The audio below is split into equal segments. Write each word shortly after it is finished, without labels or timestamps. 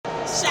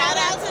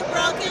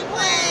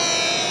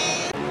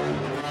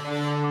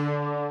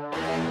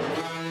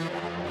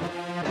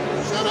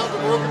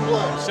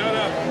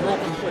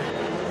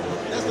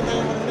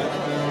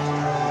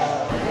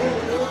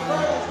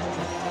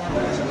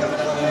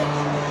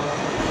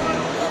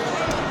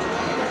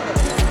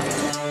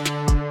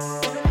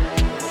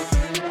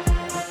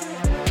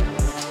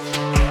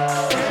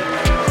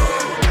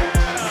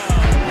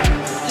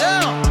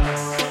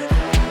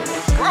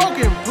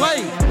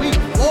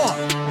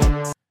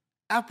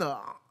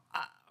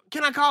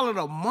can I call it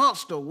a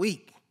monster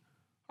week?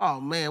 Oh,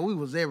 man, we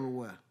was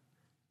everywhere.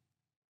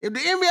 If the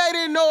NBA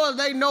didn't know us,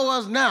 they know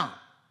us now.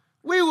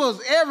 We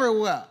was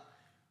everywhere.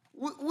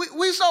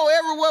 We so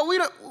everywhere,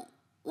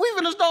 we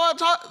finna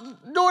start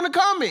doing the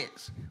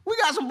comments. We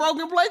got some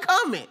broken play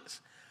comments.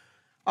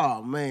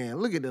 Oh, man,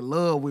 look at the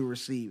love we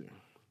receiving.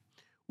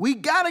 We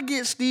got to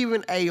get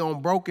Stephen A.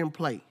 on broken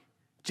play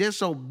just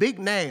so Big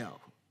Nav,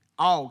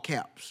 all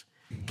caps,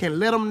 can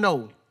let him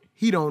know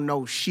he don't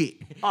know shit.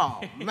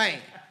 Oh, man.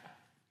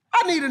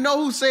 I need to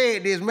know who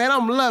said this, man.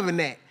 I'm loving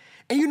that.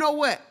 And you know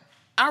what?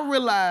 I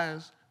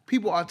realize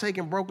people are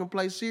taking broken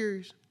play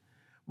serious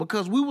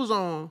because we was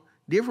on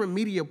different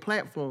media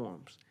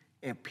platforms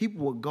and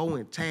people would go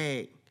and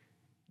tag,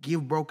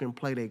 give broken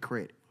play their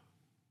credit.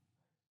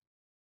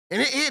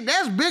 And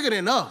that's bigger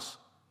than us.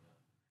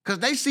 Because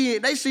they see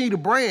the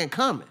brand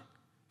coming.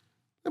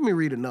 Let me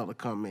read another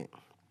comment.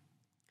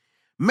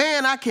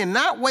 Man, I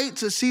cannot wait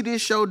to see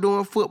this show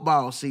during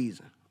football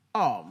season.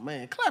 Oh,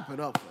 man, clap it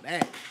up for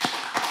that.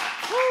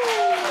 Woo.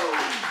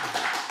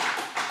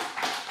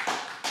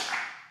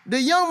 The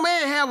young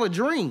man have a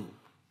dream.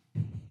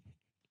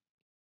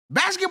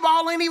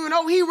 Basketball ain't even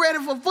know he ready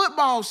for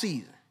football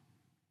season.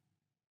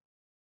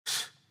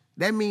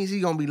 That means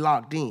he gonna be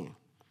locked in.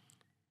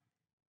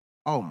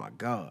 Oh, my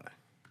God.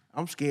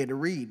 I'm scared to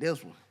read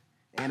this one.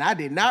 And I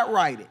did not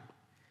write it.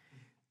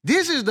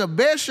 This is the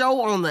best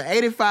show on the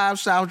 85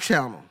 South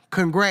Channel.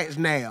 Congrats,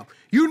 Nav.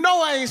 You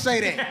know I ain't say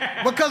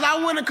that because I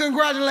wouldn't have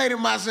congratulated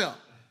myself.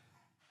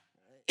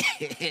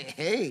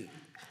 Hey.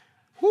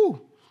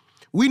 Whew.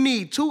 We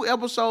need 2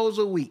 episodes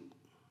a week.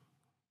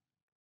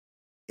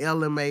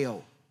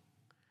 LMAO.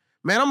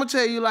 Man, I'm going to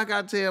tell you like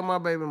I tell my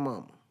baby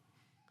mama.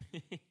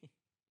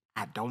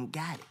 I don't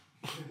got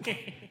it.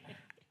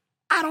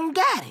 I don't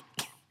got it.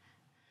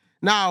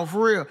 Now,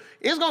 for real,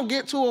 it's going to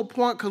get to a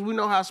point because we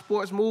know how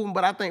sports moving,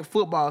 but I think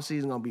football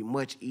season going to be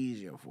much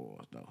easier for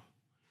us, though.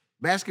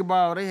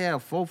 Basketball, they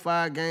have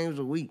 4-5 games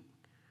a week.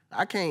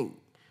 I can't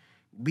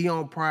be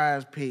on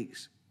Prize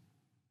Picks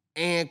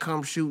and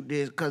come shoot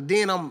this because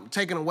then I'm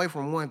taking away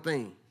from one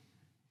thing.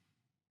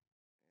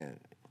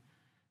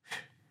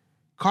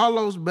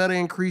 Carlos better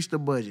increase the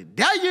budget.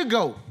 There you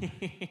go.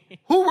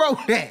 Who wrote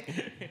that?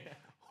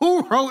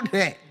 Who wrote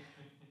that?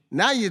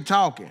 Now you're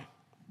talking.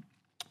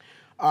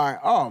 All right.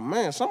 Oh,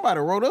 man, somebody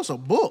wrote us a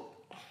book.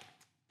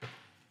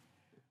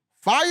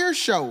 Fire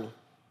show.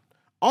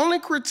 Only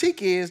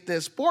critique is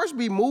that sports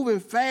be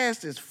moving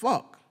fast as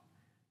fuck.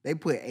 They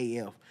put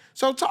AF.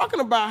 So talking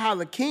about how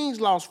the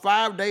Kings lost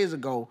 5 days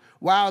ago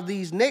while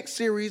these next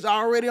series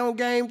are already on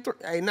game 3.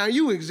 Hey, now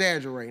you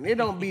exaggerating. It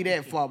don't be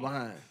that far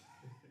behind.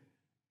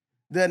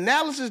 The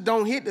analysis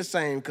don't hit the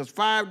same because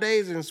 5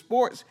 days in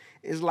sports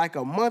is like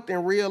a month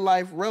in real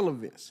life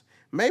relevance.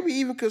 Maybe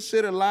even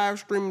consider live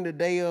streaming the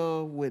day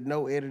of with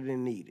no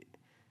editing needed.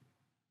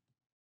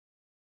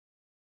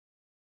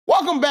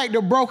 Welcome back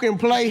to Broken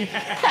Play.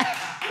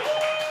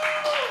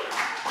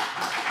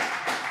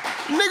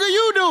 Nigga,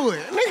 you do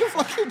it. Nigga,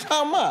 fuck you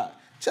talking about?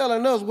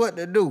 Telling us what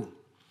to do.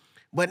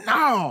 But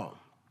no,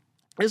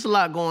 there's a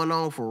lot going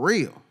on for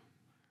real.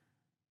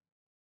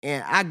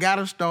 And I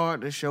gotta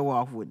start the show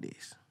off with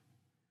this.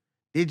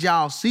 Did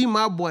y'all see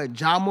my boy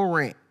Ja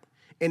Morant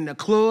in the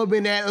club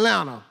in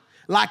Atlanta?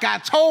 Like I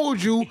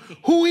told you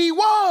who he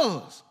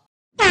was.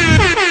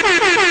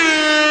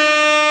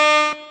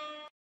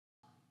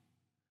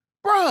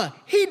 Bruh,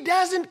 he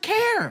doesn't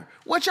care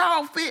what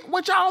y'all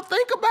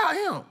think about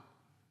him.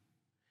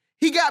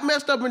 He got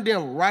messed up in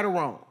Denver, right or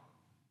wrong.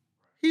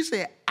 He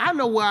said, I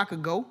know where I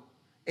could go,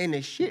 and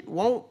the shit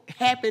won't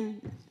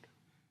happen.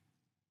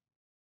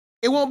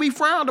 It won't be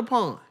frowned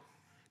upon.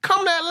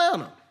 Come to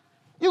Atlanta.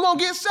 You're going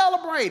to get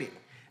celebrated.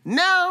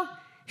 Now,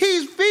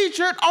 he's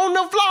featured on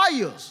the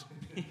Flyers.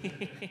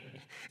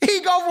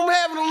 He go from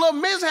having a little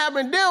mishap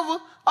in Denver.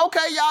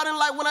 Okay, y'all didn't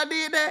like when I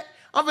did that?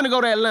 I'm finna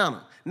go to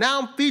Atlanta.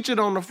 Now I'm featured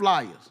on the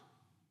Flyers.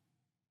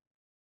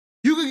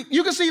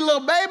 You can see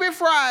Lil Baby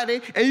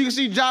Friday, and you can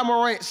see Ja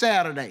Morant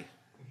Saturday.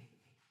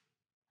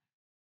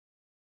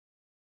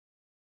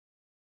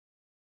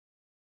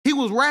 He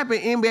was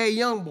rapping NBA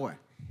Youngboy.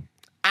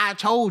 I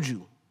told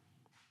you.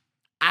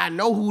 I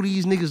know who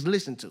these niggas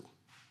listen to.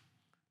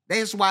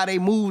 That's why they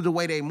move the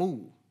way they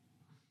move.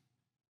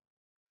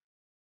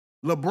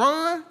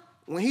 LeBron,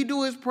 when he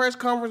do his press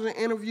conference and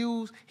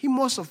interviews, he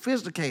more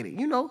sophisticated.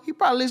 You know, he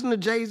probably listen to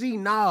Jay-Z,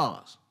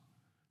 Nas,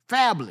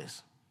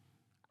 Fabulous.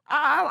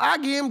 I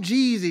give him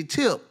Jeezy,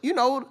 Tip. You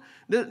know,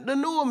 the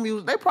newer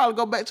music, they probably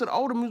go back to the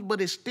older music,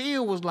 but it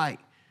still was like,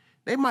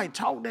 they might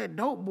talk that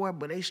dope boy,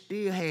 but they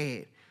still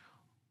had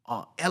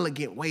an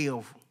elegant way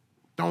of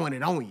throwing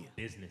it on you.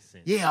 Business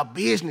sense. Yeah,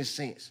 business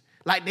sense.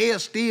 Like they'll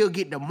still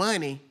get the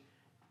money,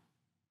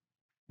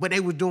 but they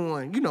were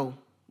doing, you know,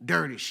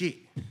 dirty shit.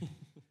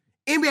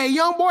 NBA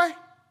Youngboy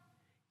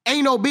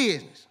ain't no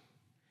business.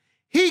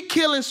 He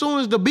killing soon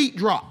as the beat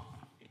drop.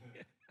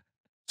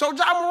 So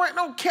Ja Morant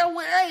don't care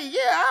what, hey,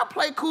 yeah, I'll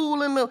play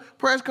cool in the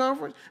press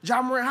conference.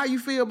 Ja Morant, how you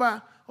feel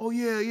about, oh,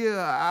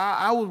 yeah,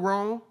 I was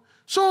wrong.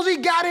 Soon as he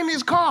got in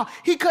his car,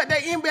 he cut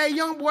that NBA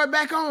young boy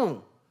back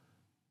on.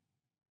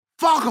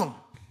 Fuck him.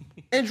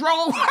 And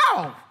drove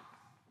off.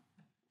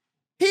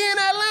 He in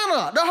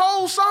Atlanta the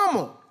whole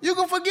summer. You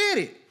can forget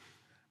it.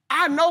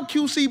 I know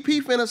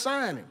QCP finna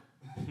sign him.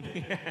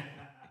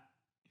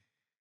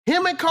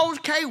 Him and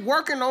Coach K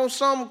working on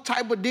some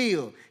type of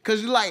deal.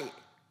 Because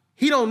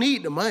he don't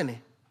need the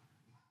money.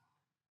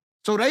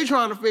 So they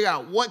trying to figure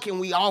out what can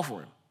we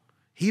offer him.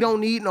 He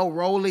don't need no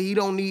roller. He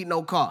don't need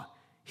no car.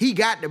 He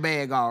got the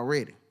bag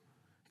already.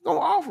 He gonna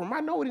offer him.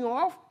 I know what he gonna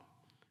offer.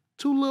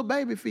 2 little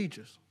baby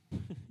features.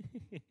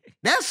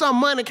 That's some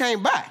money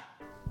can't buy.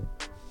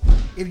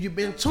 If you've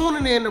been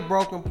tuning in to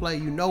Broken Play,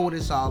 you know what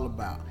it's all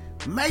about.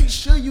 Make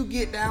sure you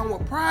get down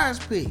with Prize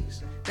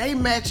Picks. They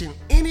matching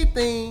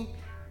anything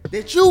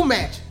that you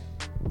matching.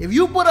 If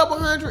you put up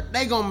 100,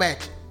 they gonna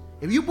match it.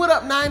 If you put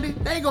up 90,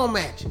 they gonna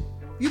match it.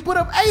 If you put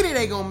up 80,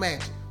 they gonna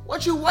match it.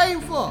 What you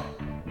waiting for?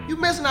 You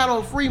missing out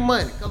on free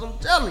money, because I'm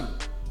telling you,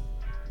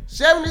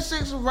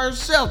 76ers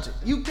versus Celtics,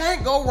 you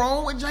can't go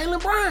wrong with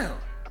Jaylen Brown.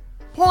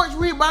 Points,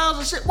 rebounds,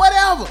 and shit,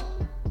 whatever.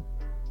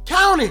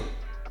 Count it.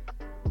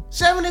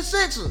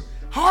 76ers.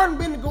 Harden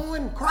been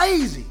going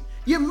crazy.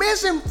 You're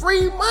missing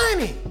free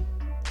money.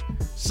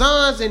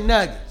 Suns and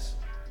Nuggets.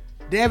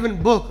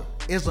 Devin Booker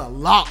is a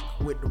lock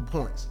with the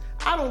points.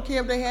 I don't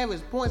care if they have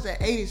his points at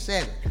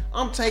 87.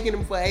 I'm taking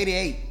him for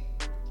 88.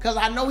 Because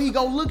I know he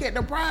gonna look at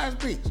the Prize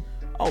Picks.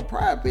 Oh,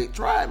 Prize Pick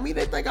tried me.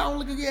 They think I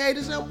only could get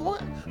 87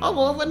 points. I'm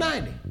going for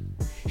 90.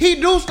 He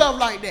do stuff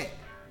like that.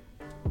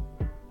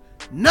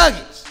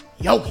 Nuggets.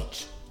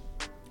 Jokic.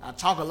 I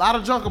talk a lot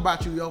of junk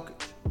about you,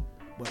 Jokic.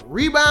 But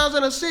rebounds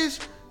and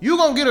assists, you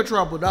gonna get a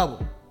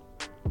triple-double.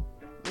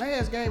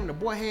 Last game, the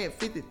boy had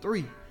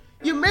 53.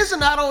 You're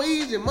missing out on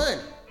easy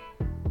money.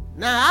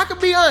 Now, I can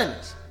be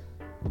honest.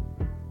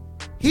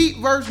 Heat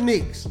versus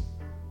Knicks.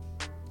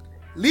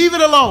 Leave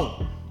it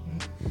alone.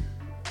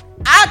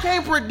 I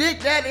can't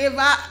predict that if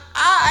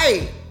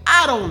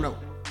I don't know.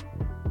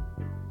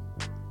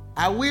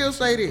 I will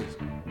say this.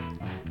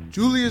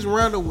 Julius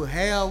Randle will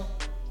have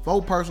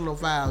 4 personal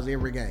fouls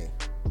every game.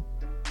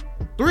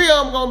 3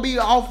 of them gonna be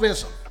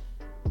offensive.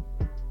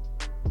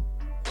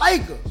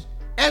 Lakers.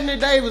 Anthony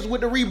Davis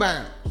with the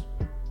rebounds.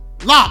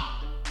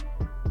 Lock.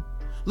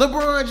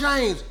 LeBron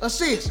James,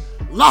 assist.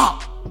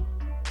 Lock.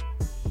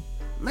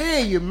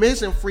 Man, you're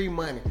missing free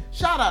money.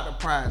 Shout out to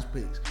Prize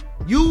Picks.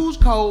 Use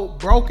code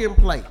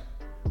BROKENPLAY.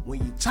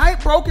 When you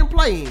type Broken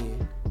Play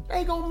in,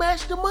 they gonna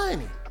match the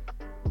money.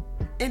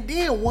 And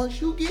then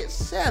once you get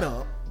set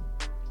up,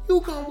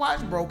 you come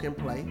watch Broken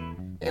Play,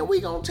 and we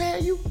gonna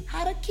tell you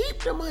how to keep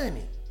the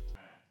money.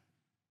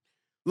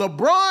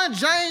 LeBron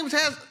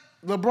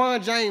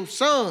James'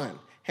 son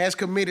has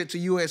committed to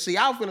USC.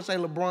 I was finna say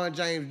LeBron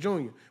James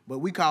Jr., but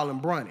we call him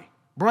Bronny.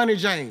 Bronny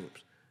James.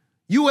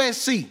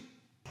 USC.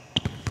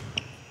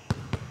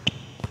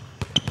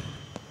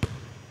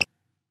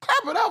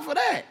 Clap it up for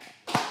that.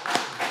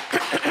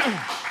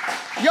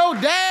 Your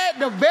dad,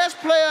 the best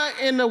player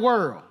in the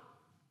world.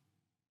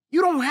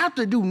 You don't have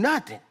to do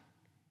nothing.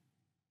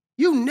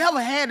 You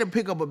never had to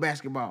pick up a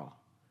basketball.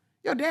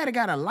 Your daddy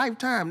got a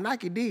lifetime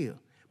Nike deal,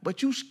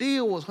 but you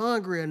still was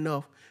hungry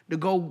enough to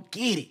go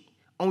get it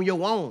on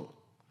your own.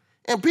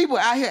 And people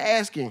out here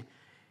asking,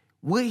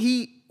 would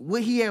he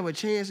have a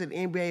chance at the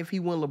NBA if he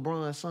won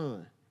LeBron's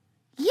son?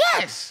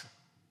 Yes.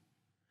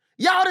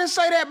 Y'all didn't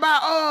say that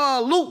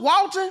about Luke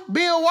Walton,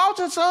 Bill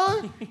Walton's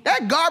son?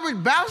 That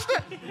garbage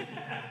bastard.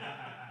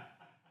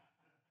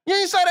 You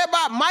ain't say that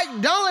about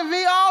Mike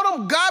Dunleavy. All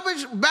them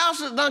garbage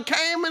bastards done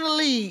came in the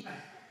league.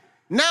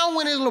 Now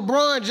when it's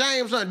LeBron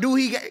James' son, do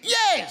he get?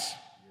 Yes.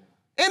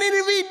 And then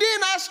if he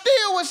didn't, I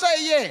still would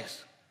say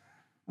yes.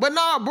 But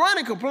nah,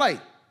 Bronny could play.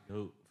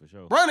 Hoop, for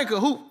sure. Bronny could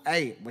hoop.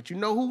 Hey, but you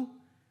know who?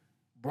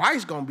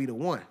 Bryce gonna be the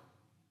one.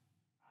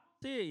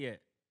 See it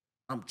yet.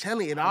 I'm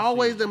telling you, it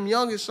always them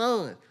youngest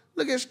sons.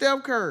 Look at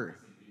Steph Curry.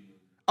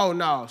 Oh,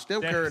 no,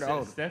 Steph Curry the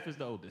oldest. Steph is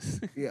the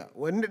oldest. Yeah,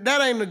 well,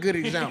 that ain't a good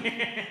example.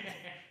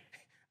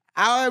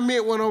 I'll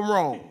admit when I'm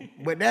wrong,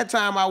 but that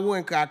time I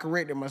wouldn't because I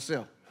corrected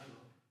myself.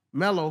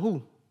 Melo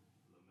who?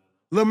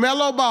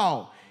 LaMelo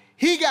Ball.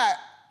 He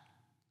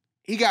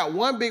got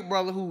one big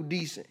brother who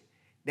decent.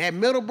 That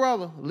middle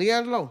brother,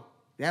 Leandro,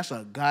 that's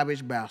a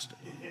garbage bastard.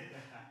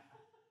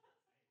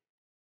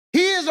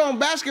 He is on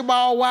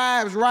Basketball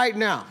Wives right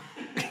now.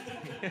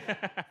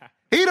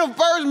 He the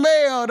first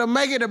male to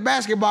make it to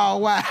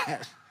Basketball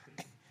Wives.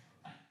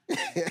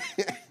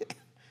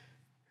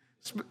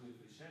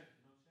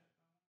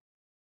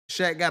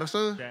 Shaq got a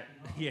son?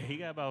 Yeah, he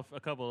got about a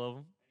couple of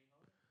them.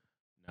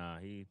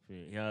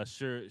 Nah,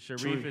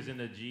 Sharif is in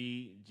the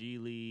G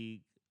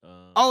League.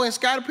 And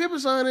Scottie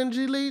Pippen's son in the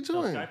G League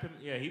too.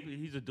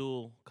 He's a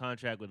dual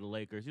contract with the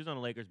Lakers. He was on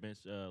the Lakers bench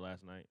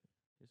last night.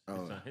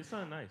 His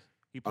son nice.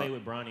 He played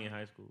with Bronny in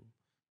high school.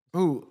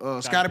 Who?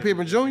 Scottie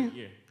Pippen Jr.?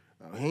 Yeah.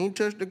 He ain't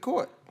touched the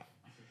court.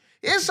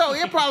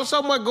 It probably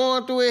so much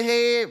going through his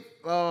head.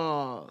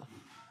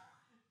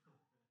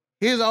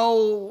 His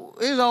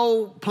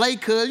old play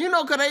cousin,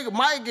 cause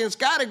Mike and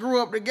Scotty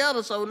grew up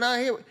together. So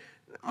now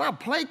my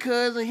play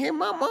cousin,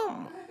 my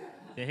mama.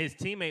 Then his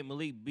teammate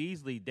Malik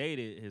Beasley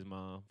dated his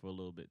mom for a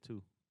little bit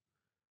too.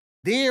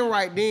 Then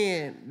right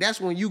then, that's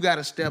when you got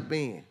to step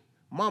in.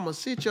 Mama,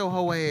 sit your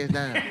hoe ass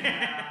down.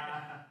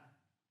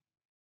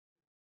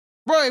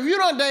 Bro, if you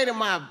done dated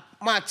my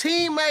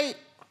teammate,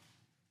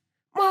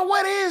 Mom,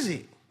 what is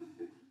it?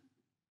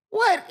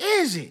 What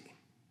is it?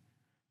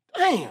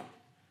 Damn.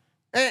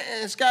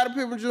 And Scottie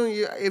Pippen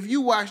Jr., if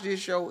you watch this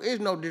show, it's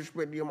no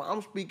disrespect to your mom.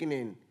 I'm speaking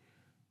in,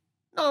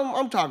 no,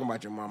 I'm talking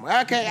about your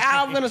mama. Okay,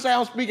 I'm gonna say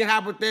I'm speaking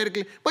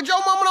hypothetically, but your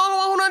mama the only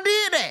one who done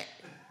did that.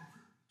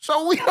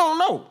 So we don't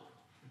know.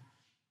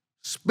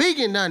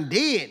 Speaking done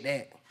did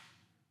that.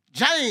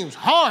 James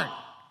Harden.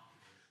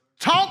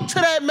 Talk to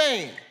that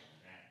man.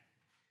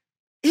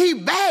 He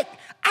back.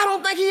 I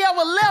don't think he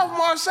ever left,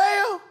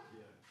 Marcel.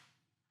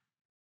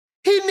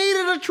 He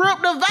needed a trip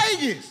to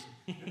Vegas.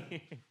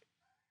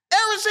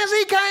 Ever since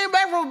he came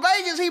back from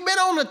Vegas, he been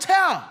on the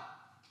tower.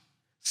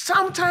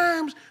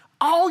 Sometimes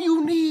all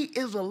you need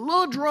is a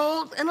little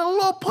drugs and a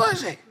little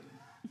pussy.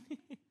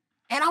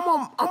 And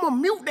I'm gonna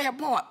mute that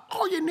part.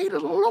 All you need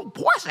is a little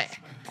pussy.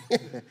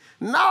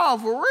 No,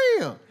 for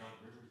real.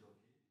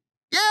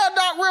 Yeah,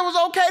 Doc Rivers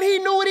okay. He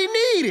knew what he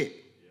needed.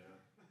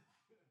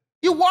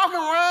 You walking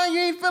around, you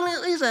ain't feeling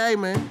it. He said, hey,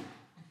 man,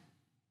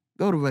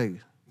 go to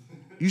Vegas.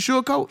 You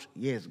sure, coach?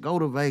 Yes, go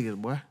to Vegas,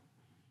 boy.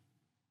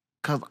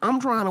 Cause I'm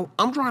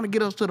trying to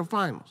get us to the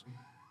finals.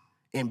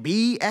 And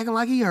B acting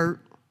like he hurt.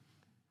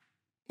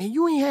 And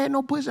you ain't had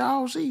no pussy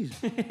all season.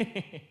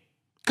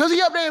 Cause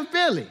he up there in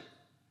Philly.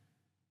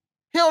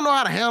 He don't know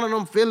how to handle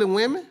them Philly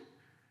women.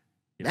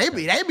 They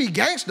be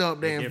gangster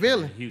up there in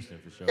Philly. Houston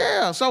for sure.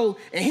 Yeah, so,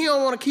 and he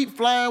don't want to keep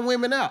flying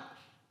women out.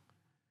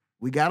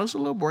 We got us a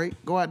little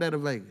break. Go out there to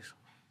Vegas.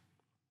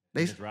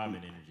 It's Robin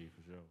energy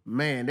for sure.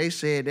 Man, they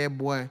said that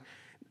boy,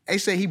 they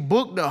said he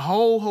booked the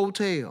whole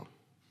hotel.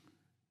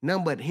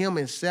 Nothing but him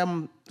and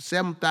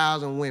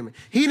 7,000 women.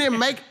 He didn't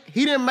make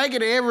it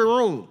to every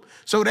room.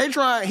 So he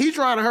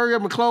trying to hurry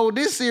up and close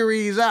this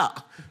series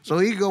out so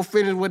he go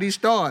finish what he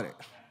started.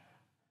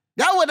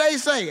 That's what they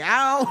say.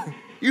 I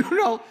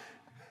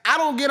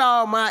don't get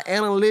all my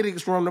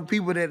analytics from the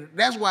people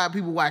that's why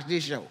people watch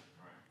this show.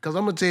 Because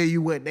I'm going to tell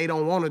you what they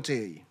don't want to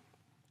tell you.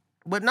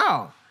 But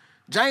no,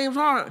 James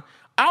Harden,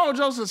 all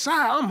jokes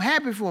aside, I'm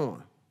happy for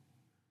him.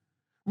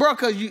 Bro,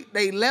 because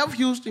they left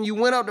Houston, you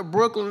went up to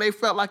Brooklyn, they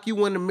felt like you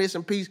were the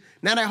missing piece.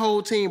 Now that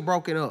whole team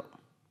broken up.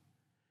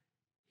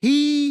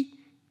 He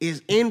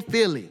is in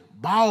Philly,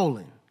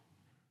 balling,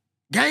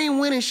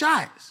 game-winning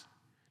shots.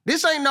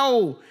 This ain't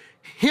no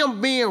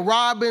him being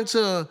Robin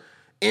to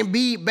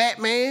Embiid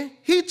Batman.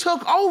 He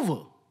took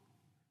over,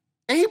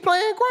 and he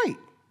playing great.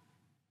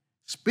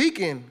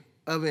 Speaking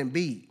of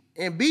Embiid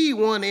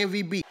won the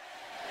MVP.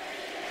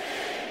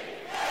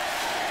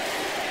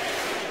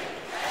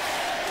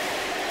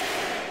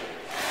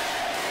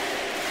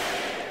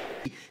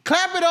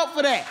 Clap it up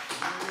for that.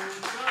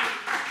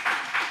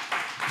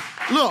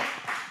 Look,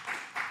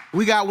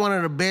 we got one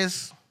of the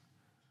best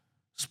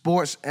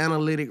sports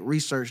analytic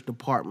research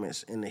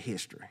departments in the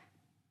history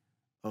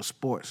of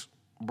sports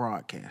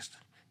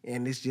broadcasting,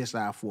 and it's just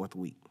our 4th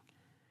week.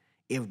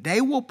 If they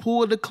will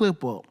pull the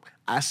clip up,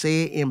 I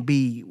said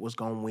Embiid was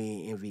going to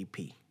win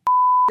MVP.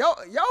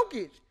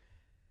 Jokic,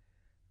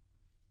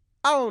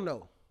 I don't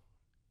know.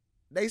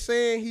 They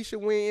saying he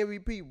should win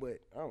MVP, but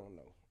I don't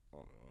know.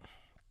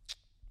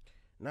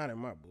 Not in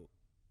my book.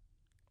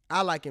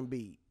 I like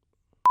Embiid.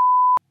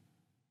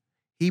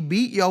 He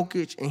beat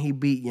Jokic and he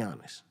beat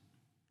Giannis.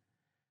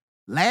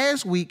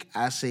 Last week,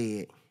 I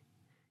said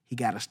he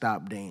got to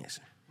stop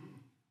dancing.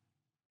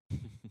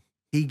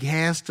 He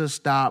has to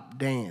stop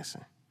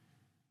dancing.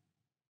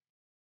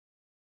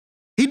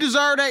 He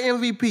deserved that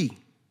MVP.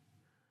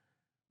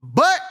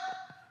 But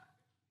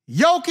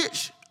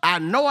Jokic, I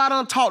know I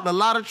done talked a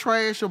lot of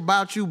trash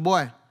about you,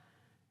 boy.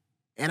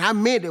 And I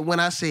meant it when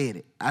I said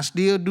it. I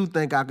still do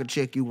think I could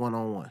check you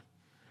one-on-one.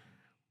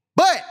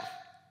 But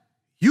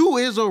you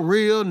is a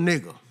real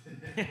nigga.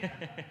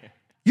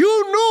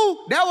 You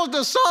knew that was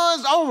the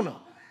Suns' owner.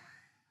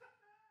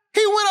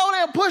 He went over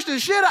there and pushed the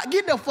shit out.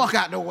 Get the fuck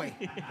out the way.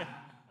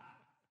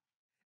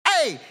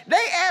 Hey,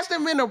 they asked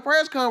him in the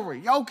press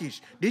conference,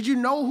 Jokic, did you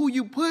know who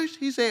you pushed?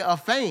 He said, a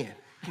fan.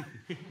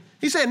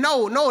 He said,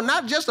 no,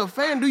 not just a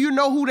fan. Do you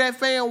know who that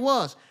fan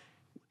was?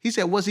 He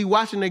said, was he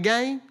watching the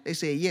game? They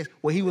said, yes.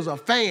 Well, he was a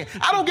fan.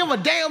 I don't give a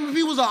damn if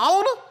he was an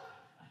owner.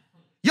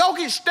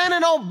 Jokic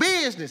standing on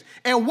business.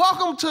 And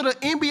welcome to the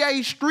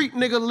NBA Street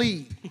Nigga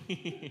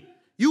League.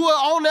 You were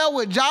on there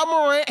with Ja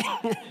Morant.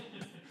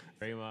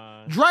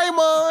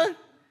 Draymond.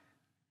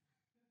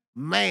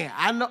 Man,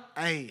 I know.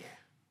 Hey,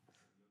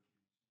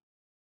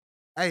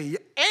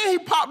 and he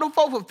popped them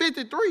 4 for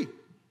 53.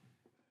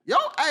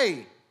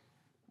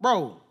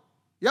 Bro,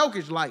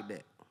 Jokic like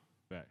that.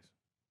 Facts.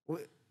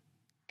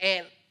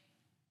 And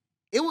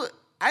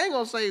I ain't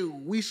gonna say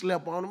we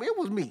slept on him. It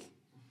was me.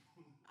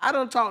 I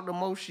done talked the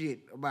most shit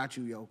about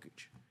you,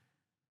 Jokic.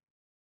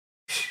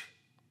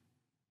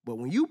 But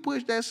when you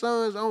push that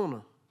Suns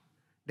owner,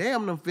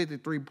 damn them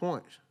 53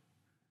 points.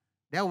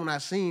 That one I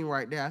seen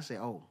right there, I said,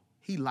 oh,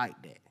 he like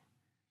that.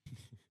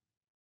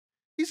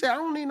 He said, I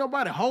don't need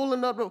nobody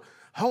holding up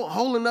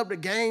the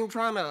game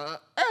trying to,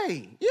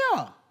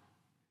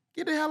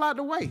 get the hell out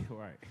the way.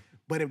 Right.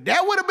 But if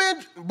that would have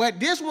been, but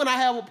this one I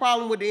have a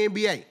problem with the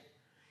NBA.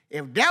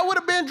 If that would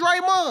have been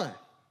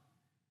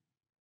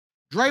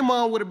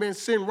Draymond would have been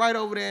sitting right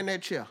over there in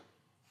that chair.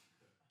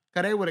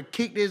 Because they would have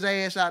kicked his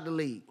ass out the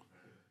league.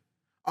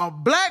 A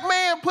black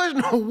man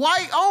pushing a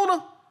white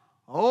owner?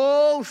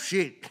 Oh,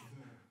 shit.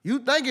 You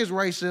think it's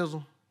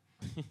racism.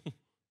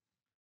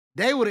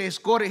 They would have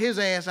escorted his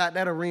ass out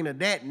that arena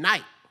that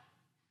night.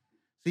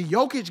 See,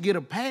 Jokic get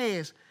a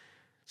pass.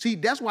 See,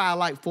 that's why I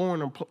like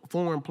foreign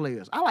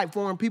players. I like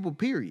foreign people,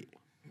 period.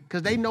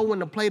 Because they know when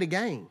to play the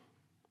game.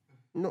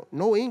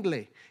 No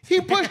English.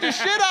 He pushed the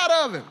shit out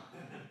of him.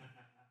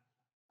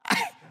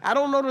 I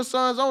don't know the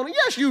Suns owner.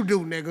 Yes, you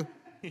do, nigga.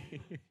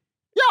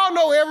 Y'all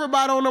know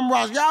everybody on them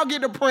rosters. Y'all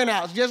get the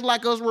printouts just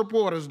like us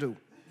reporters do.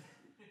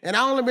 And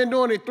I only been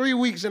doing it 3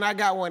 weeks, and I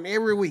got one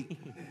every week.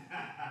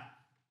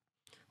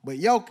 But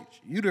Jokic,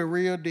 you the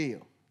real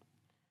deal.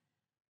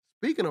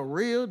 Speaking of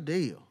real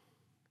deal,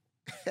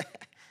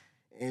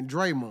 and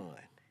Draymond,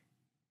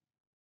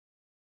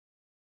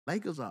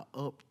 Lakers are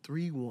up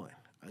 3-1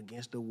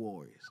 against the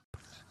Warriors.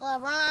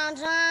 LeBron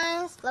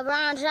James,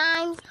 LeBron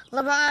James,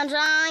 LeBron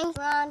James,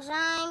 LeBron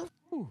James.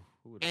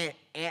 And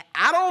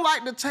I don't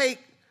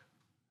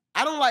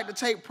like to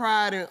take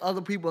pride in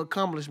other people's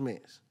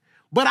accomplishments.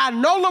 But I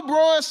know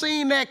LeBron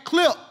seen that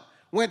clip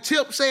when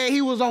Tip said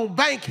he was on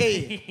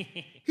Bankhead.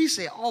 He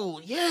said,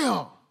 oh,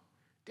 yeah.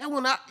 That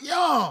one,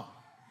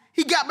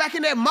 he got back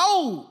in that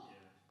mode.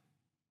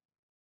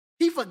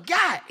 He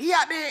forgot. He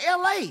out there in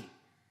L.A.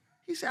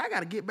 He said, I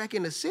got to get back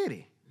in the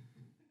city.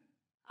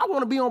 I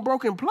want to be on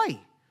Broken Play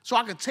so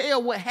I can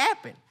tell what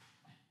happened.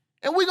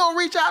 And we going to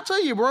reach out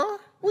to you, bro.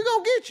 We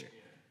going to get you.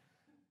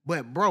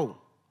 But, bro,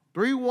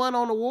 3-1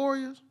 on the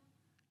Warriors,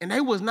 and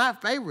they was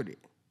not favorited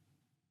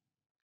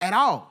at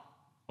all.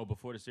 Oh,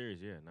 before the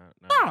series, yeah.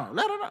 No,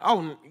 not at all.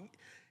 Oh,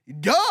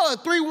 duh,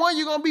 3-1,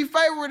 you're going to be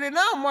favorited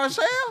now,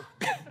 Marcel.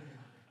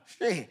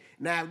 Shit.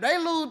 Now, if they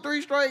lose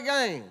 3 straight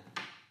games,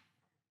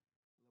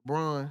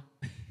 LeBron,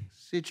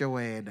 sit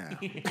your ass down.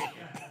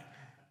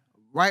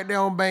 Right there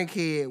on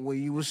Bankhead where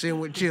you was sitting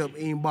with Chip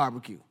eating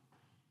barbecue.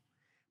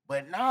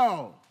 But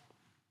no,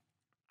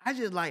 I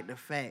just like the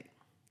fact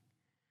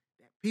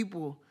that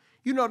people,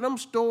 them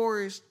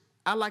stories,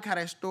 I like how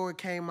that story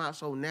came out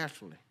so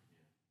naturally.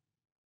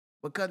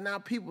 Because now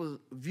people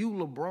view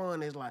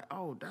LeBron as like,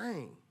 oh,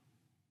 dang.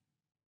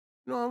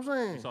 You know what I'm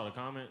saying? You saw the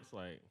comments,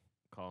 like,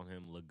 calling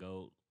him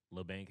LeGoat,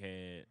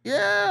 LeBankhead.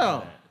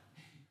 Yeah.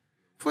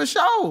 For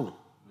sure.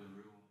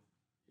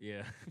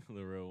 Yeah,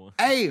 the real one.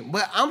 Hey,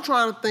 but I'm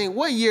trying to think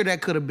what year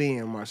that could have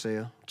been,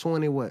 Marcel.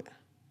 20 what?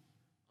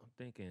 I'm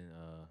thinking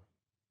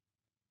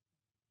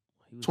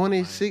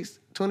 26,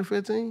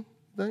 2015, you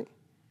think?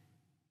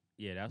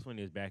 Yeah, that's when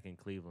he was back in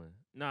Cleveland.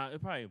 Nah, it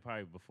probably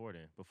before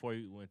then, before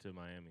he went to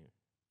Miami.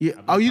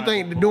 Yeah. Oh, you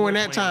think during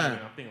that time?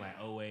 I'm thinking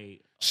like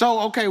 08.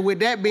 So, okay, with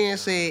that being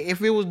said,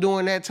 if it was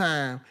during that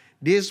time,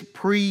 this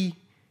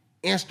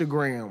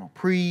pre-Instagram,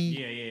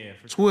 pre-Twitter,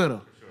 for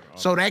sure.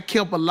 so that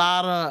kept a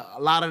lot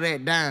of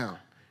that down.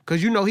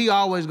 Because, he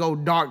always go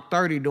dark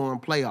 30 during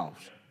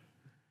playoffs.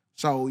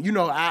 So,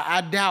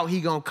 I doubt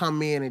he going to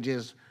come in and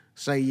just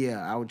say, yeah,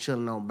 I was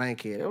chilling on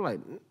Bankhead. They're like,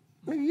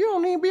 nigga, you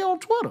don't even be on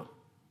Twitter.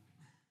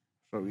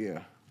 So, yeah.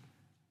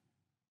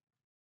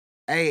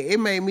 Hey, it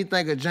made me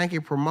think of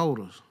janky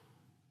promoters.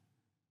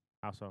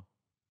 How so?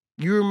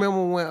 You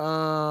remember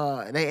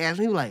when they asked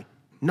me, like,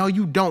 no,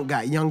 you don't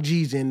got Young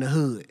Jeezy in the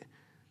hood.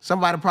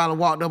 Somebody probably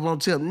walked up on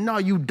Tip, no,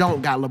 you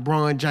don't got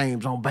LeBron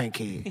James on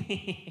Bankhead.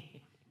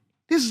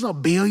 This is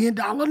 $1 billion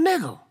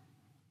nigga.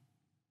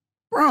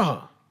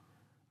 Bruh.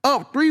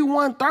 Up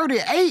 3-1,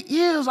 38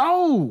 years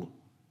old.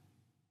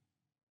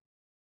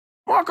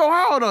 Marco,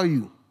 how old are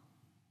you?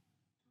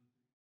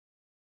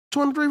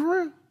 23 for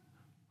real?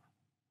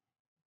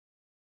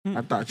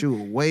 I thought you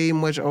were way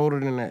much older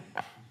than that.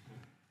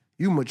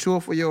 You mature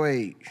for your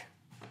age.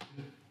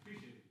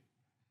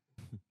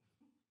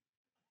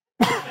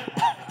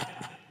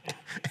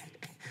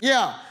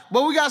 Yeah,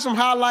 but we got some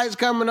highlights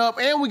coming up,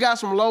 and we got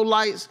some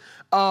lowlights.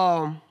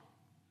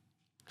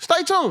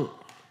 Stay tuned.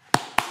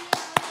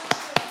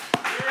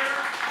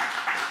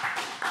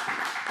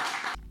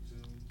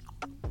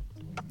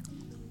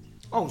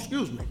 Oh,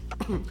 excuse me.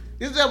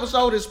 This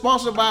episode is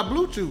sponsored by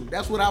Bluetooth.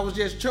 That's what I was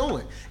just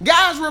chewing.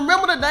 Guys,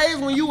 remember the days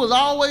when you was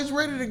always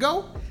ready to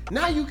go?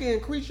 Now you can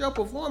increase your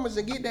performance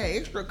and get that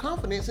extra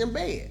confidence in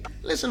bed.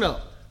 Listen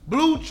up.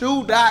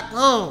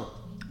 Bluetooth.com.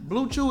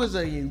 Bluetooth is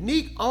a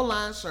unique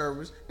online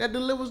service that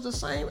delivers the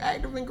same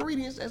active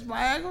ingredients as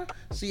Viagra,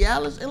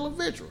 Cialis, and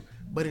Levitra,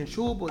 but in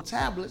chewable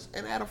tablets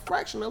and at a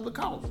fraction of the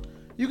cost.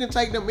 You can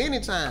take them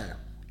anytime,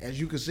 as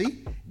you can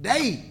see,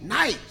 day,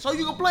 night, so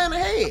you can plan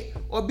ahead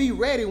or be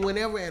ready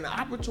whenever an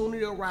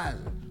opportunity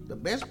arises. The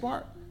best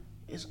part,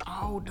 it's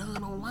all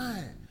done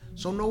online.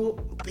 So no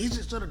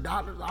visits to the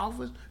doctor's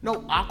office,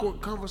 no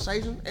awkward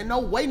conversations, and no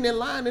waiting in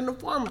line in the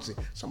pharmacy.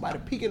 Somebody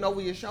peeking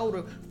over your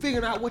shoulder,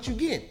 figuring out what you're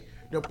getting.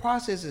 The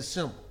process is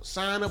simple.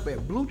 Sign up at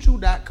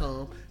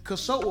BlueChew.com,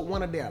 consult with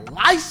one of their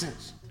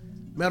licensed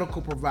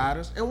medical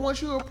providers, and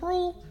once you're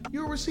approved,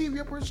 you'll receive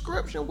your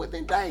prescription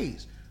within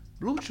days.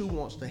 Blue Chew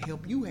wants to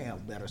help you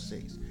have better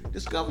sex.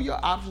 Discover your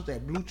options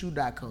at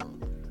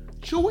BlueChew.com.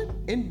 Chew it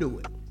and do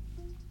it.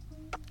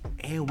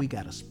 And we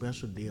got a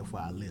special deal for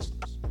our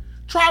listeners.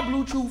 Try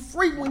Blue Chew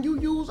free when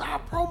you use our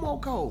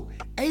promo code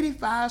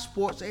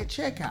 85sports at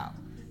checkout.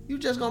 You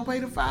just gonna pay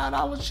the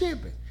 $5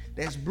 shipping.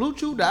 That's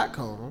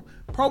BlueChew.com,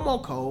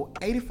 promo code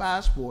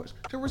 85sports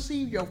to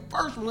receive your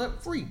first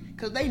month free,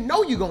 because they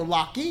know you're gonna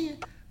lock in.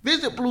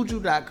 Visit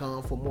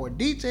BlueChew.com for more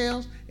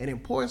details and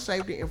important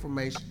safety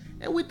information.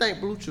 And we thank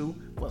Blue Chew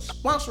for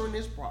sponsoring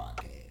this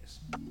podcast.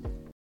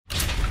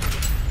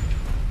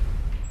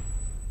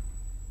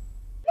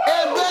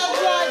 And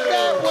that's like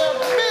that, we're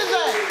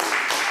busy.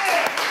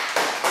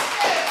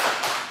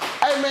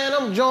 Hey man,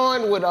 I'm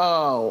joined with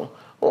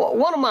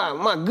one of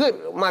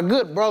my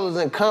good brothers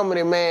in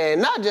comedy, man.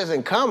 Not just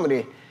in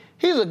comedy,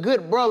 he's a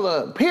good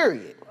brother,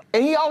 period.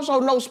 And he also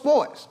knows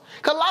sports.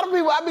 Cause a lot of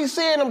people, I be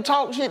seeing them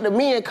talk shit to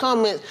me in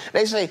comments.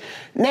 They say,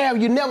 "Now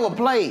you never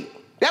played."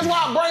 That's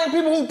why I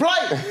bring people who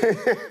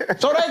play,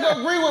 so they can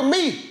agree with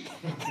me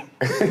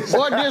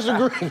or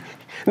disagree.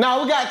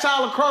 Now we got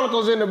Tyler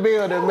Chronicles in the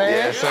building, man.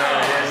 Yes, sir.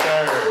 Yes,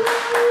 sir.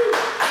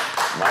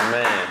 My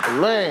man.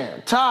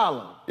 Man,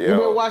 Tyler, you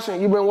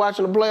been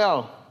watching the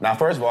playoff? Now,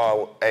 first of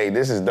all, hey,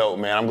 this is dope,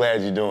 man. I'm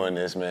glad you're doing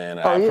this, man.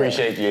 I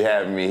appreciate you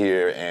having me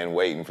here and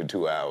waiting for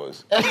 2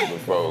 hours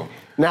before.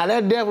 Now,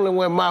 that definitely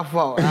wasn't my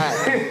fault.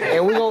 Right?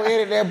 And we're going to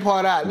edit that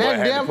part out. Boy,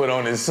 had to put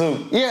on his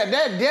suit. Yeah,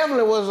 that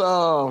definitely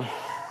was,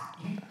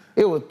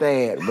 it was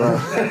Thad, bro.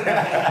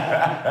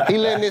 He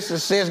letting this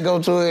success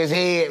go to his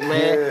head,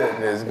 man.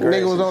 Goodness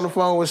gracious. Nigga was on the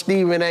phone with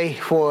Stephen A.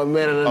 for a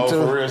minute or two.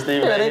 Oh, for real,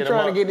 Stephen A. Yeah, they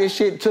trying to get this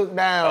shit took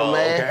down,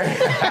 man. Okay.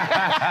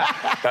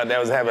 Thought that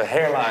was having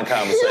hairline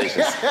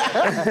conversations.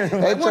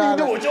 Like, what are you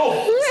doing with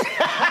yours?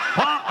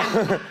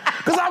 Huh?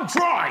 Because I'm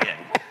trying.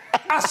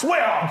 I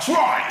swear I'm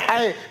trying.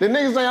 Hey, the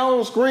niggas say I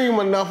don't scream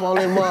enough on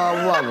this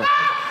motherfucker.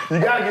 You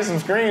gotta get some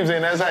screams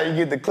in. That's how you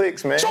get the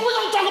clicks, man. So we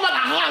gonna talk about the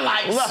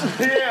highlights.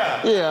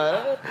 Yeah.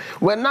 Yeah.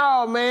 But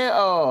no,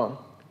 man,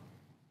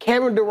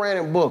 Kevin Durant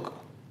and Booker.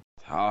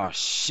 Oh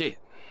shit.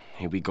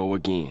 Here we go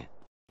again.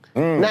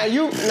 Now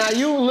you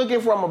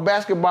looking from a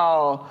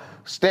basketball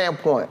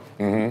standpoint.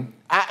 Mm-hmm.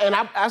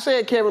 I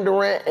said Kevin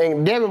Durant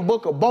and Devin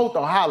Booker both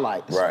are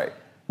highlights. Right.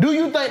 Do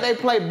you think they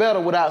play better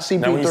without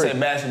CP3? Now, when you say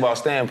basketball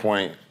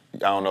standpoint, I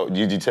don't know.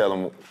 Did you tell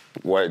them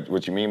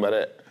what you mean by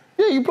that?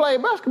 Yeah, you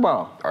played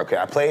basketball. Okay,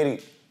 I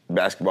played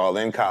basketball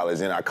in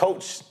college, and I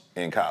coached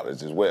in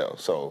college as well.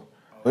 So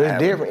it's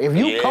different. If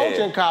you coach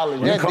in college,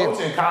 that's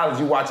different. In college,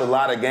 you watch a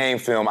lot of game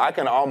film. I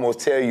can almost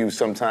tell you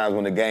sometimes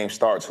when the game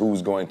starts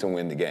who's going to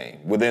win the game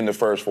within the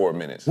first 4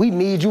 minutes. We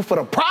need you for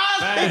the prize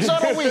picks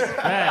of the week.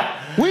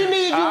 We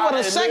need you for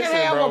the second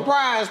half of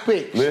prize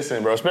picks.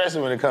 Listen, bro,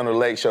 especially when it comes to the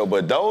Lake Show.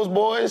 But those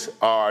boys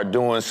are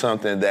doing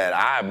something that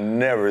I've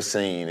never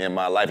seen in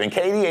my life. And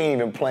KD ain't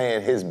even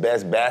playing his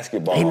best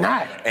basketball. He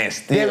not. And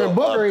still Devin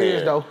Booker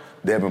is, though.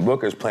 Devin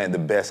Booker's playing the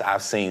best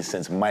I've seen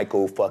since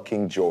Michael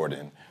fucking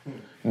Jordan.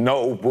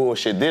 No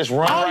bullshit. This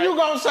run. How you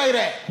gonna say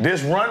that?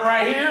 This run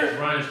right here. This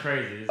run is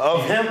crazy.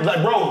 Of him,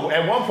 like, bro.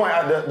 At one point,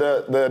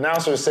 the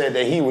announcer said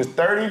that he was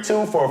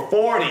 32 for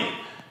 40.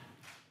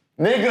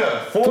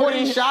 Nigga,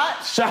 40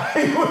 shots. And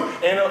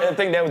I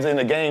think that was in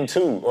the game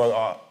 2,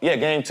 or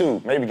game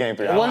 2, maybe game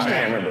 3. I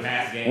can't remember.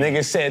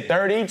 Nigga said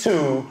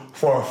 32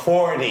 for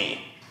 40.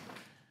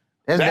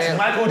 That's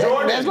Michael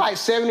Jordan. That's like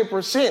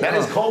 70%. That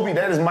is Kobe.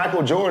 That is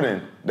Michael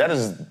Jordan. That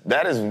is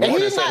more and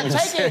he's than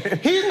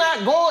 70%. He's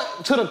not going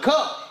to the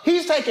cup.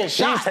 He's taking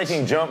shots. He's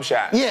taking jump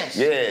shots. Yes.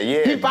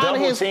 Yeah. He's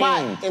finding his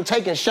spot and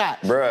taking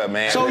shots. Bruh,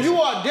 man. So you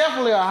are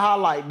definitely a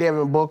highlight,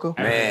 Devin Booker.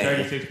 Man.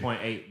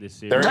 36.8 this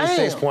series.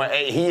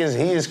 36.8.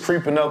 He is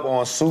creeping up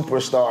on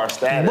superstar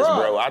status,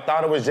 bro. I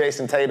thought it was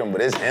Jason Tatum,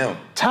 but it's him.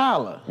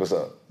 Tyler. What's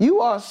up?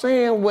 You are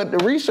saying what the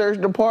research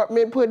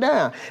department put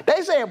down.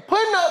 They said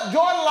putting up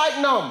Jordan-like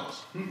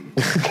numbers.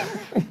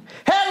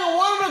 Having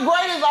one of the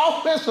greatest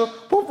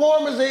offensive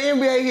performances in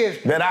NBA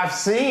history. That I've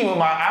seen with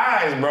my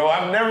eyes, bro.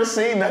 I've never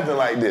seen nothing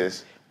like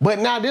this. But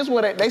now this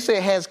what they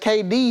said, has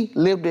KD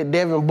lifted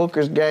Devin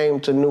Booker's game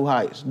to new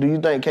heights? Do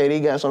you think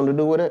KD got something to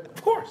do with it?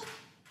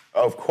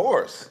 Of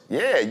course.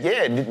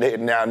 Yeah.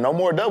 Now, no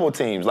more double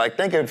teams. Like,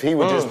 think if he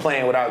was just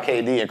playing without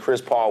KD and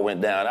Chris Paul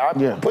went down.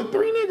 I'd put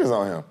 3 niggas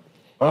on him.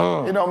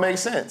 It don't make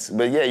sense.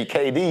 But yeah,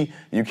 KD,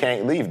 you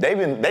can't leave.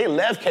 They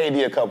left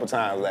KD a couple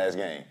times last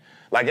game.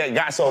 Like, it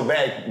got so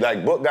bad,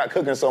 like, Book got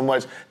cooking so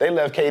much, they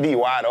left KD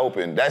wide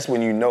open. That's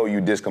when you know you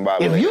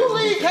discombobulated. If you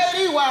leave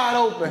KD wide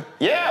open,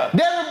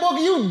 Devin Booker,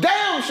 you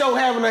damn sure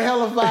having a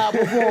hellified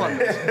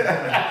performance.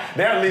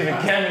 They're leaving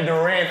Kevin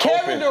Durant open.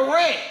 Kevin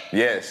Durant.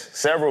 Yes,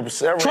 several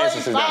instances down the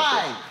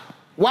stretch.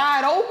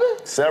 Wide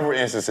open? Several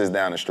instances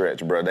down the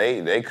stretch, bro.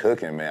 They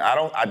cooking, man.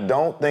 I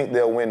don't think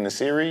they'll win the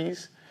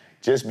series.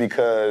 just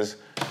because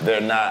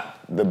they're not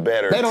the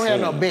better They don't team.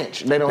 have no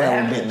bench. They don't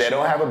have a bench. They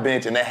don't have a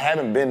bench, and they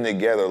haven't been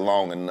together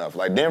long enough.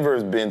 Like,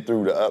 Denver's been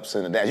through the ups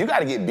and the downs. You got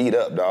to get beat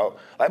up, dog.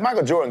 Like,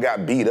 Michael Jordan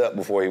got beat up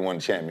before he won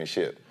the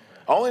championship.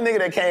 Only nigga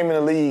that came in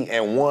the league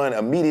and won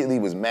immediately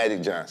was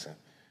Magic Johnson.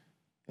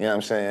 You know what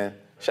I'm saying?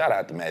 Shout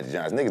out to Magic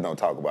Johnson. Niggas don't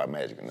talk about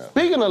Magic enough.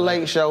 Speaking of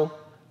Late Show,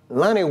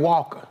 Lonnie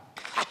Walker.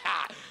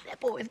 That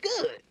boy is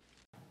good.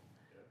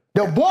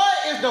 The boy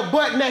is the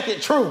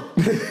butt-naked truth.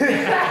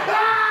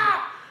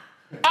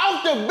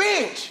 Off the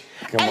bench.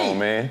 Come on,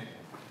 man.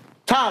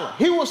 Tyler,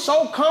 he was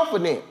so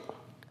confident.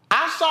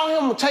 I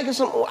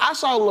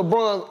saw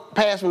LeBron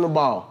pass him the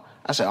ball.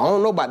 I said, I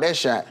don't know about that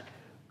shot.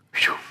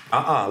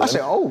 I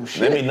said, oh,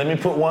 shit. Let me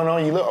put one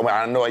on you. Look,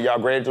 I know y'all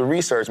great at the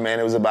research, man.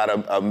 It was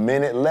about a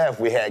minute left.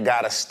 We had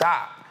got to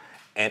stop.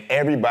 And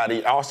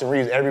everybody, Austin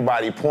Reeves,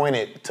 everybody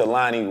pointed to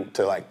Lonnie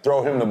to, like,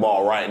 throw him the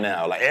ball right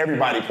now. Like,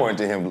 everybody pointed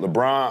to him.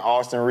 LeBron,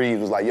 Austin Reeves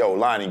was like, yo,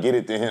 Lonnie, get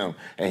it to him.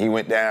 And he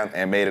went down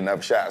and made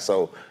enough shots.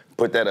 So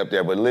put that up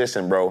there. But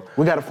listen, bro.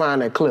 We got to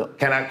find that clip.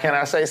 Can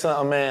I say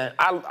something, man?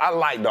 I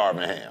like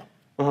Darvin Ham.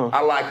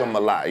 I like him a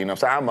lot. You know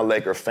what I'm saying? I'm a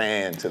Laker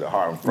fan to the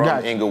heart. I'm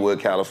from Inglewood,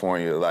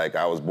 California. Like,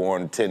 I was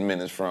born 10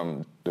 minutes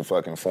from the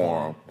fucking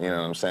Forum. You know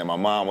what I'm saying? My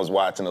mom was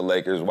watching the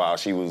Lakers while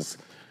she was,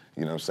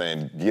 you know what I'm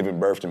saying, giving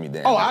birth to me,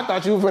 damn. Oh, I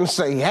thought you were going to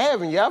say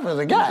having you. I was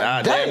like, God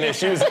Nah, damn. damn.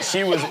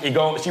 She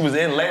was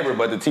in labor,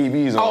 but the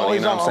TV's on.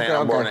 You know what I'm saying?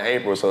 I'm born in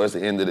April, so it's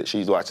the end of the.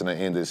 She's watching the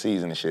end of the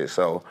season and shit.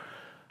 So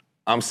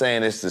I'm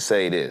saying this to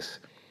say this: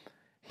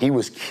 he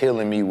was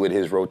killing me with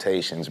his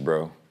rotations,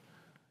 bro.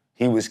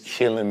 He was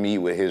killing me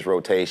with his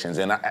rotations,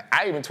 and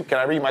I even can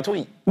I read my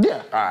tweet?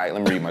 Yeah. All right,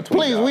 let me read my tweet.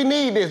 Please, dog. we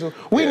need this.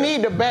 We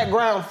need the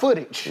background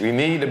footage. We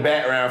need the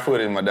background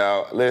footage, my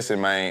dog.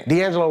 Listen, man.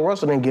 D'Angelo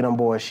Russell didn't get on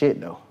board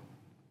shit though.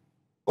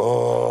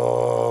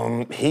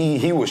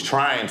 He was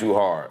trying too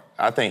hard.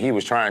 I think he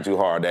was trying too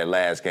hard that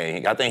last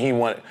game. I think he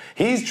wanted.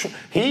 He's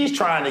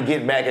trying to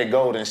get back at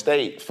Golden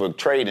State for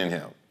trading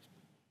him.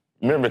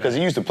 Remember, because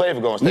he used to play for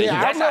Golden State.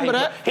 Yeah, I remember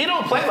that. He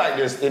don't play like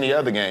this any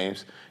other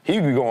games. He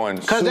be going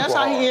super Because that's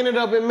how hard. he ended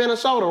up in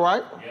Minnesota,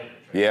 right?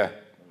 Yeah.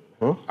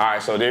 All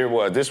right, so there it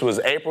was. This was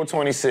April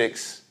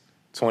 26,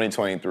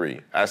 2023.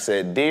 I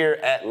said, Dear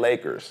at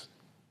Lakers,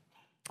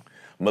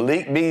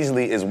 Malik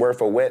Beasley is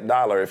worth a wet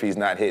dollar if he's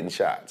not hitting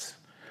shots.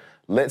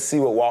 Let's see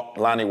what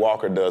Lonnie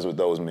Walker does with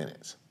those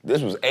minutes.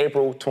 This was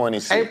April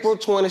 26. April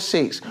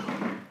 26.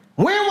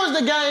 When was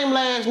the game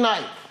last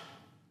night?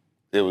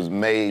 It was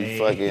May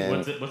fucking...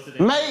 What's the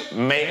May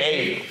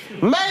May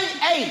 8th. May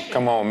 8th.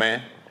 Come on,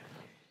 man.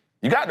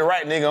 You got the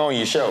right nigga on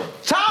your show.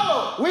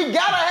 Tyler, we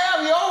gotta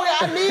have you on here.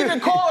 I need the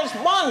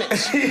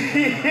correspondence.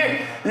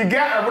 You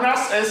got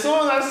as soon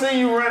as I see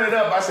you run it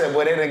up, I said,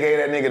 boy, they done gave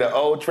that nigga the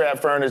old trap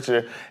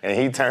furniture, and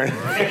he turned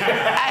this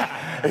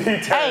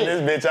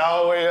bitch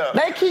all the way up.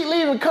 They keep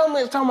leaving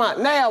comments talking about,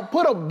 now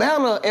put a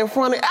banner in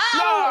front of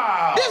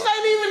This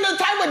ain't even the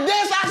type of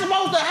desk I'm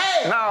supposed to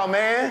have. No,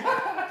 man.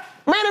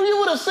 Man, if you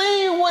would have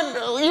seen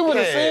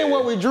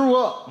what we drew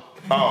up.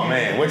 Oh,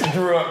 man, what you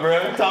drew up,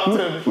 bro? Talk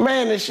to me.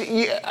 Man,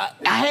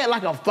 I had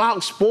like a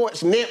Fox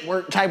Sports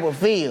Network type of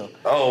feel.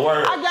 Oh,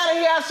 word. I got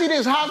here, I see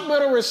this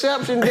hospital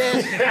reception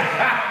desk.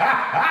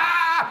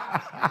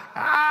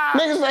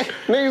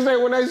 niggas say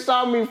when they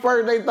saw me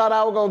first, they thought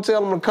I was gonna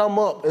tell them to come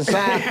up and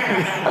sign.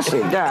 I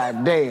said,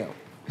 God damn.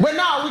 But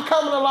no, we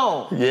coming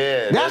along.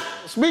 Yeah.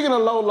 Speaking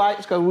of low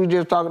lights, because we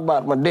just talking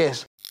about my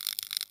desk.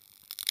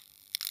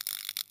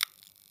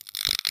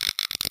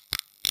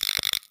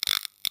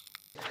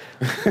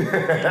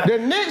 The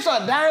Knicks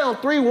are down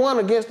 3-1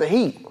 against the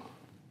Heat.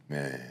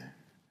 Man.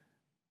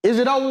 Is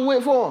it over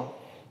with for them?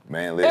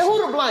 Man, listen. And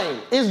who to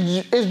blame?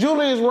 Is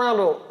Julius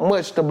Randle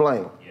much to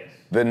blame? Yes.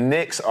 The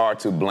Knicks are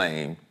to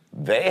blame.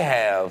 They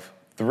have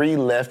 3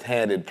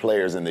 left-handed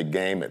players in the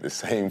game at the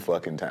same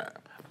fucking time.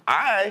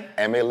 I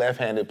am a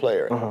left-handed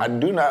player. I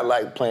do not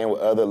like playing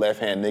with other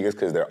left-hand niggas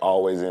because they're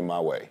always in my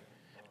way.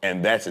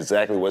 And that's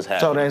exactly what's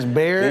happening. So that's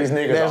Barrett, These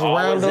niggas that's are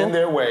always Randle. In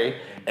their way.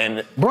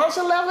 And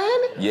Brunson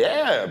left-handed?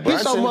 yeah, Brunson.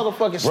 He's so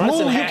motherfucking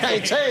smooth, you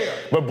can't tell.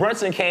 But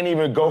Brunson can't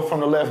even go from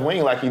the left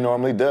wing like he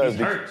normally does.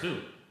 He's hurt,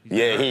 too.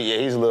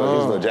 He's a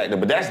little jacked up.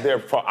 But that's their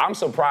fault. I'm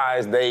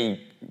surprised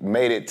they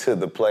made it to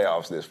the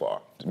playoffs this far,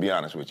 to be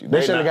honest with you.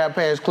 They should have got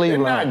past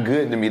Cleveland. They're not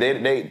good to me.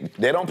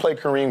 They don't play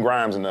Kareem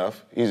Grimes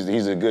enough.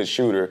 He's a good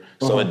shooter,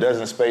 so it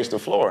doesn't space the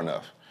floor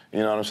enough. You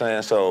know what I'm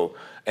saying? So,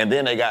 and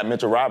then they got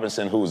Mitchell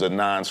Robinson, who's a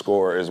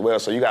non-scorer as well.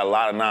 So you got a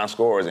lot of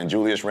non-scorers, and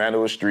Julius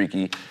Randle is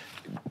streaky.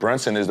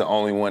 Brunson is the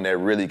only one that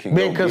really can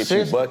go get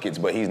you buckets,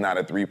 but he's not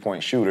a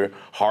three-point shooter.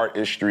 Hart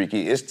is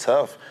streaky. It's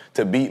tough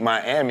to beat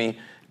Miami.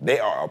 They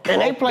are a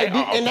program.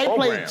 And they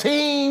play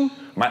team.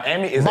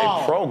 Miami is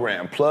a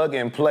program, plug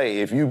and play.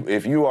 If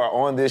you are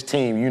on this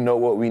team, you know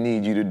what we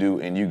need you to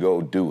do, and you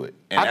go do it.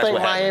 And I think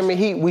Miami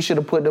Heat, we should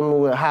have put them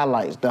with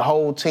highlights, the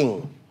whole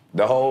team.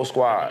 The whole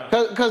squad.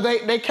 Because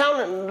they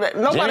counted,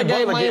 nobody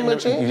gave Miami a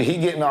chance. He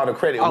getting all the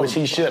credit, which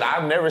he should.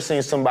 I've never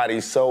seen somebody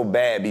so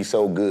bad be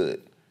so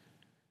good.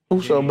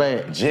 Who's so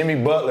bad? Jimmy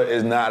Butler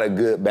is not a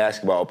good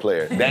basketball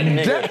player. That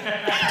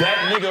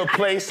nigga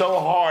plays so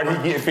hard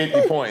he get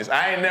 50 points.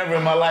 I ain't never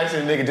in my life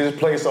seen a nigga just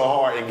play so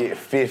hard and get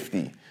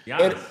 50.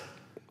 Giannis.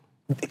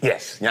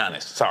 Yes,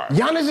 Giannis. Sorry.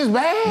 Giannis is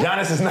bad?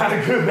 Giannis is not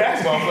a good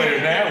basketball player,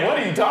 man. What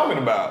are you talking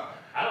about?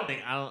 I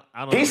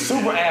don't. He's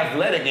super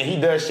athletic and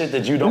he does shit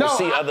that you don't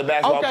see other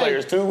basketball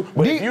players too.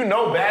 But if you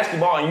know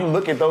basketball and you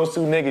look at those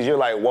two niggas, you're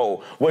like,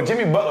 whoa. Well,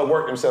 Jimmy Butler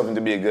worked himself into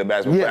be a good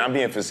basketball player. I'm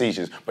being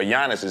facetious, but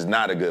Giannis is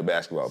not a good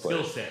basketball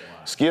player.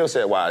 Skill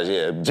set wise,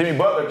 yeah. Jimmy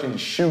Butler can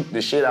shoot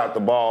the shit out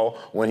the ball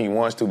when he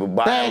wants to,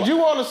 but Dad, you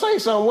want to say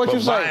something? What you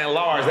say? By and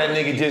large, that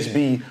nigga just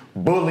be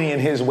bullying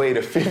his way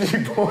to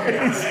 50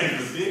 points.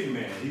 He's a big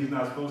man. He's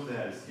not supposed to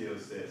have the skill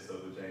sets of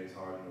a James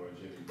Harden or a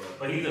Jimmy Butler.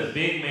 But he's a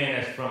big man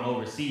that's from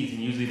overseas, and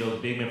usually those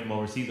big men from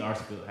overseas have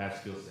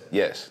skill sets.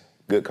 Yes,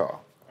 good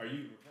call. Are you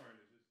referring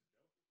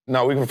to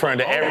No, we're referring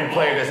to every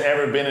player that's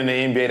ever been in the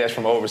NBA that's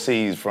from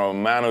overseas,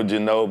 from Manu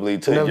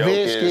Ginobili to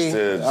Jokic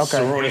to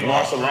Sarunas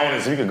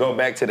Barcelonas. You could go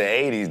back to the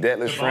 80s.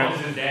 Detlef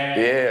Schrempf.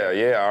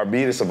 Yeah.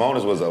 Arvydas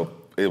Sabonis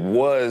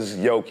was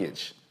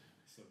Jokic.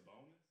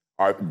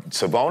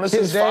 Sabonis'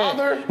 His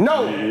father?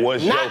 No,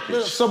 was not Jokic.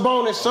 the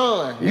Sabonis'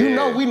 son. You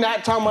know we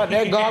not talking about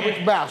that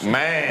garbage bastard.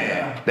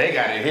 Man, they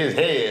got in his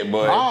head,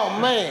 boy. Oh,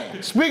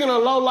 man. Speaking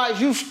of lowlights,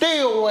 you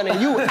still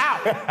winning. You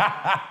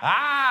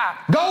out.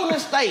 Golden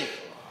State,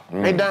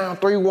 they down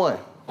 3-1.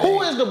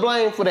 Who is to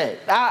blame for that?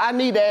 I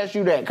need to ask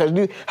you that,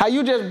 because how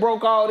you just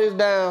broke all this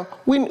down,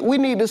 we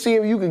need to see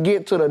if you could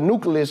get to the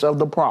nucleus of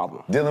the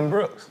problem. Dillon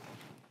Brooks.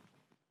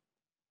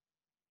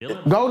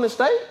 Golden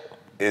State?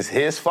 It's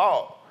his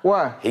fault.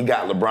 Why? He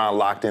got LeBron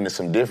locked into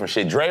some different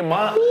shit.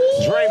 Draymond.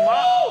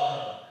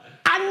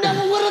 I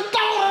never would have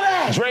thought of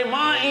that.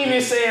 Draymond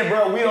even said,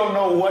 bro, we don't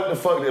know what the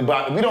fuck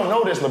about. We don't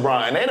know this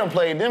LeBron. And they done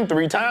played them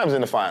 3 times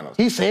in the finals.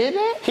 He said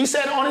that? He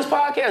said it on his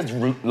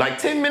podcast like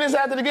 10 minutes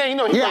after the game. You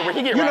know, he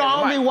get right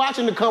I don't be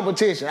watching the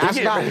competition. I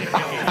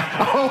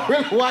don't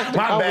really watch the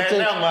competition.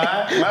 Never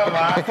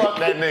mind. Fuck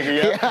that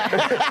nigga,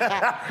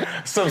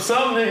 yeah. Some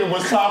nigga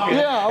was talking,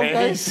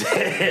 and he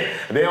said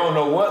they don't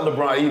know what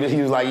LeBron.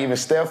 He was like, even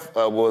Steph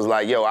was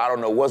like, yo, I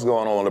don't know what's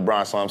going on with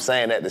LeBron. So I'm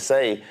saying that to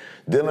say,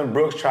 Dillon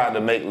Brooks tried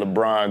to make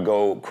LeBron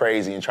go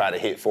crazy and try to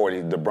hit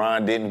 40.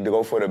 LeBron didn't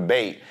go for the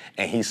bait,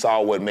 and he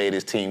saw what made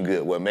his team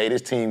good. What made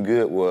his team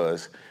good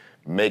was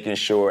making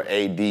sure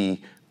AD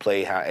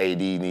played how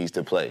AD needs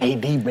to play.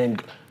 AD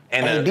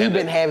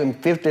been having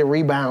 50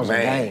 rebounds a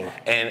game.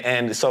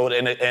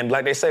 And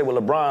like they say with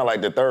LeBron,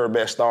 like the third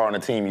best star on the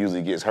team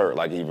usually gets hurt.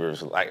 Like either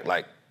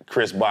like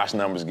Chris Bosh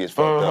numbers get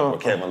fucked up or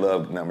Kevin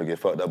Love numbers get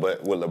fucked up.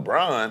 But with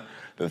LeBron,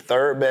 the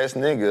third best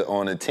nigga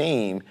on the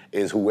team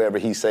is whoever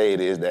he say it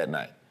is that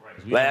night.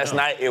 Right. Last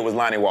night, it was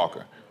Lonnie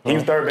Walker. He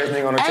was third best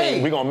nigga on the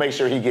team. We're going to make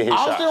sure he get his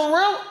shots.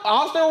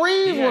 Austin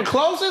Reeves was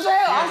close as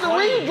hell. Austin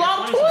Reeves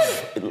dropped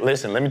 20.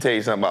 Listen, let me tell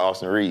you something about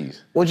Austin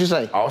Reeves. What'd you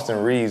say?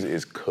 Austin Reeves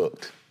is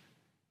cooked.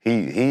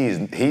 He's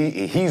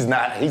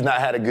not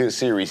had a good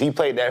series. He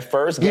played that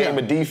first game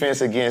of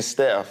defense against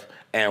Steph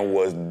and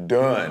was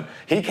done.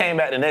 He came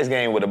back the next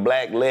game with a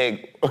black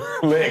leg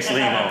sleeve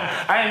on.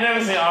 I ain't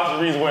never seen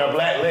Austin Reeves wear a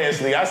black leg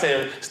sleeve. I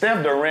said,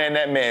 Steph done ran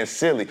that man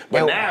silly.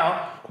 But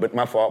now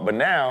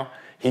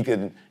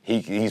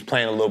he's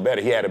playing a little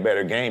better. He had a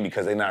better game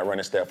because they're not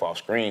running Steph off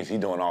screens. He's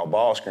doing all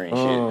ball screen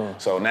shit.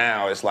 So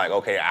now it's like,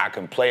 okay, I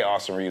can play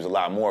Austin Reeves a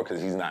lot more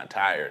because he's not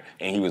tired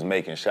and he was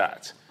making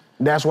shots.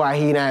 That's why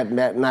he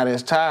not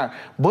as tired.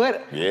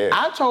 But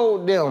I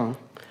told them,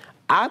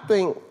 I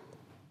think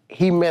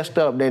he messed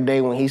up that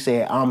day when he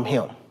said, I'm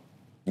him.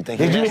 You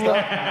think he messed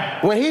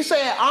up? When he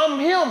said, I'm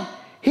him,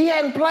 he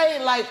hadn't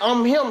played like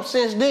I'm him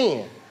since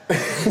then.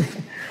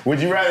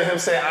 Would you rather him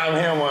say, I'm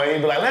him, or he'd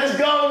be like, let's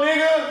go,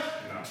 nigga?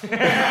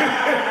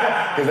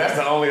 Because that's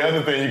the only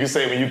other thing you can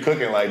say when you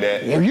cooking like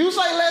that. If you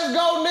say, let's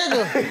go,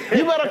 nigga,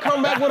 you better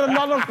come back with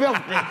another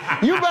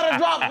 50. You better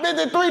drop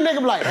 53, nigga,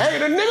 be like, hey,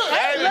 the nigga,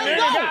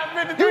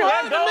 let's go. You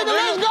heard the nigga,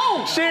 let's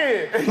go.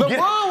 Shit.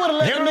 LeBron would've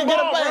let the nigga get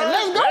up there.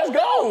 Let's go. Let's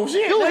go.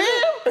 Shit. You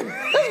him?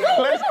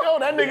 Let's go.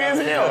 That nigga is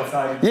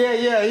him.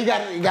 Yeah,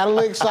 he got a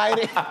little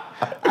excited.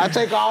 I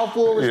take all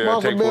full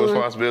responsibility. Take full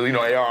responsibility. You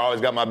know, AR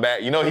always got my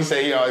back. You know, he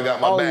say he always got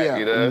my back. Yeah.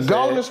 You know what I'm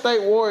Golden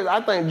State Warriors, I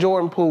think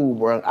Jordan Poole,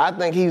 bro. I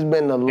think he's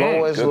been the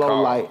lowest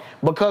low light.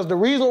 Because the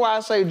reason why I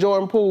say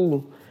Jordan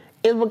Poole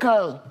is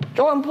because,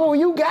 Jordan Poole,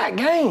 you got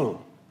game.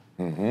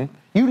 Mm-hmm.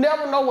 You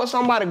never know what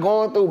somebody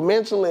going through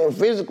mentally and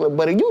physically,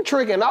 but if you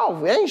tricking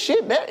off, ain't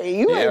shit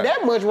ain't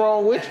that much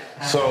wrong with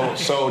you.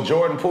 So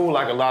Jordan Poole,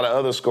 like a lot of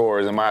other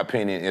scorers, in my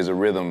opinion, is a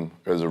rhythm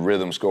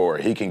scorer.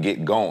 He can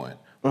get going.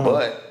 Mm-hmm.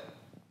 But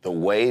the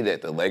way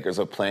that the Lakers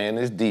are playing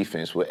this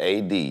defense with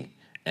AD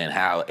and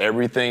how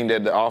everything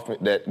that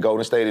that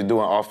Golden State is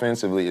doing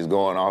offensively is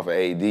going off of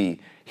AD,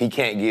 he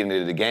can't get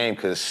into the game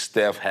because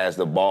Steph has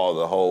the ball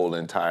the whole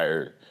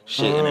entire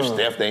shit. And if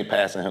Steph ain't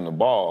passing him the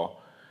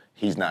ball,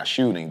 he's not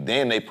shooting.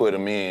 Then they put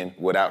him in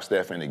without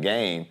Steph in the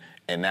game,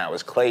 and now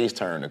it's Klay's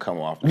turn to come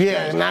off.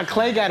 Yeah, now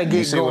Klay got to get going.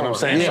 You see what I'm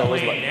saying? Yeah, so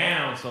it's like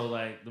down, so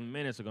like the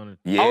minutes are gonna.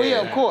 Yeah. Oh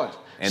yeah, of course.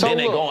 And then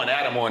they going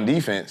at him on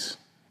defense.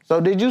 So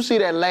did you see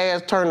that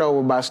last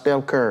turnover by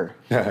Steph Curry?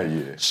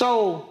 Yeah.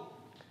 So,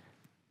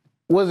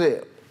 was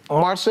it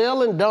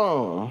Marcel and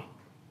Dom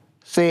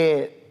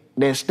said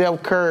that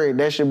Steph Curry,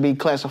 that should be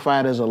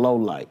classified as a low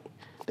light.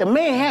 The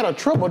man had a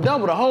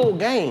triple-double the whole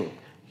game.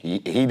 He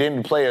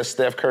didn't play a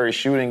Steph Curry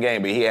shooting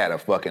game, but he had a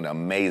fucking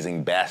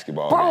amazing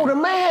basketball Bro, game. the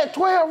man had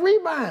 12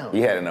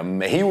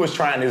 rebounds. He was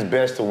trying his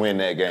best to win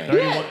that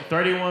game.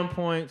 31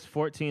 points,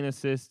 14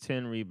 assists,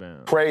 10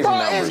 rebounds. Crazy Bro,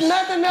 numbers. there's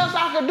nothing else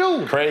I could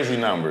do. Crazy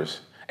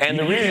numbers. And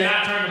the You reason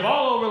cannot turn the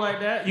ball over like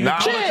that. You can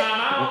call a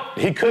timeout.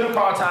 he could have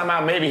called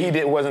timeout. Maybe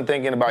he wasn't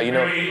thinking about,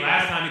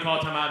 Last time he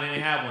called timeout, they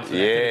didn't have one. So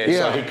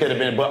so he could have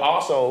been. But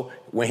also,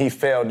 when he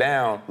fell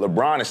down,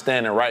 LeBron is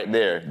standing right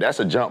there.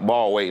 That's a jump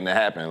ball waiting to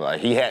happen.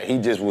 Like he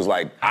just was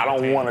like, I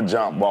don't want a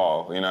jump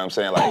ball. You know what I'm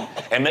saying? Like,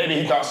 and maybe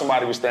he thought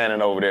somebody was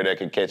standing over there that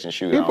could catch and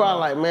shoot. He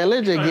probably like, man,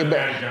 let's just get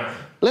back.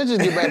 Let's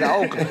just get back to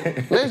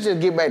Oakland. Let's just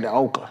get back to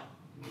Oakland.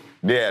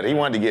 Yeah, he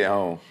wanted to get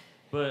home.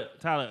 But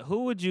Tyler,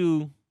 who would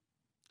you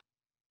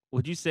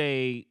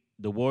say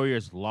the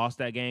Warriors lost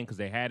that game because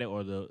they had it,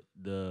 or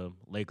the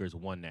Lakers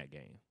won that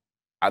game?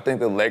 I think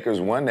the Lakers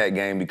won that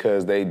game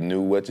because they knew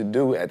what to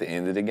do at the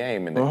end of the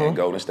game, and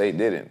Golden State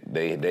didn't.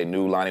 They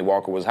knew Lonnie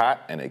Walker was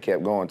hot, and they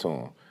kept going to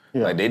him.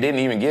 Yeah. Like, they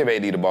didn't even give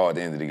AD the ball at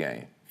the end of the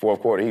game.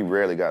 Fourth quarter, he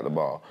rarely got the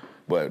ball.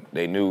 But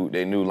they knew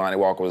Lonnie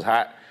Walker was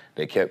hot.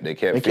 They kept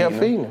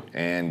feeding him.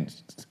 And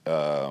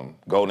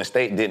Golden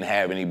State didn't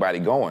have anybody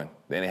going.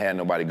 They didn't have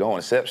nobody going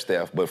except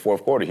Steph. But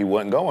fourth quarter, he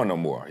wasn't going no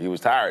more. He was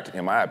tired,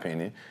 in my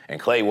opinion. And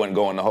Clay wasn't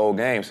going the whole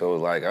game, so it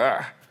was like,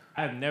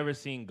 I've never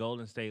seen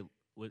Golden State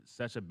with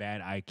such a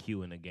bad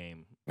IQ in a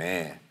game.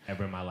 Man.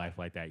 Ever in my life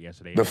like that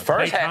yesterday. The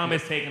first Clay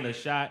Thomas taking the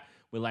shot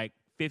with like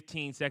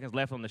 15 seconds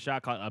left on the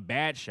shot clock, a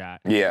bad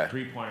shot. Yeah.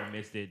 Three-pointer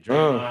missed it.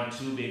 Draymond,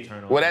 2 big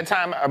turnovers. Well, that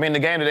time, I mean, the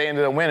game that they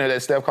ended up winning,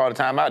 that Steph called a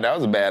timeout, that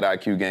was a bad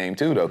IQ game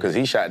too, though, because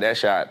he shot that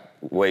shot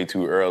way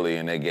too early,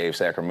 and they gave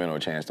Sacramento a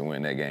chance to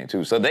win that game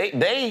too. So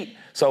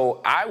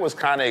so I was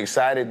kind of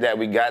excited that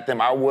we got them.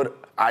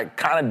 I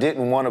kind of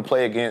didn't want to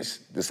play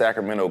against the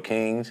Sacramento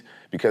Kings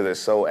because they're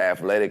so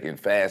athletic and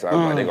fast. I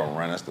was like, they're going to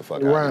run us the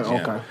fuck out of the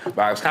gym. Okay. But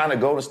I was kind of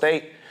Golden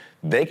State.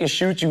 They can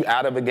shoot you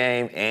out of a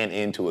game and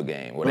into a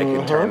game, or they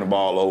can turn the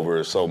ball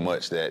over so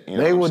much that, you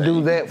know, they will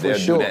do that for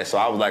sure. Do that. So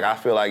I was like, I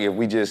feel like if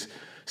we just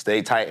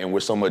stay tight and we're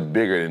so much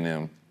bigger than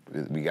them,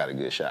 we got a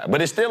good shot.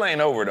 But it still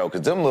ain't over, though, because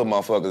them little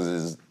motherfuckers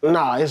is...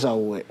 Nah, it's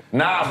over with.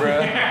 Nah,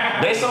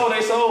 bruh. They sold,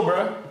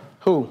 bruh.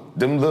 Who?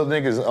 Them little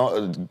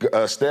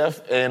niggas,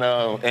 Steph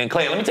and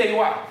Clay. Let me tell you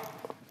why.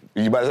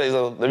 You about to say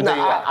so? Let me tell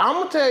you why. I'm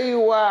going to tell you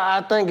why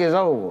I think it's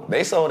over.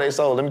 They sold.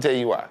 Let me tell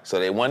you why. So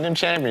they won them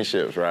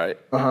championships, right?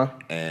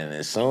 And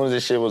as soon as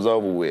this shit was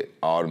over with,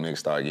 all them niggas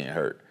started getting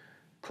hurt.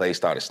 Clay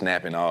started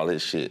snapping all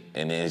his shit.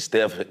 And then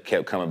Steph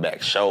kept coming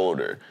back,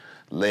 shoulder,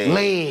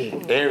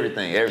 leg.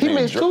 Everything. He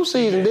missed 2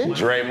 seasons, didn't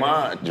he?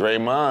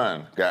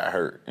 Draymond got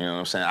hurt. You know what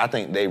I'm saying? I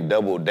think they've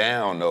doubled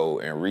down, though,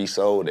 and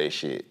resold their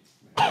shit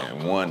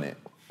and won it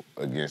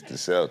against the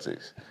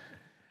Celtics.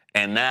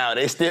 And now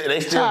they still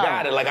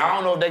got it. Like, I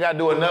don't know if they got to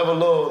do another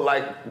little,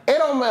 like... It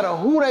don't matter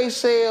who they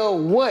sell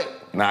what.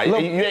 Nah, you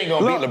ain't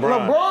going to beat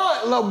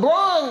LeBron.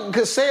 LeBron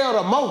could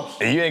sell the most.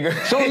 You ain't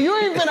gonna... So you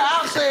ain't finna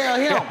outsell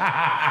him.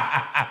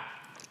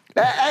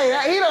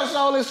 He done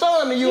sold his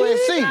son to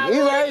USC.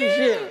 He's like, hey,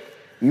 shit.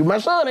 You, my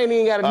son ain't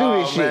even got to do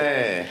this shit.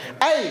 Man.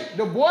 Hey,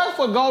 the boy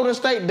for Golden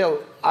State,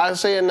 though, I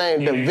say his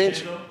name, Da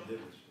Vinci.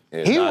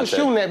 Yeah, he was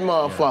shooting that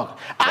motherfucker.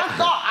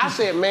 Yeah. I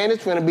said, man,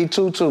 it's finna be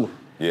 2-2.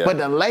 Yeah. But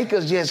the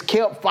Lakers just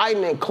kept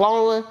fighting and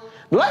clawing.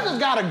 The Lakers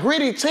got a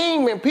gritty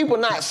team, and people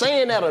not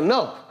saying that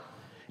enough.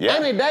 Yeah.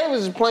 Anthony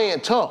Davis is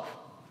playing tough.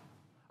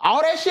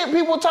 All that shit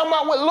people talking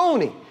about with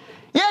Looney.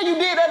 Yeah, you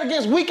did that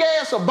against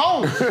weak-ass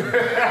Sabonis.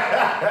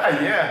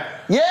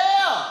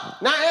 Yeah.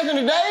 Now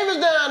Anthony Davis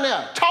down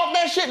there. Talk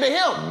that shit to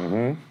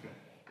him.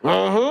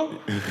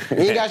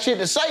 He ain't got shit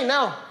to say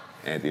now.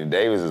 Anthony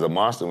Davis is a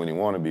monster when he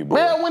want to be, boy.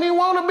 Man, when he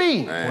want to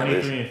be.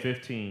 23 and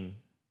 15.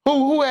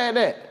 Who had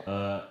that?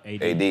 AD. He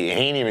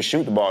didn't even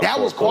shoot the ball. That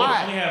was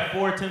quiet. He only had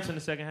 4 attempts in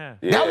the second half.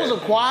 Yeah. That was a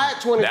quiet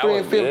 23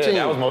 and 15. Yeah,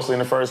 that was mostly in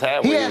the first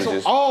half. He had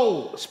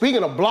some.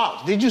 Speaking of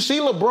blocks, did you see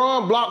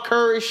LeBron block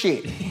Curry's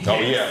shit? Oh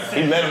yeah,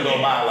 he let him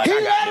go by. Like, he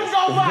let him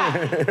go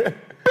by.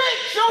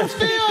 Bitch, I'm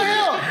still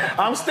him.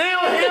 I'm still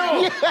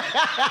him.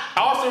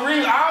 Austin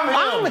Reeves,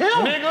 I'm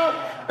him.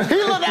 Nigga. He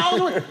looked at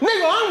Austin Reeves.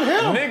 Nigga, I'm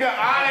him. Nigga,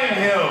 I am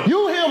him.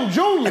 You him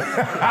junior.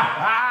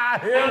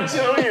 Him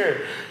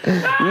junior.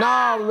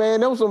 Nah, man,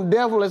 there was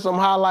definitely some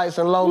highlights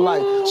and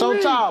lowlights. So,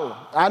 Tyler,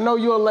 I know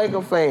you're a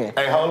Laker fan.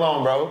 Hey, hold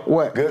on, bro.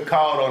 What? Good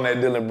call on that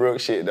Dylan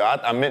Brooks shit, though.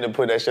 I meant to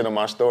put that shit on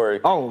my story.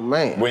 Oh,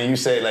 man. When you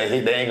said, like,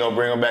 they ain't gonna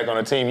bring him back on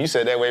the team, you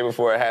said that way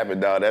before it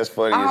happened, dog. That's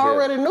funny as hell. I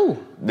already knew.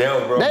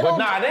 Bro. But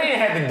nah, they ain't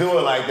had to do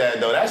it like that,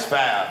 though. That's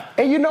foul.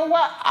 And you know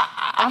what?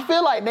 I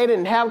feel like they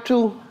didn't have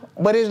to,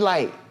 but it's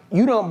like,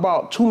 you done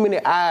brought too many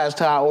eyes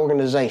to our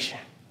organization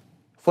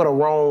for the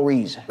wrong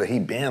reason. But he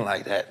been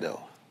like that,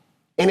 though.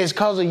 And it's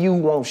because of you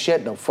won't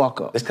shut the fuck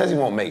up. It's because he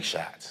won't make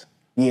shots.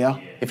 Yeah.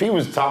 If he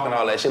was talking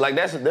all that shit, like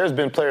there's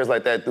been players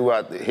like that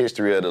throughout the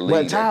history of the league.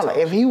 But Tyler,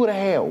 if he would have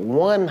had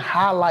one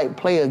highlight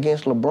play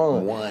against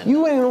LeBron,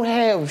 you wouldn't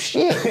have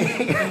shit.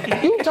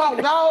 You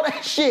talked all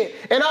that shit,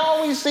 and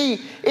all we see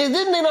is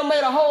this nigga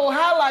made a whole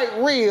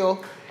highlight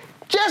reel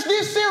just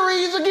this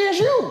series against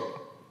you.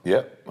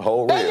 Yep,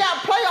 whole They reel.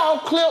 got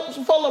playoff clips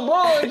for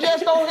LeBron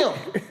just on him.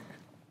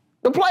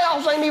 The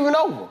playoffs ain't even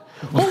over.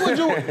 Who would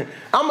you?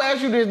 I'm gonna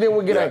ask you this, then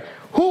we'll get out.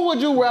 Who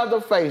would you rather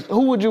face?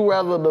 Who would you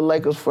rather the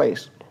Lakers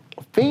face?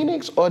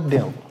 Phoenix or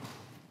Denver?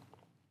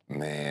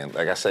 Man,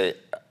 like I say,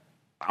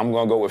 I'm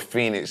gonna go with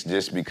Phoenix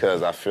just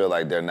because I feel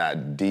like they're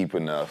not deep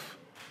enough.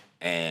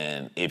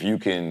 And if you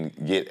can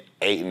get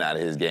Ayton out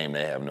of his game,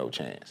 they have no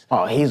chance.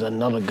 Oh, he's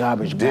another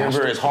garbage Denver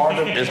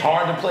bastard. is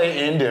hard to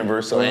play in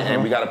Denver, so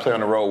and we got to play on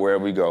the road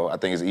wherever we go. I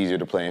think it's easier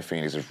to play in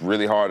Phoenix. It's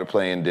really hard to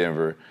play in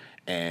Denver,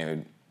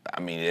 and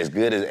I mean, as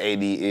good as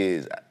AD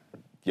is,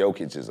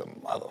 Jokic is a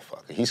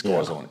motherfucker. He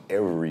scores on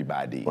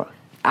everybody.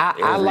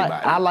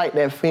 I like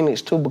that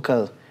Phoenix too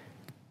because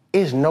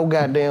it's no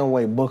goddamn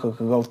way Booker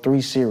could go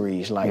 3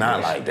 series like Not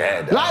this. like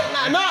that, though.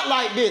 Not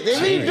like this.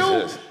 If he do,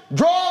 Jesus.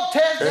 drug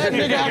test that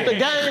nigga after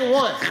game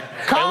 1.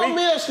 Call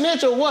me a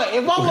snitch or what?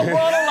 If I'm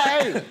LeBron, I'm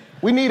like, hey,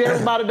 we need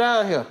everybody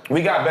down here.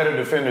 We got better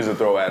defenders to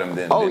throw at him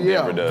than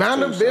Denver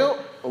does.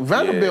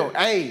 Vanderbilt,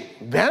 hey,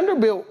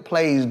 Vanderbilt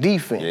plays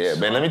defense. Yeah,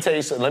 man. Let me tell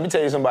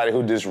you somebody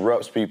who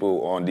disrupts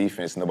people on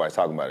defense. Nobody's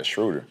talking about is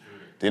Schroeder.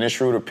 Dennis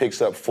Schroeder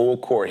picks up full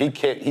court. He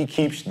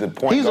keeps the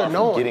point guard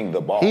from getting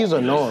the ball. He's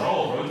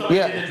annoying.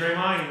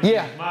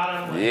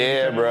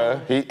 Yeah,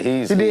 bro. He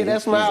did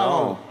that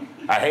smile.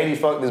 I hate he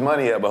fucked his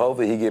money up, but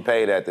hopefully he get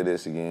paid after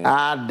this again.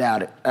 I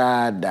doubt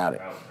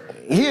it.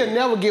 He'll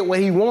never get what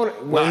he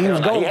wanted, what he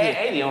was going to get. He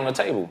had 80 on the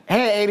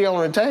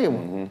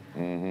table.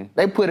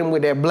 They put him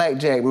with that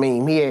blackjack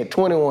meme. He had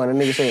 21,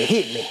 and nigga said,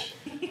 hit me.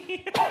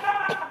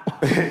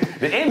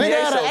 The NBA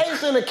had an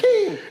ace and a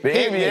king. The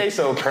NBA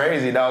so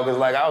crazy, dog, because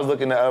like I was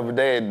looking the other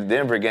day at the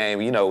Denver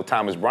game, you know,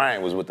 Thomas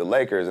Bryant was with the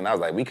Lakers, and I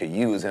was like, we could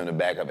use him to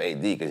back up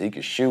AD because he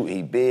could shoot,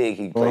 he big,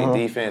 he play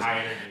defense,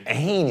 and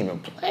he ain't even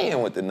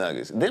playing with the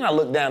Nuggets. Then I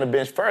looked down the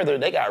bench further,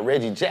 they got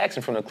Reggie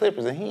Jackson from the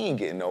Clippers, and he ain't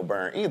getting no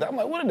burn either. I'm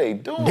like, what are they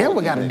doing?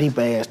 Denver got a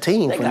deep-ass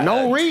team for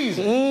no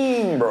reason.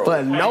 Team, bro.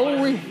 For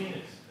no reason.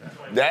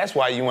 That's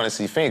why you want to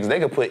see Phoenix. They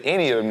could put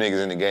any of them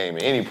niggas in the game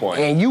at any point.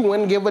 And you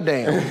wouldn't give a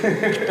damn.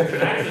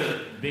 That's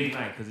a big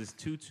night because it's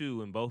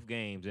 2-2 in both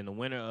games, and the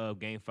winner of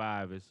Game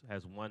 5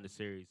 has won the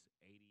series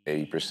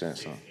 80%,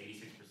 son.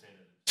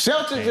 86%.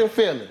 Celtics and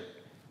Philly.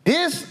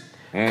 This,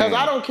 because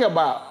I don't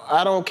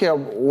care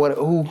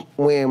who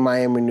win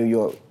Miami, New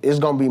York. It's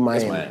gonna be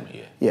Miami. It's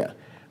Miami, yeah.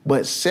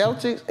 But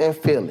Celtics and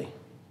Philly,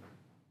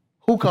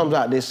 who comes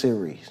out this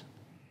series?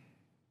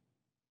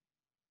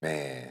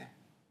 Man.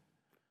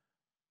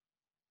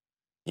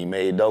 He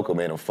made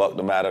him fucked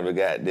them out of the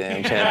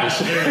goddamn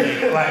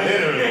championship. Like,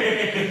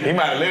 literally. He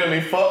might have literally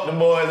fucked the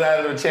boys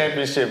out of the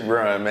championship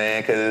run,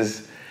 man,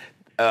 because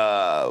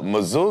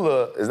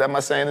Missoula, is that my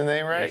saying his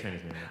name right?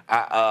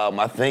 I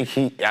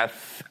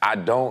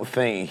don't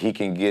think he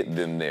can get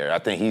them there. I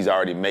think he's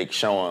already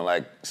showing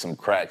like some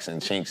cracks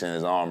and chinks in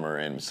his armor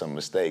and some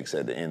mistakes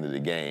at the end of the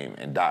game.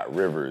 And Doc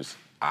Rivers,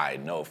 I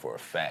know for a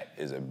fact,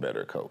 is a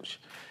better coach.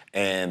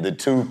 And the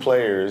two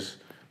players,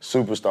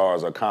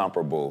 superstars, are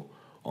comparable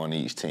on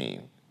each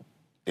team.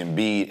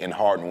 Embiid and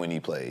Harden when he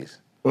plays.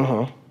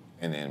 And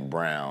then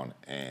Brown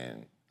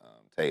and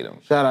Tatum.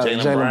 Shout out to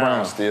Jaylen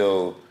Brown.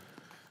 Still,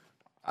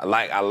 I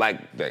like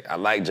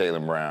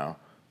Jaylen Brown,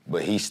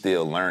 but he's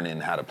still learning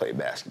how to play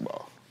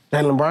basketball.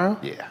 Jaylen Brown?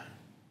 Yeah.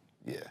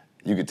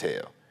 You could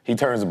tell. He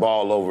turns the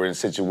ball over in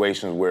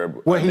situations where a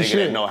he nigga should.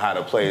 that know how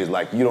to play is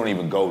like, you don't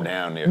even go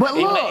down there. But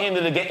even look, the end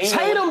of the game,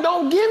 Tatum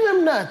don't give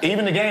him nothing.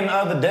 even the game the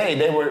other day,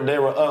 they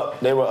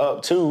were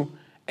up 2.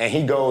 And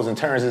he goes and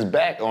turns his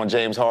back on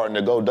James Harden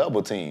to go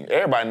double team.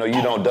 Everybody know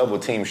you don't double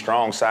team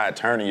strong side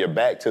turning your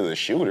back to the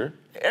shooter.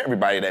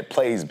 Everybody that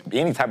plays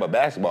any type of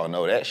basketball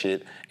know that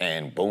shit.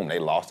 And boom, they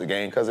lost the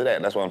game because of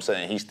that. That's what I'm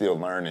saying. He's still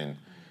learning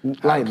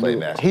how to play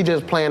basketball. He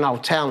just playing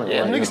off talent.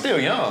 Yeah, right niggas now. still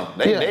young.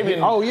 Yeah. They've been,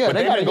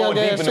 they got a going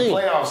young deep ass in the team.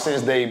 playoffs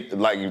since they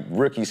like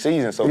rookie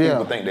season. So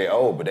people think they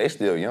old, but they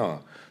still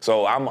young.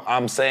 So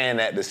I'm saying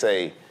that to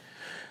say,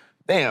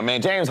 damn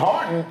man, James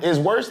Harden is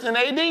worse than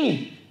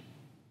AD.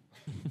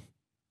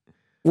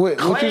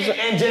 Clay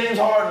and James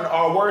Harden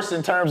are worse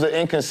in terms of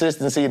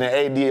inconsistency than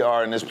AD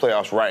are in this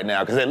playoffs right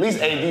now. Because at least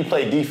AD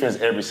played defense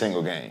every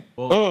single game.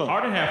 Well,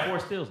 Harden had 4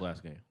 steals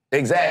last game.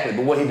 Exactly,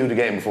 but what he do the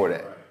game before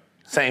that?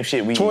 Same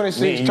shit.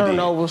 26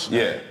 turnovers.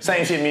 Yeah,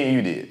 same shit me and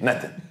you did.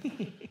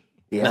 Nothing.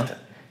 Nothing.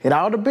 It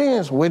all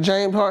depends with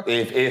James Harden.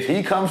 If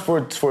he comes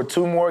for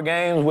 2 more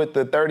games with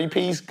the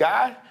 30-piece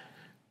guy,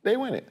 they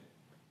win it.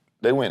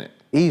 They win it.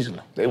 Easily.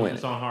 They win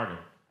It's it. on Harden.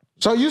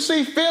 So you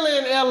see Philly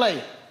and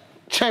LA.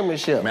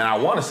 Championship. Man, I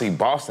want to see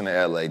Boston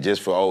and LA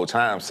just for old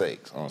time's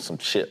sakes on some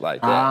shit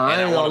like that. I ain't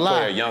and I want gonna to lie.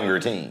 play a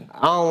younger team.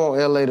 I don't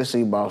want LA to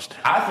see Boston.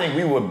 I think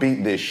we would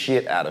beat the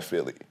shit out of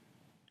Philly.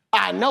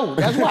 I know.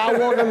 That's why I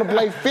want them to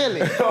play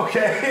Philly.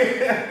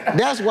 Okay.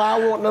 That's why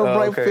I want them to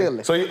play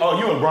Philly. So, you a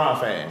LeBron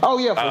fan? Oh,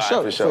 yeah, for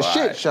sure. For All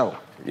shit right. show.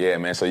 Yeah,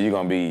 man, so you're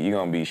gonna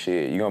be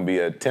shit. You're gonna be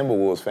a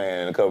Timberwolves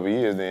fan in a couple of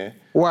years then.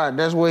 Why?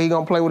 That's where he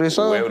gonna play with his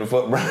son? Wherever the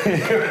fuck Brownie at,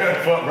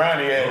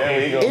 that's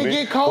where he gonna be. It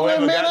get cold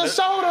in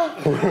Minnesota.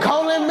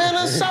 Cold in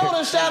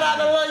Minnesota. Shout out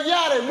to Lil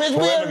Yachty. Bitch,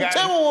 we in the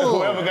Timberwolves.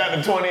 Whoever got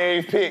the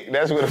 28th pick,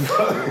 that's where the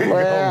fuck he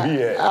gonna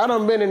be at. I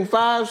done been in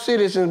 5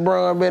 cities since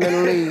Bron been in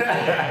the league.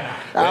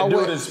 That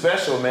dude is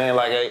special, man.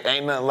 Like,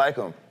 ain't nothing like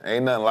him.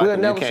 Ain't nothing like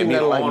him. You can't be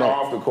on or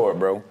off the court,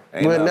 bro.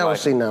 We'll never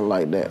see nothing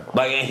like that.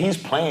 Like, and he's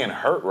playing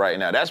hurt right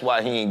now. That's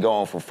why he ain't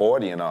going for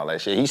 40 and all that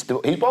shit. He's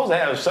supposed to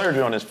have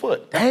surgery on his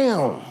foot.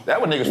 Damn. That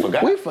what niggas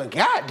forgot. We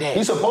forgot that.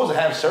 He's supposed to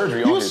have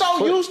surgery on his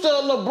foot. You so used to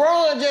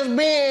LeBron just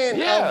being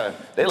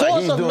they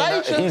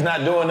like he's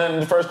not doing nothing in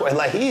the first place.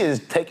 Like, he is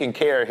taking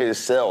care of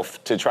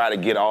himself to try to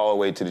get all the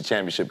way to the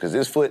championship because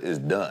his foot is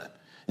done.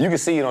 You can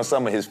see it on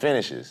some of his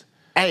finishes.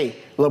 Hey,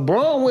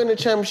 LeBron win the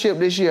championship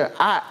this year.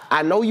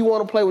 I know you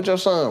want to play with your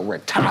son.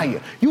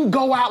 Retire. You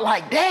go out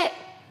like that.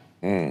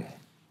 And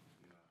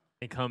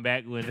come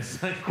back when the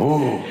sun.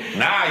 Ooh.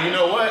 Nah, you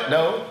know what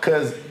though?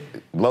 Because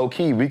low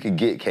key we could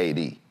get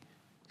KD.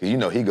 Because you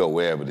know he go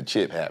wherever the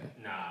chip happen.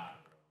 Nah.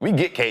 We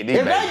get KD.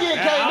 If they get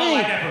KD, I don't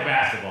like that for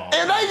basketball.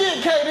 If they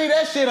get KD,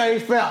 that shit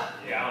ain't fair.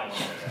 Yeah, I don't like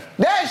that.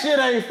 That shit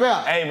ain't fair.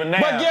 Hey, but now,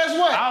 guess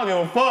what? I don't give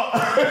a fuck. I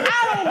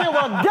don't give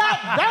a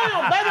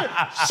goddamn, baby.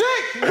 6,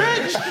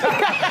 bitch.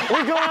 We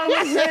going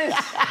for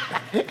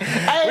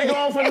 6. We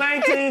going for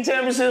 19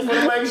 championships for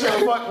the Lakers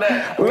show. Fuck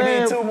that. We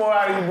need 2 more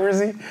out of you,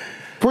 Brizzy.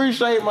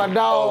 Appreciate my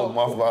dog. Oh,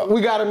 my fault. We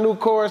got a new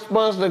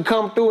correspondent to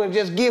come through and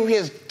just give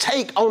his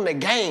take on the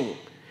game.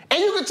 And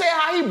you can tell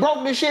how he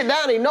broke this shit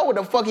down. He know what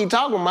the fuck he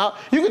talking about.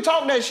 You can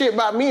talk that shit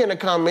about me in the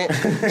comments.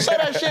 Say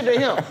that shit to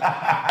him.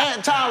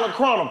 At Tyler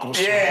Chronicles.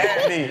 Yeah,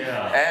 at me.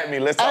 At me.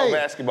 Let's talk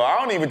basketball. I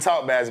don't even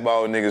talk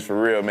basketball with niggas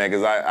for real, man,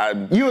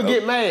 because You would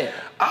get mad.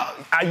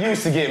 I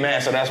used to get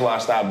mad, so that's why I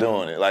stopped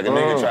doing it. Like, a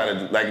nigga try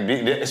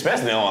to,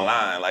 especially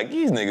online, like,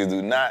 these niggas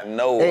do not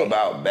know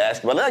about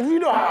basketball. Like, you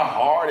know how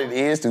hard it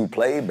is to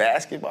play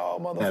basketball,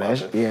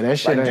 motherfucker? That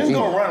shit like, ain't just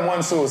go run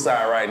one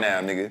suicide right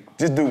now, nigga.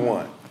 Just do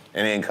one.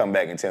 And then come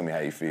back and tell me how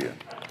you feel.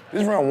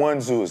 Just run one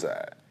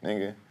suicide,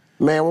 nigga.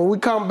 Man, when we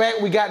come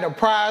back, we got the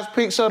prize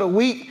picks of the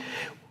week.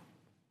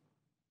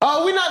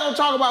 We're not gonna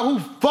talk about who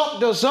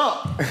fucked us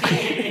up.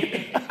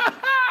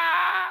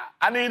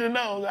 I need to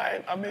know.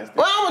 I missed it.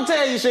 Well, I'm gonna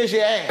tell you since you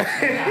asked.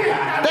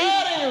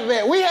 That ain't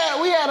bad. We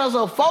had us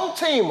a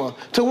 4-teamer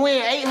to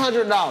win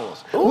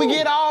 $800. Ooh. We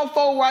get all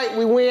 4 right,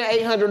 we win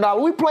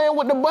 $800. We playing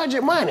with the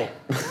budget money.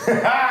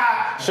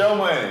 Show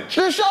money.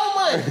 The show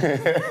money.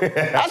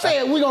 I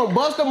said we gonna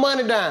bust the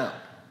money down.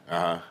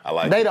 I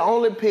like They it. the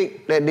only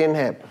pick that didn't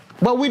happen.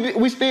 But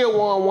we still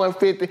won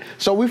 150.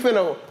 So we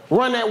finna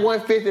run that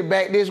 150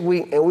 back this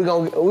week, and we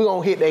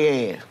gonna hit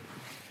their ass.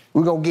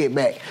 We're going to get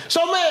back.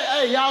 So, man,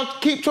 hey, y'all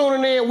keep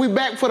tuning in. We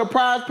back for the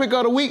prize pick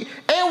of the week.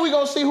 And we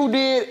going to see who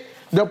did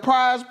the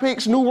prize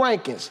picks new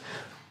rankings.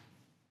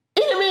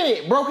 In a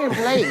minute, broken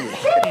play. In a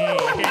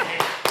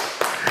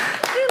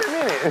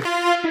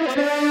minute.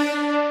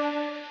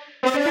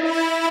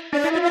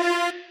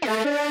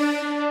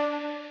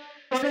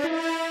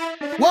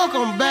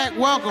 Welcome back.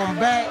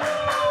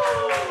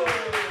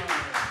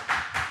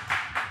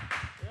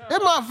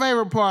 It's my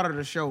favorite part of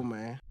the show,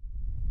 man.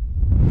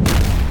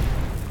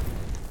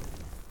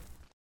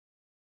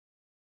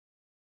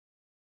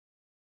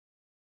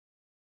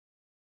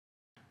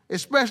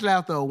 Especially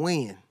after a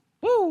win.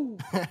 Woo!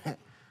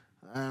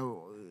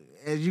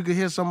 As you can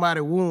hear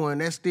somebody won,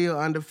 that's still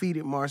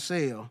undefeated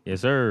Marcel.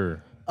 Yes,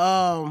 sir.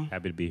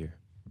 Happy to be here.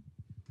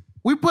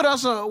 We put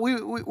us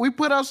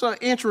an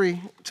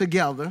entry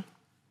together.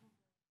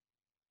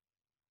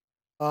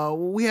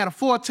 We had a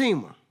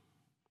 4-teamer.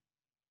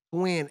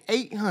 Win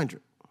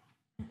 800.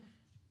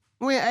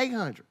 Win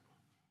 800.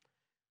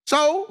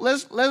 So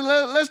let's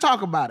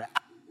talk about it.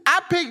 I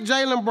picked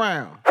Jaylen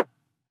Brown.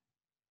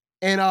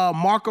 And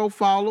Marco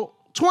followed.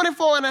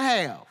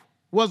 24.5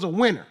 was a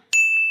winner.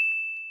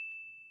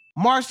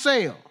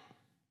 Marcel,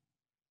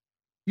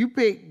 you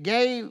picked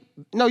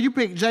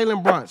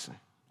Jalen Brunson.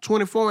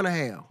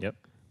 24.5. Yep.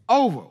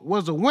 Over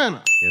was a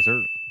winner. Yes,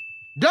 sir.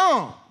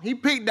 Dom, he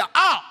picked the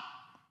op.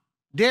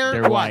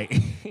 Derek White.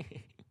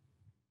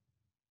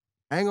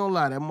 I ain't gonna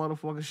lie, that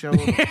motherfucker showed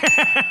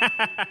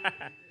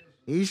up.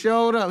 He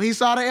showed up. He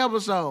saw the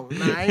episode.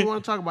 Nah, I ain't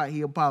want to talk about it.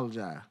 He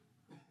apologized.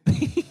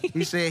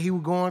 He said he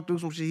was going through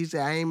some shit. He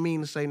said, I ain't mean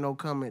to say no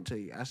comment to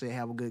you. I said,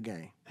 have a good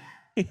game.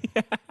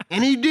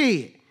 And he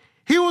did.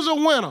 He was a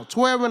winner,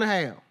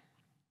 12.5.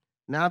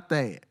 Not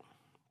that.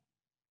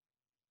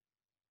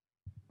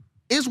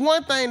 It's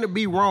one thing to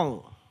be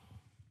wrong,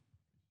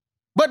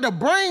 but to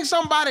bring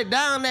somebody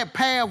down that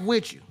path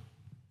with you.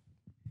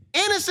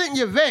 Innocent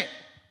Yvette,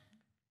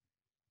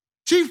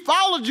 she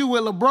followed you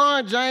with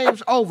LeBron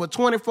James over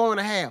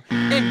 24.5.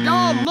 And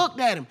Dom looked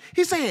at him.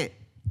 He said,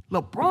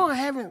 LeBron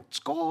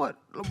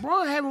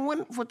haven't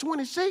won for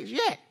 26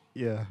 yet.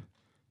 Yeah.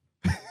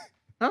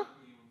 Huh?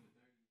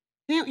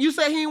 You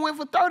said he ain't went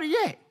for 30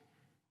 yet.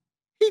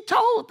 He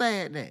told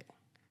Thad that.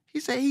 He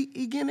said he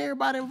getting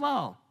everybody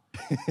involved.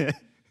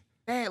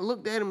 Thad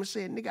looked at him and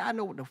said, nigga, I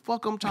know what the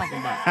fuck I'm talking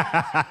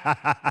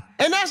about.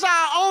 And that's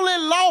our only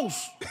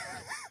loss.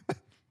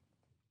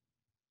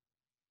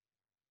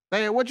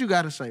 Thad, what you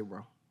got to say,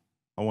 bro?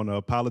 I want to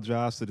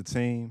apologize to the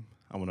team.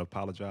 I want to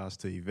apologize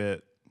to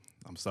Yvette.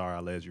 I'm sorry I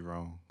led you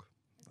wrong.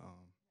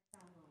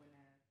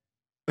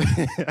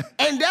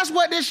 And that's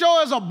what this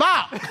show is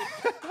about.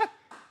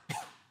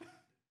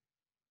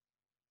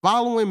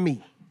 Following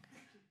me.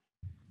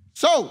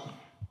 So,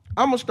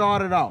 I'm going to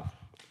start it off.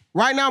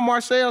 Right now,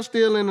 Marcel's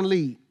still in the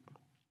lead.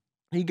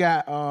 He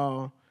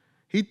 3-0.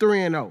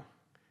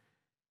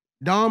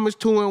 Dom is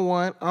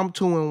 2-1. I'm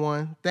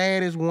 2-1.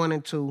 Thad is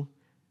 1-2.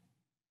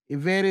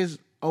 Yvette is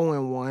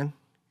 0-1.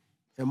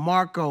 And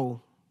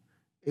Marco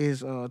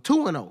is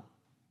 2-0.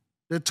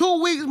 The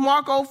 2 weeks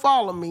Marco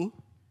followed me,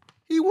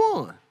 he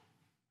won.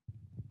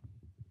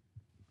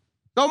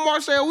 So,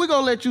 Marcel, we're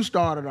going to let you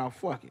start it off.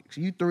 Fuck it.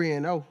 So you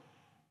 3-0.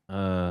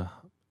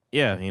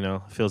 Yeah,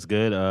 feels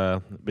good.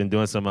 Been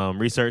doing some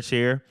research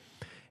here,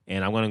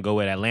 and I'm going to go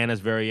with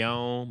Atlanta's very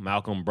own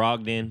Malcolm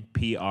Brogdon,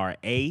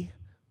 PRA,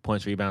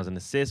 points, rebounds, and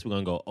assists. We're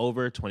going to go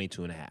over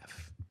 22.5.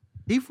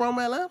 He from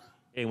Atlanta?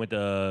 He went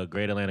to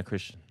Great Atlanta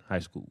Christian High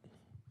School.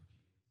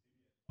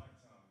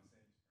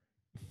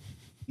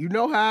 You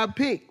know how I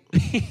pick.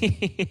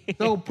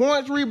 So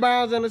points,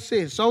 rebounds, and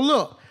assists. So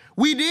look,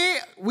 we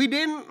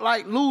didn't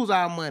lose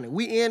our money.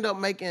 We end up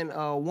making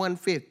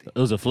 150. It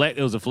was a flex.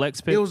 It was a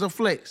flex pick. It was a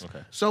flex.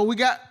 Okay. So we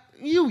got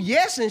you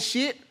yes and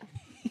shit.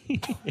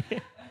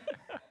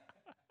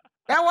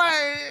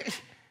 That's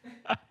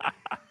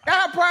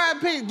how pride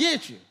pick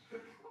get you.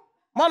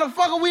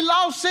 Motherfucker, we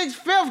lost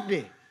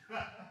 650.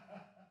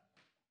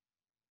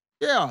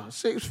 Yeah,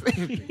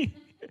 650.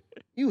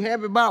 You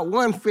happy about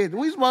 150.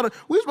 We supposed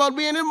to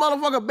be in this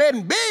motherfucker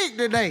betting big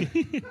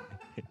today.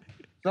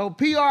 So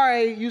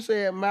PRA, you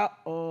said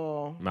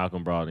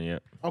Malcolm Brogdon, yeah.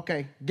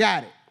 Okay,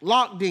 got it.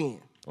 Locked in.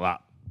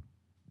 Lock.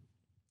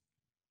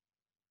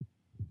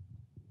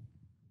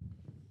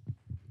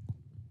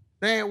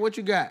 Dad, what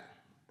you got?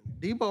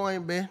 Debo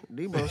ain't been.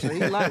 Debo said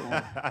he like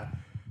one.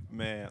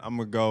 Man, I'm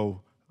going to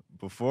go,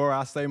 before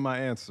I say my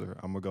answer,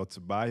 I'm going to go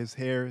Tobias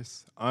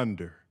Harris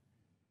under.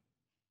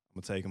 I'm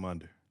going to take him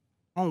under.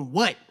 On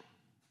what?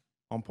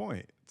 On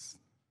points.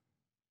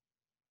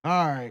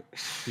 All right.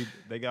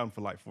 They got him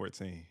for like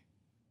 14.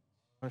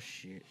 Oh,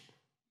 shit.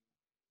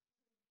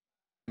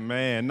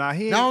 Man,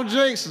 he ain't. Don't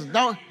jinx us.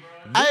 Don't.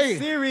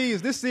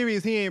 This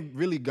series, he ain't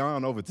really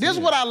gone over 10. This is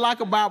what I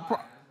like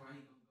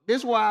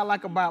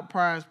about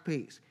Prize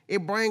Picks.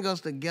 It brings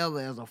us together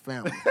as a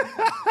family.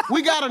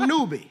 We got a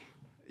newbie.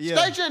 Yeah.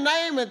 State your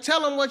name and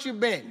tell them what you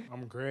betting.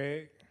 I'm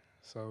Greg,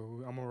 so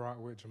I'm going to rock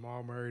with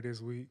Jamal Murray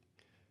this week.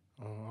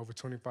 Over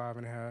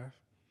 25.5.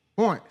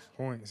 Points.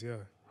 Points, yeah.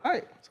 All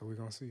right. So we're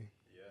going to see.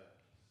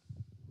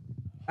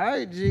 All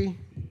right, G.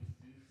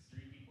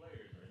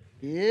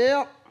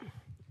 Yep.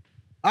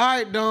 All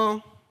right,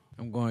 Dom.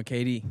 I'm going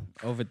KD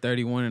over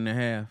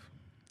 31.5.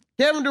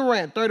 Kevin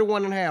Durant,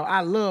 31.5.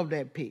 I love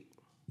that pick.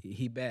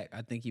 He back.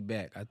 I think he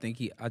back. I think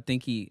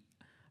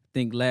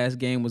last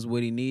game was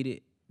what he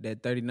needed.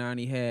 That 39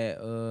 he had,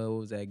 what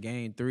was that,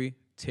 game 3?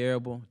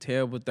 Terrible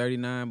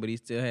 39, but he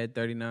still had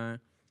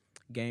 39.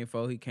 Game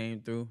 4, he came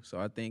through. So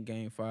I think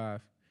game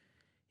 5,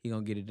 he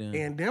gonna get it done.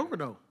 In Denver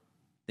though. I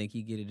think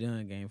he get it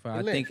done game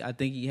 5. I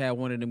think he had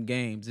one of them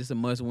games. It's a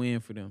must win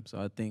for them. So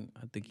I think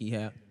he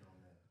had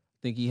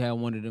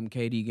one of them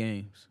KD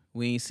games.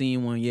 We ain't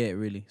seen one yet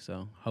really.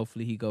 So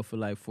hopefully he go for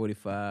like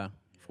 45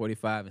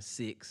 and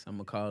 6. I'm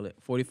gonna call it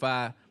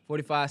 45,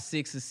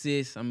 6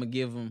 assists. I'm gonna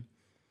give him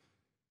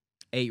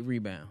 8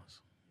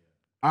 rebounds.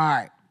 All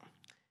right.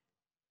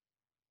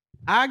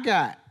 I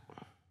got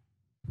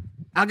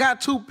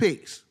 2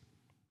 picks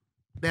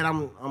that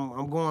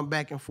I'm going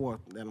back and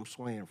forth that I'm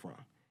swaying from.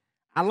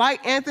 I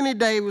like Anthony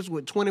Davis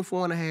with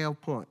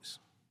 24.5 points.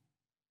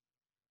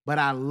 But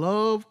I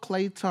love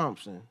Klay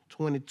Thompson,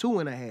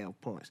 22.5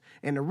 points.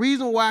 And the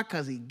reason why,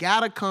 because he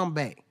got to come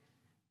back.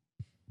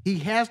 He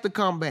has to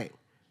come back.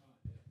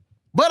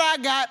 But I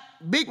got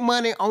big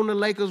money on the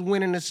Lakers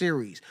winning the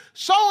series.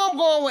 So I'm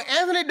going with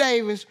Anthony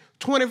Davis,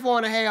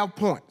 24.5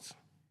 points.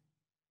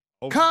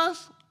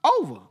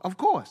 Over, of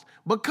course.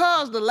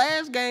 Because the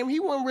last game, he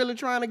wasn't really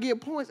trying to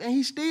get points, and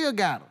he still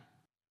got them.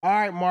 All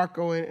right,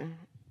 Marco and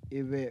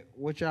Yvette,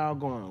 what y'all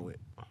going with?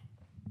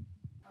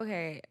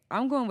 Okay,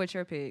 I'm going with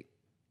your pick.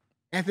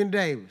 Anthony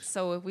Davis.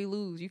 So if we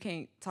lose, you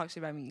can't talk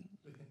shit about me.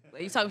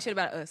 You talking shit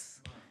about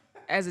us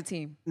as a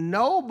team.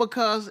 No,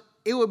 because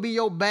it would be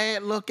your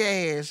bad luck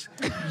ass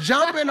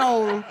jumping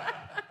on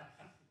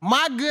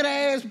my good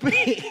ass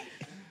pick.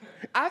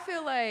 I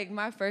feel like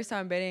my first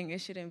time betting, it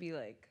shouldn't be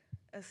like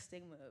a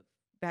stigma of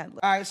bad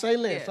luck. All right, say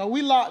less. Yeah. So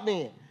we locked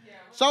in.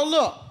 So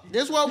look,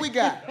 this is what we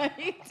got.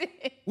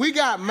 We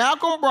got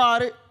Malcolm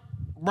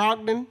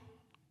Brogdon,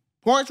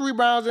 points,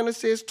 rebounds, and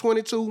assists,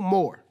 22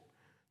 more.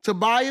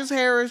 Tobias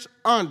Harris,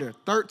 under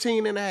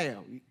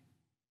 13.5.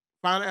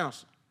 Final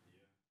answer.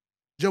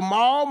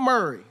 Jamal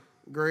Murray,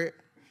 Greg.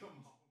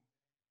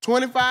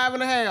 25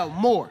 and a half,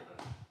 more.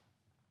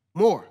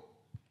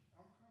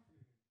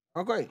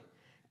 Okay.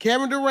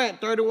 Kevin Durant,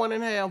 31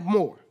 and a half,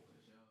 more.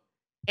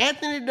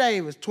 Anthony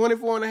Davis,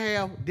 24 and a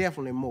half,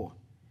 definitely more.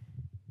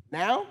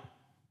 Now,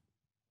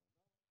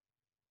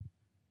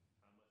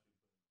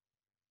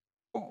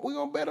 we're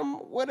going to bet them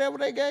whatever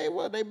they gave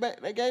us. They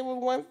gave us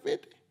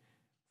 150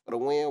 for the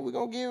win. We're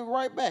going to give it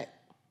right back.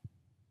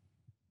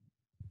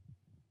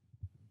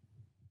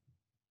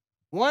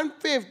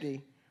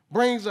 150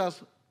 brings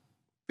us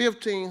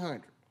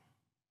 1,500.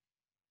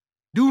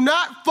 Do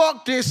not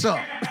fuck this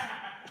up.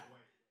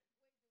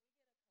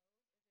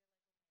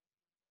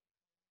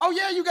 Oh,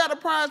 yeah, you got a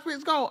prize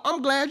picks go.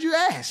 I'm glad you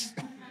asked.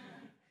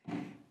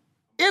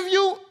 If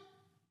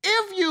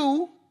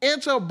you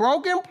enter a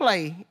broken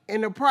play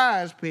in the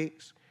prize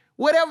picks,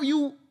 whatever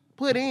you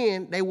put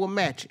in, they will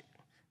match it.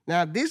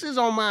 Now, this is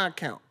on my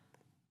account.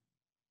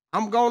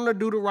 I'm going to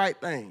do the right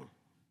thing.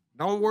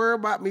 Don't worry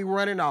about me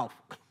running off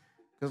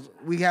because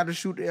we got to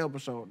shoot the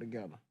episode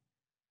together.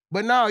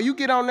 But no, you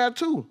get on there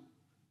too.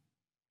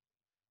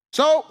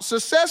 So,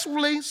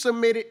 successfully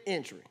submitted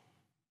entry.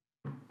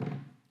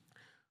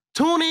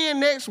 Tune in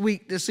next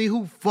week to see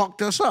who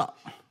fucked us up.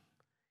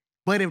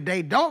 But if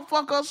they don't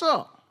fuck us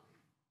up,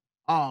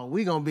 oh,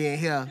 we gonna be in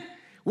here.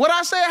 What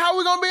I say, how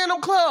we gonna be in the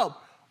club?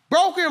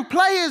 Broken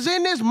players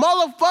in this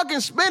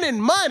motherfucking spending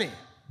money.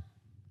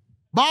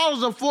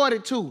 Bottles of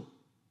 42.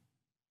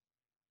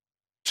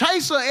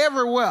 Chaser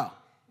everywhere.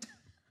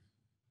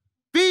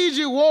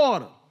 Fiji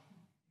water.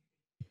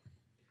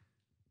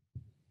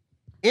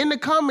 In the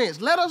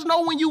comments, let us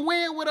know when you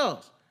win with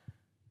us.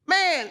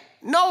 Man,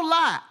 no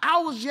lie, I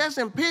was just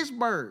in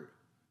Pittsburgh.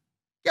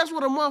 Guess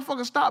what a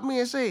motherfucker stopped me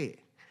and said?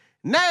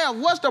 Now,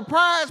 what's the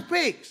prize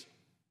picks?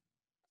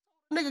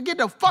 Nigga, get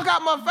the fuck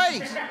out my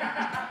face.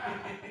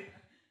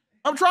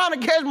 I'm trying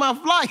to catch my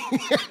flight.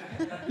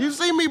 You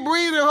see me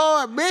breathing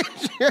hard,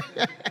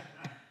 bitch.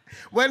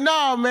 But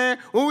no, man,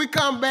 when we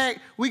come back,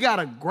 we got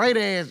a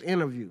great-ass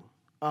interview.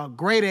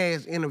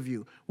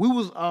 We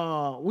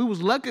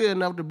was lucky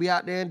enough to be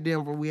out there in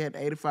Denver. We had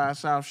the 85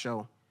 South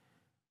show.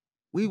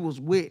 We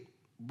was with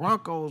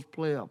Broncos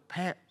player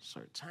Pat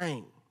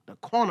Surtain, the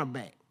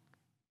cornerback,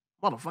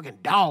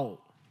 motherfucking dog.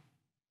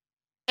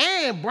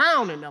 And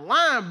Browning, the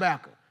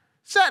linebacker,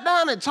 sat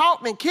down and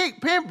talked and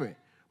kicked pimping.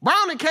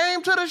 Browning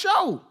came to the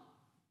show.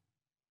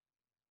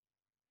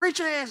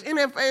 Rich-ass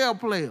NFL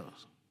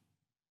players.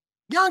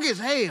 Young as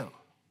hell.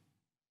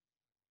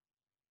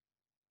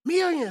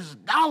 Millions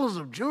of dollars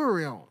of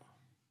jewelry on.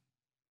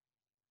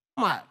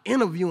 I'm not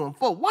interviewing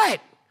for what?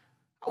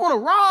 I want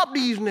to rob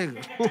these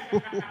niggas.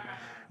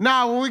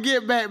 Now, when we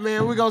get back,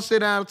 man, we're going to sit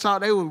down and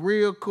talk. They were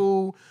real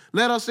cool.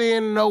 Let us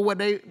in and know what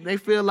they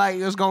feel like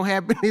is going to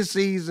happen this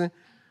season.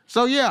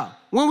 So, yeah,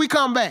 when we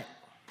come back.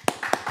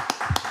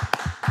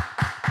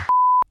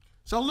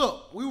 So,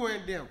 look, we were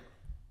in Denver.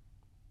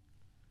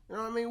 You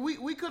know what I mean?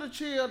 We could have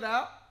chilled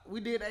out. We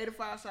did the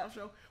 85 South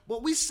show.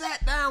 But we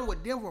sat down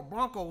with Denver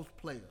Broncos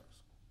players.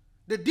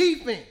 The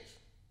defense.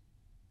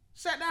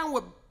 Sat down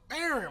with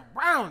Baron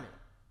Browning.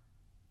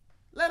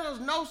 Let us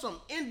know some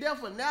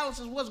in-depth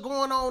analysis what's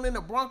going on in the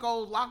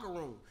Broncos locker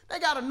room. They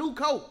got a new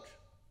coach.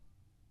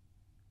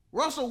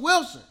 Russell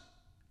Wilson.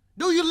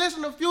 Do you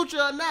listen to Future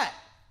or not?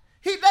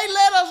 They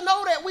let us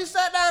know that. We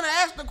sat down and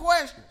asked the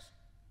questions.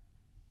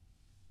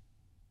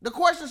 The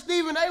question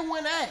Stephen A.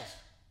 went asked.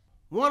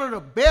 One of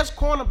the best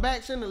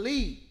cornerbacks in the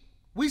league.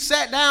 We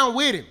sat down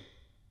with him.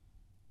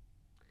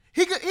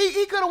 He could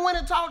have went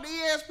and talked to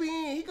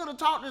ESPN. He could have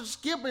talked to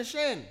Skip and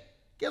Shannon.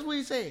 Guess what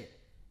he said?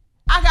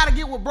 I got to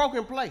get with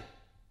broken play.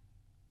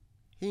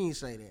 He didn't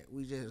say that.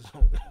 We just,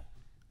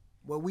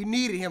 well, we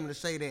needed him to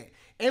say that.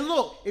 And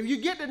look, if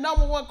you get the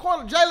number one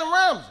corner, Jalen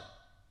Ramsey,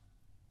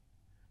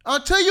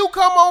 until you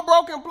come on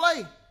broken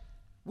play,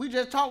 we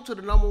just talk to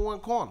the number one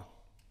corner.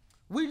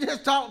 We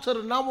just talk to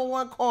the number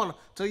one corner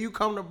till you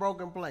come to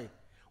broken play.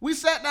 We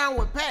sat down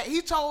with Pat.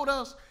 He told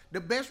us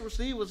the best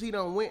receivers he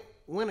done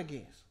went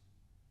against.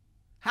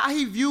 How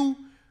he view,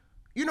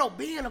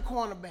 being a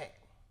cornerback.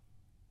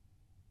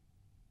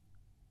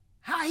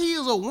 How he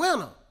is a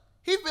winner.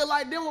 He feel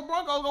like Denver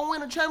Broncos gonna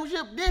win a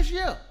championship this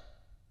year.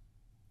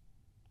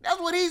 That's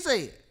what he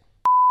said.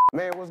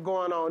 Man, what's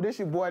going on? This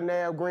your boy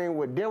Nav Green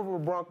with Denver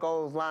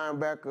Broncos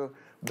linebacker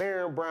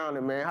Baron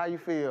Browning, man. How you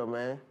feel,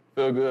 man?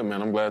 Feel good,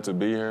 man. I'm glad to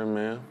be here,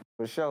 man.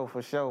 For sure.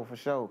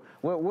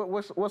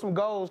 What's some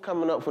goals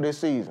coming up for this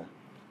season?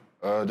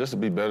 Just to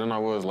be better than I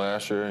was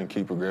last year and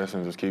keep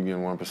progressing, just keep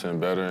getting 1%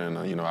 better. And,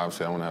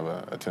 obviously I want to have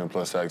a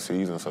 10-plus sack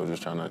season, so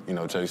just trying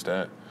to, chase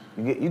that.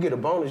 You get a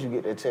bonus, you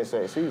get that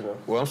 10-sack season.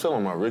 Well, I'm still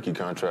on my rookie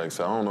contract,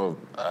 so I don't know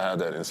if I have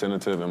that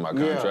incentive in my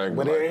contract. Yeah,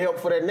 but it'll help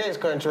for that next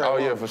contract. Oh,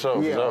 yeah, for sure.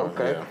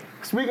 Okay. Yeah.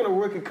 Speaking of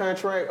rookie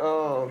contract,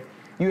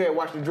 you had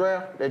watched the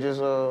draft? They just,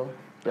 I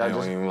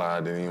don't even lie,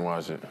 I didn't even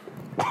watch it.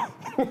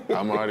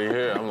 I'm already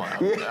here. I'm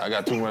like, I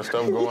got too much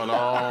stuff going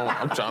on.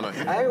 I'm trying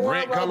to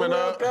rent coming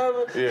up.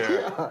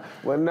 Yeah.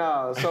 But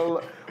no,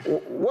 so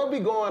what be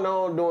going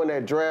on during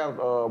that draft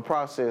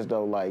process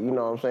though? Like, you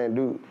know what I'm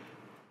saying?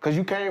 Because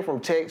you came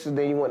from Texas,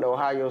 then you went to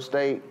Ohio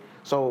State.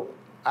 So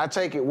I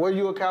take it, were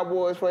you a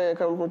Cowboys fan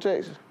coming from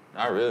Texas?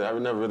 I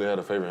never really had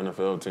a favorite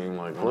NFL team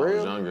like when I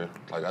was younger.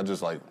 Like I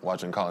just like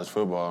watching college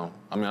football.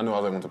 I mean, I knew I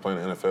wanted to play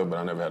in the NFL, but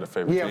I never had a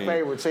favorite team. Yeah,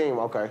 favorite team,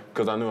 okay.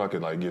 Because I knew I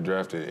could like get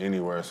drafted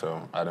anywhere,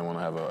 so I didn't want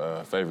to have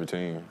a favorite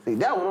team. See,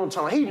 that one I'm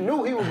talking. He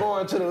knew he was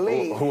going to the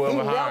league.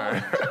 Whoever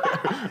hired.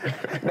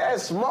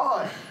 That's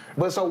smart.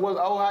 But so was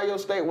Ohio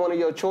State one of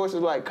your choices,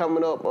 like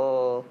coming up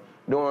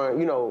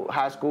during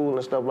high school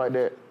and stuff like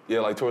that? Yeah,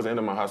 like towards the end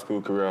of my high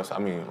school career,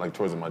 like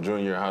towards my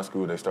junior year of high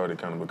school, they started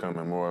kind of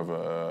becoming more of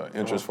a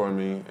interest for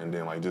me, and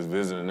then like just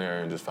visiting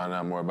there and just finding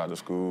out more about the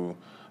school,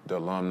 the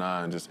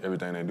alumni, and just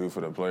everything they do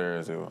for the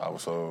players. I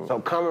was so. So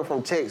coming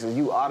from Texas,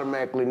 you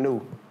automatically knew,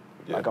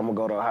 like I'm gonna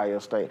go to Ohio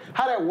State.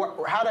 How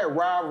that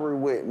rivalry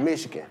with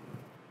Michigan?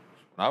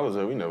 I was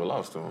there. We never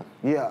lost to them.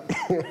 Yeah,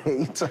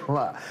 you talk a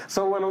lot.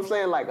 So what I'm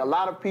saying, like a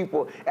lot of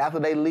people after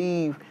they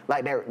leave,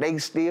 like they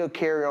still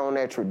carry on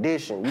that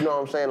tradition. You know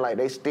what I'm saying? Like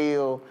they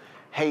still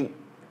hate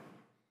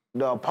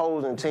the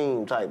opposing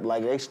team type.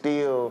 Like they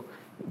still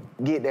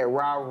get that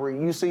rivalry.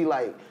 You see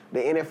like the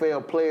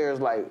NFL players,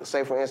 like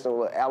say for instance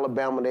with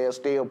Alabama, they'll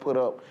still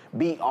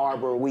beat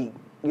Auburn week.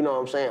 You know what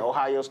I'm saying?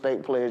 Ohio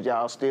State players,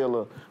 y'all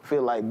still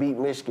feel like beat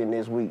Michigan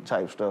this week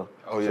type stuff.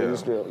 Oh yeah.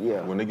 So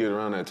When they get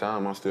around that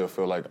time, I still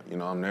feel like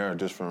I'm there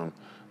just from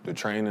the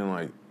training,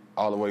 like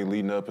all the way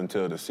leading up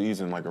until the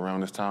season. Like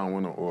around this time,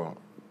 or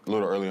a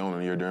little early on in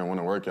the year during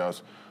winter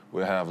workouts,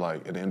 we'll have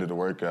like at the end of the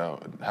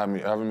workout,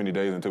 however many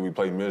days until we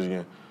play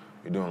Michigan,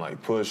 we're doing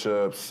like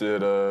push-ups,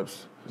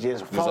 sit-ups,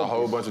 just a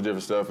whole bunch of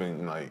different stuff,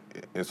 and like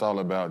it's all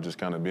about just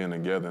kind of being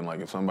together. And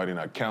like if somebody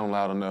not counting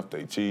loud enough,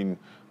 they cheating.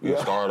 We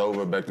start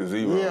over back to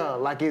zero. Yeah,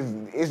 like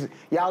it's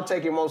y'all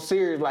take it more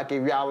serious, like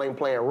if y'all ain't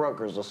playing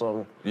Rutgers or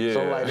something. Yeah.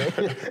 Something like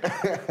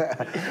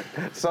that.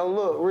 So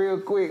look,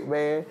 real quick,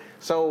 man.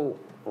 So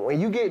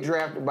when you get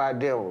drafted by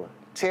Denver,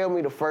 tell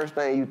me the first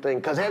thing you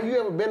think. Cause have you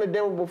ever been to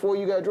Denver before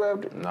you got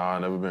drafted? No, I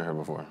never been here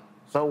before.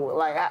 So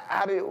like,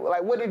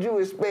 what did you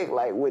expect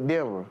like with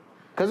Denver?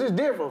 Cause it's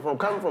different from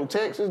coming from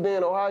Texas,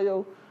 then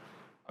Ohio.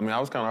 I mean, I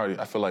was kind of already.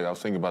 I feel like I was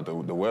thinking about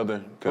the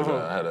weather because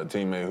I had a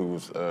teammate who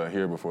was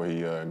here before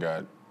he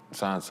got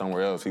signed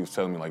somewhere else. He was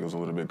telling me like it was a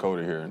little bit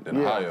colder here than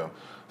Ohio.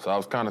 So I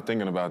was kind of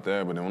thinking about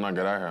that, but then when I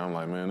got out here, I'm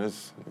like, man,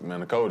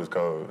 the cold is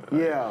cold.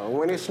 Yeah,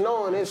 when it's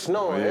snowing, it's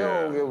snowing. Yeah.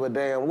 They don't give a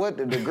damn what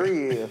the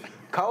degree is.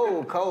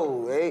 Cold.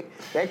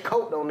 That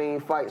coat don't even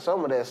fight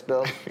some of that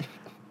stuff.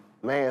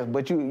 Man,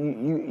 but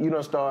you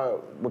done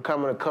start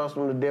becoming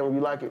accustomed to Denver.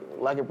 You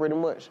like it pretty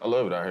much? I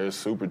love it out here. It's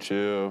super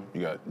chill. You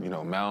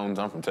got, mountains.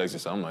 I'm from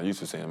Texas, so I'm not used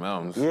to seeing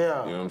mountains.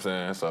 Yeah. You know what I'm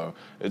saying? So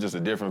it's just a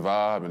different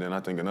vibe. And then I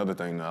think another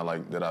thing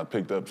that I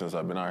picked up since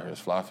I've been out here is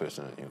fly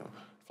fishing.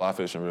 Fly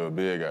fishing real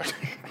big out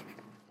here.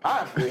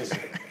 Fly fishing?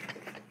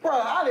 Bro,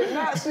 I did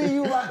not see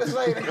you about to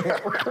say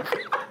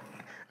that.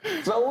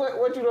 So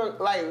what you do,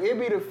 like, it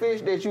be the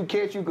fish that you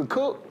catch you could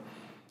cook?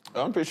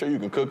 I'm pretty sure you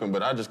can cook them,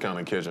 but I just kind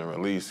of catch them at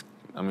least.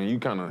 I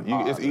mean,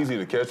 it's easy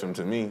to catch them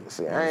to me.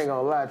 See, I ain't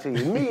gonna lie to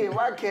you. Me, if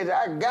I catch it,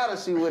 I gotta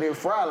see what it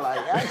fry like.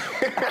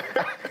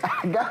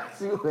 I gotta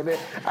see what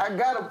I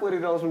gotta put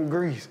it on some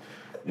grease.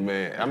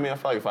 Man, I mean, I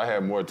feel like if I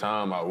had more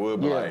time, I would,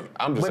 but like,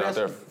 I'm just out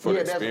there for the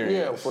experience.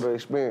 Yeah, for the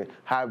experience,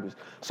 hobbies.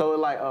 So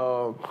like,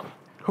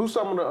 who's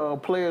some of the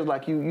players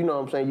like you know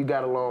what I'm saying, you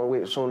got along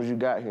with as soon as you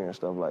got here and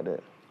stuff like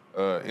that?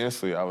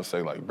 Instantly, I would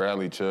say like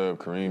Bradley Chubb,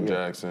 Kareem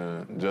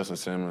Jackson, Justin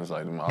Simmons,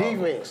 like them all.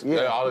 Defense,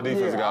 all the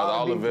defensive guys,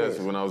 all the vets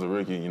when I was a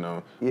rookie,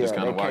 just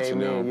kind of watching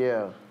them.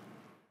 Yeah,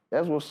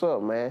 that's what's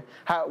up, man.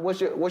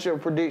 What's your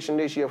prediction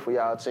this year for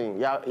y'all team?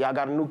 Y'all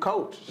got a new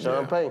coach,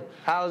 Surtain.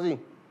 How is he?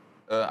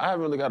 I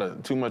haven't really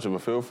got too much of a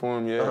feel for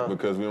him yet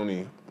because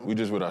we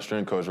just with our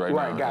strength coach right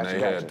now, and they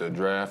had the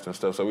draft and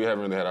stuff, so we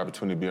haven't really had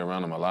opportunity to be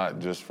around him a lot.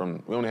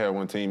 We only had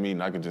one team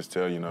meeting. I can just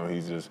tell,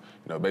 he's just,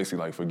 basically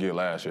like forget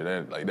last year.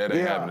 That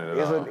ain't happening at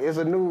all. It's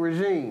a new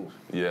regime.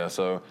 Yeah,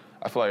 so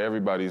I feel like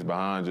everybody's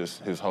behind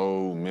just his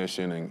whole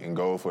mission and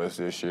goal for us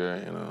this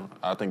year.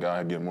 I think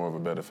I get more of a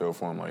better feel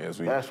for him like as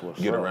we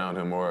get around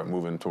him more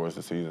moving towards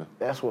the season.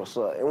 That's what's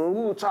up. And when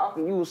we were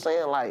talking, you were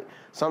saying like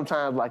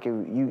sometimes like if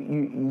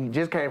you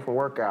just came from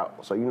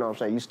workout, so you know what I'm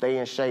saying, you stay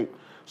in shape.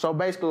 So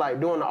basically like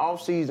during the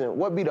off season,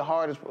 what be the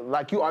hardest?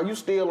 Like are you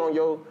still on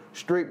your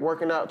strict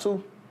working out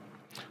too?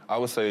 I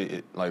would say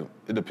it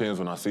depends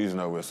when our season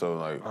over. So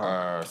like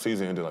our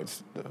season ended like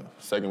the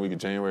second week of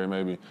January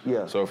maybe.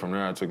 Yeah. So from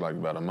there I took like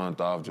about a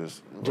month off,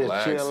 just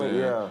relaxing,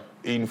 chilling,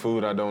 eating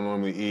food I don't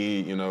normally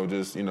eat.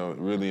 Just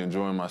really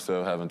enjoying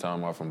myself, having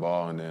time off from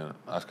ball, and then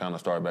I kind of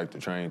started back to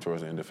train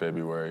towards the end of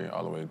February,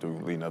 all the way through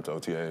leading up to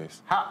OTAs.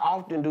 How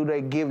often do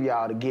they give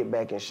y'all to get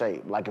back in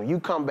shape? Like if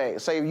you come back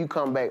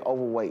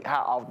overweight,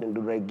 how often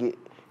do they give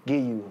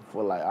you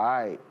for like, all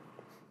right,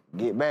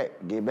 get back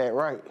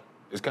right?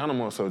 It's kind of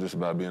more so just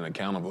about being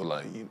accountable.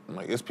 Like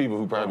it's people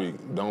who probably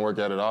don't work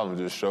out at all and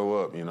just show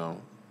up,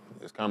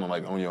 it's kind of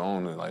like on your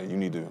own. Like you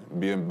need to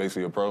be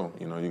basically a pro.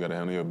 You know, you got to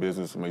handle your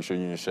business, make sure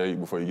you're in shape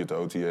before you get to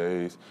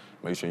OTAs,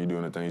 make sure you're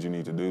doing the things you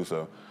need to do.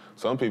 So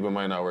some people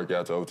might not work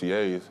out to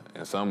OTAs,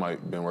 and some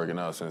might been working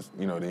out since,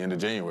 you know, the end of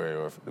January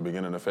or the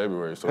beginning of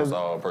February. So it's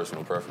all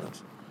personal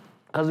preference.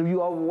 Because if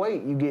you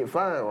overweight, you get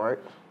fined, right?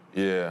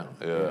 Yeah.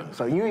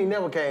 So you ain't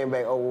never came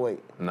back overweight.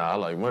 Nah, I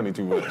like money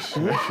too much. He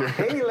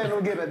ain't let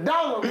them get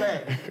 $1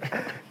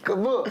 back. Cause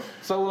look,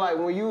 so like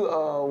when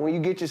you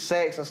get your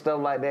sacks and stuff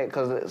like that,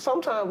 cause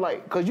sometimes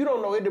cause you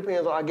don't know, it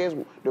depends on, I guess,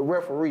 the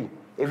referee,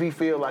 if he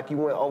feel like you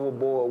went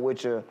overboard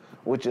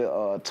with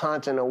your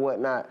taunting or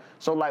whatnot.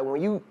 So like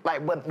when you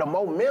but the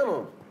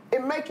momentum,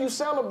 it make you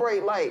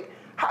celebrate. Like,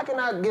 how can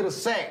I get a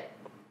sack?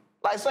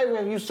 Like, say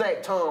when you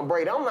sack Tom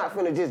Brady, I'm not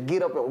finna just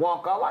get up and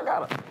walk off. I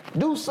gotta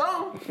do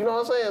something. You know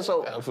what I'm saying?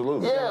 So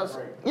absolutely. Yeah,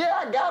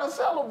 I gotta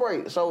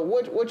celebrate. So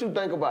what you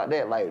think about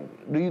that? Like,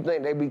 do you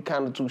think they be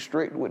kind of too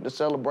strict with the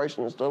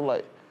celebration and stuff,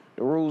 like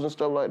the rules and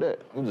stuff like that?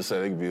 I'm just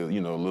saying they could be,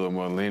 you know, a little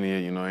more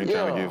lenient. You know, ain't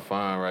trying to get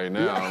fined right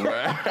now,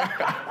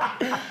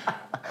 man.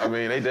 I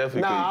mean, they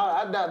definitely.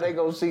 I doubt they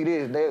gonna see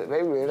this. They ain't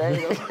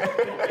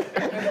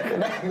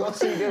gonna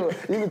see this.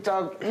 You can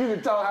talk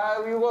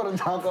however you want to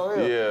talk on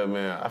here. Yeah,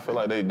 man. I feel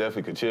like they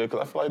definitely could chill,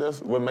 because I feel like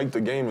that's what make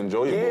the game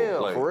enjoyable. Yeah,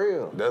 like, for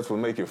real. That's what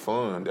make it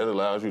fun. That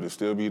allows you to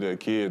still be that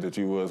kid that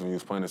you was when you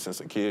was playing it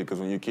since a kid. Because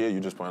when you're a kid,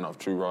 you're just playing off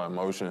true raw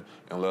emotion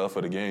and love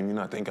for the game. You're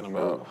not thinking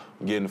about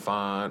getting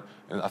fined.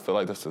 And I feel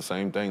like that's the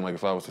same thing. Like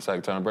if I was to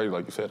sack Tom Brady,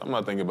 like you said, I'm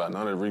not thinking about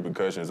none of the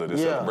repercussions of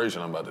this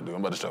celebration I'm about to do.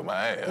 I'm about to show my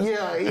ass.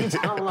 Yeah, he's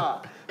talking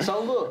about.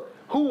 So look,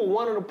 who was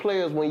one of the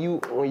players when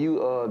you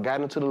got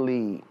into the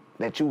league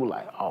that you were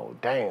like, oh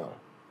damn,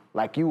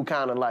 like you were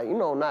kind of like, you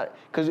know, not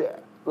because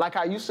like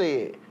how you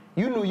said,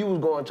 you knew you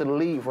was going to the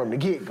league from the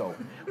get go.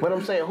 But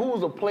I'm saying, who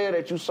was a player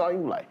that you saw you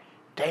like,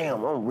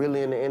 damn, I'm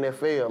really in the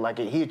NFL, like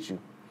it hit you?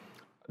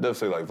 I'd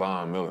definitely say like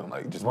Von Miller,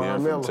 like just Von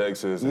being Miller. from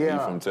Texas and he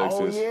from Texas.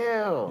 Oh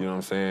yeah. You know what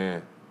I'm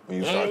saying?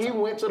 And he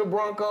went to the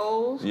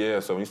Broncos. Yeah,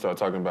 so when you start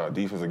talking about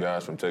defensive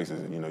guys from Texas,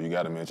 you know, you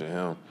got to mention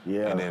him.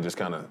 Yeah. And then just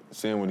kind of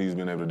seeing what he's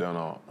been able to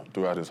do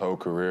throughout his whole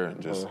career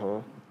and just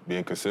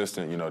being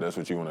consistent, you know, that's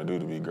what you want to do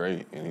to be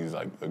great. And he's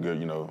like a good,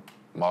 you know,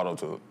 model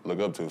to look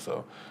up to.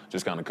 So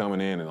just kind of coming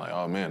in and like,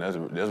 oh man, that's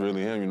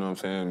really him, you know what I'm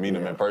saying?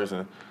 Meeting him in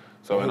person.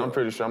 So, and I'm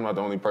pretty sure I'm not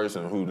the only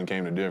person who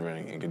came to Denver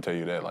and can tell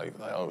you that, like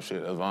oh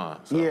shit, that's Von.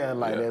 So,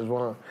 that's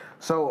Von.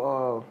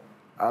 So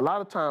a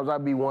lot of times I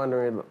be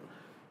wondering,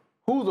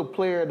 who's a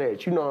player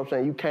that, you know what I'm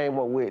saying, you came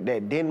up with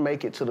that didn't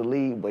make it to the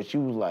league, but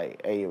you was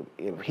like, hey,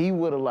 if he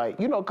would have like,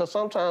 you know, because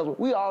sometimes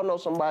we all know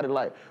somebody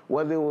like,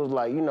 whether it was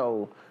like, you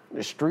know,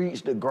 the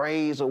streets, the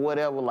grades or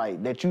whatever,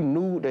 like that you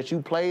knew that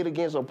you played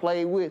against or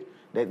played with,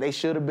 that they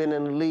should have been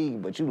in the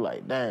league, but you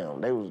like, damn,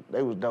 they was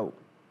dope.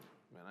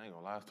 Man, I ain't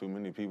gonna lie, it's too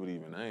many people to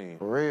even name.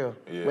 For real?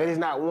 Yeah. But it's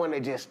not one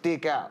that just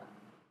stick out.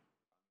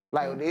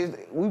 Like,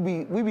 we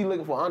be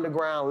looking for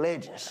underground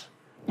legends.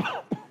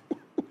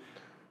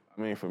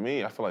 I mean, for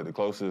me, I feel like the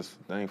closest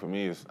thing for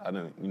me is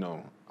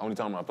only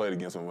time I played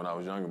against them when I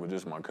was younger, but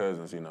just my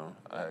cousins, you know.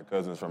 I had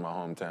cousins from my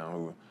hometown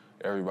who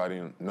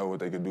everybody know what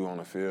they could do on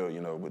the field,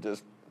 you know, but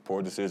just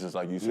poor decisions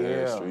like you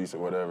said, streets or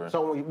whatever.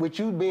 So with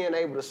you being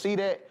able to see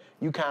that,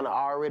 you kind of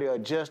already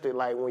adjusted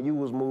like when you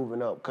was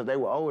moving up, because they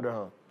were older,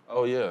 huh?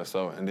 Oh, yeah.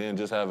 So, and then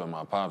just having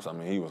my pops, I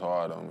mean, he was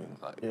hard on me.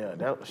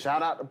 Like,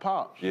 shout out to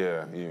Pops.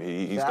 Yeah,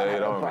 he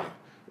stayed on me.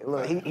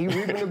 Look, he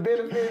reaping the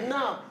benefits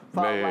now.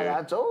 Pops like,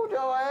 I told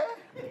your ass.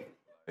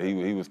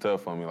 He was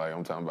tough on me. Like,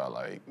 I'm talking about,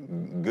 like,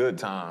 good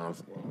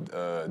times.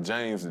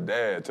 James, the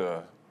dad,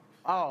 tough.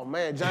 Oh,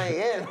 man,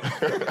 James.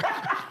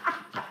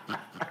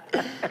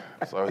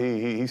 So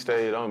he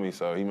stayed on me.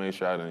 So he made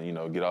sure I didn't, you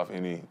know, get off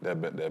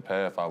that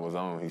path I was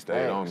on. He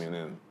stayed on me. And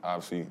then,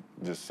 obviously,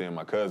 just seeing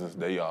my cousins,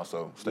 they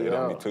also stayed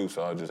on me, too.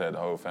 So I just had the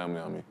whole family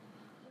on me.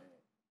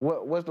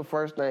 What's the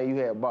first thing you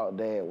had bought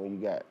Dad when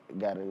you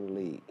got in the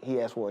league? He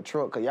asked for a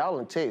truck, because y'all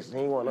in Texas. He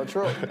ain't want no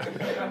truck.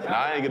 Nah,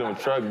 I ain't get him a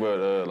truck,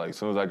 but like as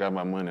soon as I got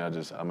my money,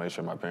 I made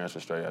sure my parents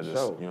were straight. You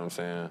know what I'm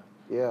saying?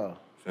 Yeah.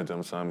 Sent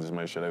them something, just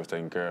made sure they was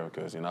taken care of,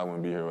 because, you know, I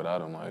wouldn't be here without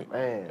them. Like,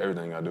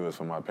 everything I do is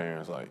for my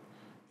parents. Like,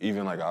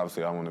 even, like,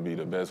 obviously I want to be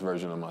the best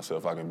version of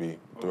myself I can be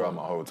throughout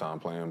my whole time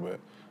playing, but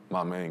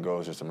my main goal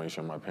is just to make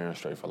sure my parents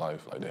straight for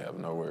life. Like, they have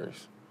no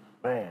worries.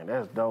 Man,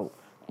 that's dope.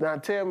 Now,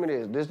 tell me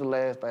this. This is the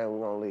last thing we're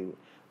going to leave with.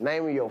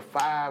 Name me your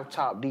 5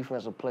 top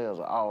defensive players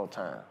of all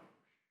time.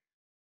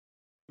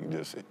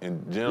 Just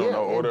in general,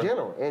 no order?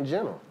 In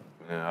general.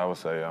 Yeah, I would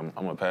say I'm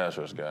a pass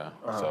rush guy,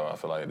 so I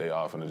feel like they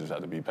often just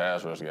have to be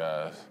pass rush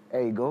guys.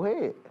 Hey, go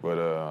ahead. But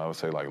I would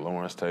say like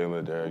Lawrence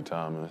Taylor, Derek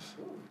Thomas.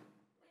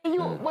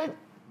 Wait,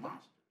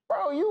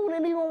 bro, you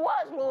didn't even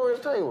watch Lawrence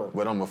Taylor.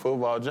 But I'm a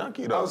football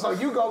junkie, though. Oh, so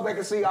you go back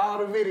and see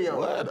all the videos.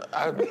 What?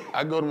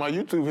 I go to my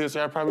YouTube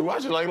history, I probably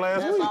watched it like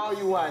last week. That's all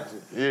you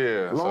watching?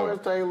 Yeah.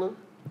 Lawrence Taylor.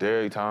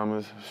 Derek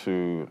Thomas,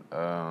 shoot.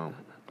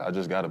 I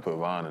just got to put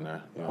Von in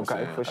there. You know what I'm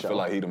saying? For sure. I feel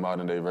like he the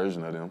modern day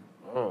version of them.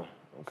 Okay.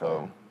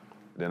 So,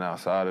 then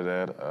outside of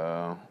that,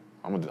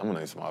 I'm gonna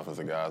name some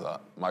offensive guys.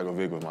 Michael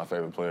Vick was my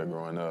favorite player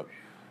growing up.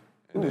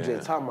 We was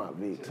just talking about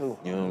big too.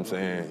 You know what I'm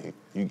saying?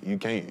 You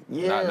can't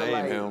Yeah, not name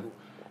like- him.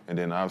 And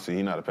then obviously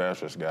he's not a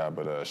pass rush guy,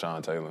 but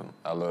Sean Taylor.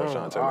 I love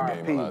Sean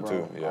Taylor game a lot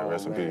too. Yeah,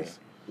 rest in peace.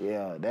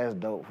 Yeah, that's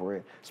dope for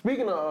real.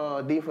 Speaking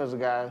of defensive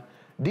guys,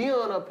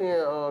 Dion up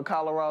here in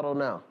Colorado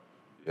now.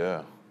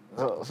 Yeah.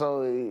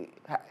 So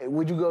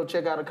would you go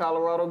check out a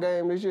Colorado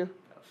game this year?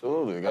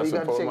 Absolutely. Got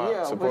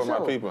to support my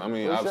people. I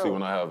mean, For obviously sure.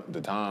 when I have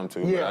the time to,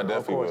 Yeah, but I of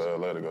definitely course.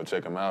 would love to go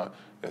check him out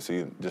and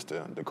see just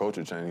the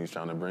culture change he's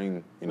trying to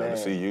bring, you know,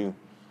 to CU.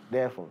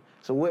 Definitely.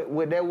 So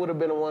what that would have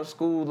been in one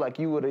school, like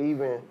you would have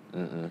even.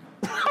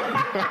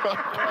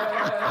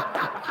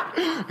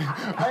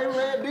 Hey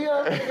man,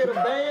 Dion can get a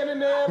band in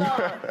there.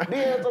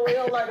 Dion told me he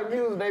don't like the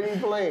music they be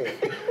playing.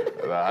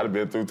 I'd have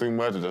been through too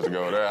much just to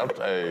go there.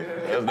 Hey,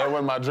 that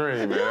wasn't my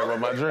dream, man. That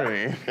wasn't my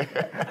dream.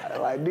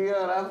 Like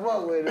Dion, I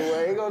fuck with it.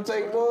 Man. He gonna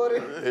take more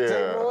than a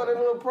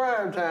little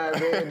prime time,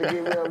 man, to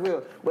get me up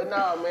here. But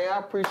nah, man, I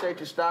appreciate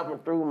you stopping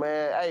through,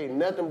 man. Hey,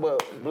 nothing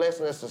but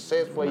blessing and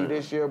success for you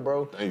this year,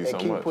 bro. Thank you and so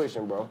keep much.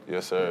 pushing, bro.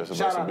 Yes, sir. It's a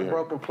Shout blessing out to to be here.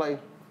 Broken Play. Yes,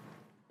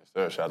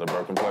 sir. Shout out to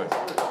Broken Play.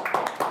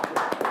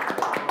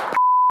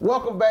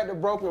 Welcome back to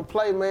Broken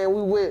Play, man.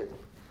 We with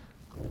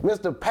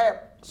Mr.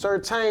 Pat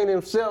Surtain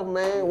himself,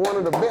 man. One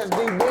of the best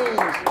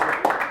DBs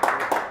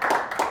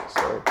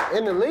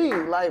in the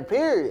league, like,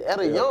 period. At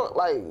a young,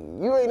 like,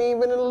 you ain't even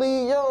been in the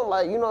league young.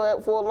 Like, you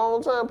know, for a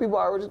long time, people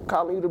already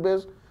calling you the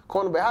best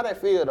cornerback. How that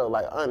feel, though,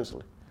 like,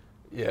 honestly?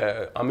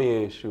 Yeah, I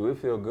mean, shoot, it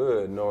feel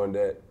good knowing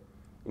that,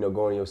 you know,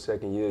 going your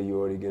second year, you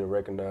already getting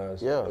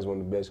recognized as one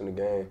of the best in the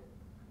game.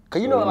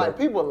 Cause you know, like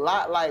people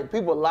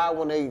lie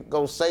when they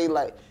go say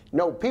like,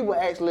 no, people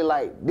actually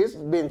like this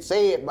has been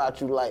said about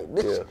you, like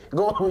this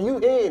going you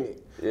hearing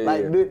it.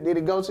 Did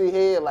it go to your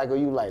head, like, or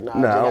you like, nah,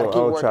 I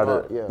don't try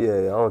to.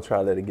 I don't try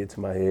to let it get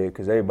to my head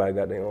because everybody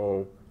got their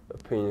own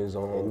opinions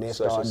on and then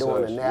such start and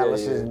doing such.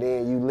 analysis, and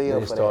then you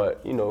live for that.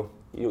 You know,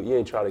 you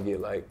ain't try to get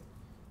like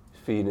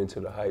feed into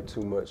the hype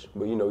too much,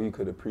 but you know, you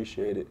could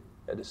appreciate it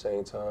at the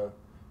same time,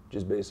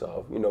 just based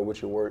off, you know, what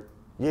your work.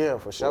 Yeah,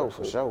 for sure.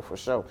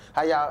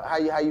 How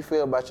you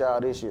feel about y'all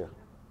this year?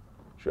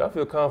 Sure, I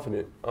feel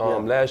confident.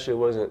 Last year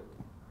wasn't,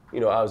 you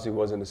know, obviously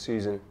wasn't the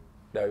season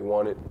that we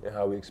wanted and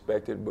how we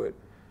expected, but,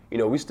 you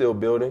know, we still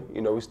building.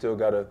 You know, we still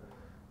got a,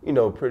 you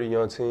know, pretty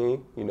young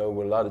team, you know,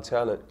 with a lot of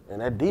talent.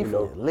 And that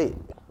defense lit.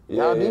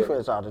 Yeah, Y'all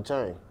defense out the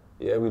chain.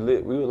 Yeah, we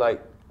lit. We were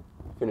like,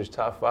 finished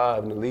top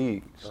 5 in the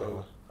league.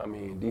 So, I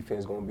mean,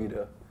 defense gonna be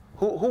there.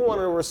 Who one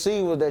of the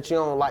receivers that you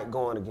don't like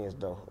going against,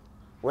 though?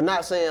 We're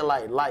not saying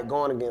like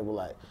going against, but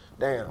like,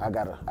 damn, I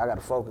gotta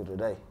focus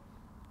today.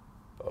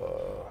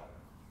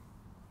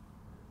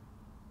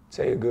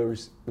 Say a good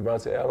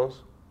Devontae Adams,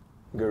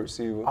 good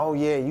receiver. Oh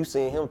yeah, you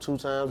seen him 2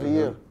 times a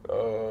year.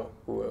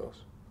 Who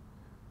else?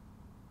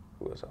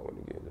 Who else I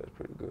want to get? That's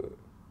pretty good.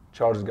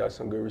 Chargers got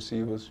some good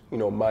receivers. You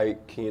know,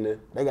 Mike, Keenan.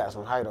 They got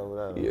some height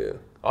over there. Yeah.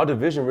 Our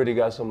division really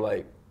got some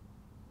like,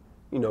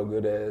 you know,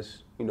 good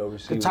ass, you know,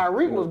 receivers.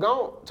 Tyreek was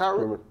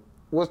gone.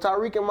 Was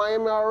Tyreek in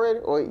Miami already,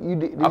 or you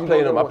did? I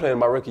played him. I played him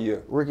my rookie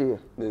year. Rookie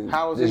year.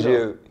 How was this he? This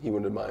year he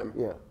went to Miami.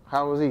 Yeah.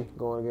 How was he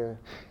going again?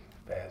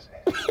 Fast.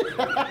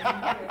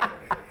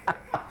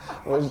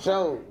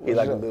 He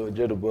like a little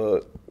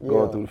jitterbug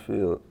going through the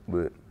field,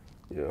 but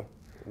yeah.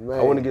 Man.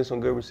 I want to get some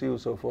good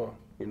receivers so far.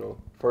 You know,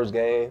 first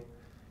game,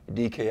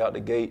 DK out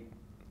the gate,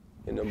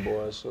 and them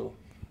boys. So.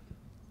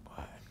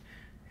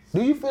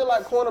 Do you feel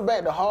like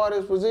cornerback the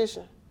hardest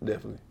position?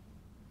 Definitely.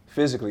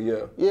 Physically,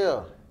 yeah.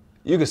 Yeah.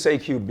 You could say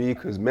QB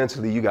because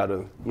mentally you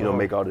gotta, you know,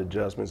 make all the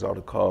adjustments, all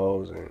the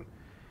calls, and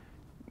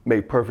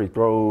make perfect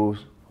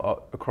throws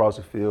across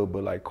the field.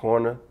 But like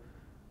corner,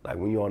 like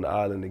when you're on the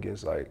island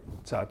against like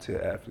top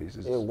tier athletes,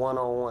 it's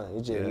one-on-one.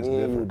 It's just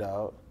me and you,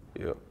 dog.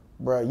 Yeah.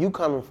 Bro, you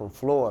coming from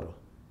Florida.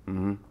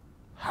 Mm-hmm.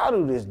 How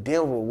do this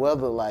Denver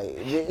weather like?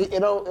 It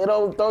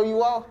don't throw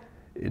you off?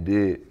 It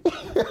did.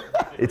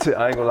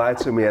 I ain't gonna lie, it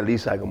took me at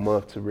least like a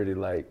month to really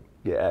like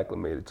get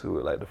acclimated to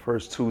it. Like the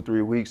first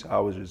 2-3 weeks, I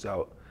was just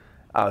out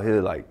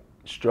here like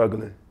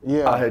struggling.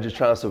 Yeah. Out here just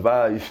trying to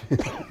survive.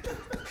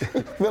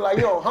 Feel like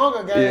you on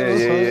Hunger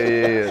Games.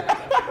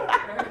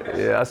 Yeah.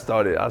 Yeah, I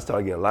started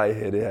getting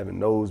lightheaded, having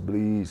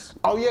nosebleeds.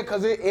 Oh yeah,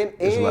 cause it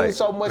ain't like,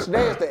 so much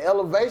there. It's the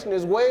elevation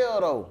as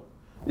well though.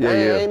 I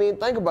ain't even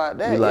think about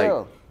that. Like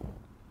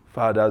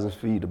 5,000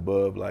 feet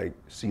above like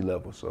sea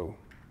level, so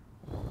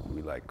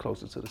we like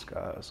closer to the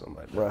sky or something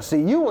like that. Bro,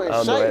 see you in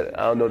shape.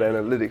 I don't know the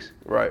analytics,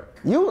 right?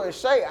 You in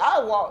shape.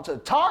 I walked to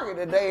Target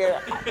today.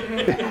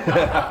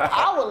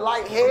 I was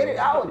lightheaded.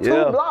 I was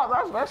 2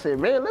 blocks. I said,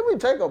 man, let me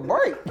take a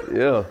break.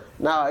 Yeah.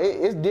 Nah,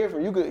 it's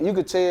different. You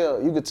could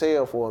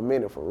tell for a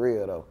minute for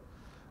real though.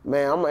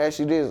 Man, I'm gonna ask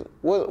you this: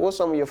 what's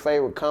some of your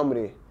favorite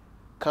comedy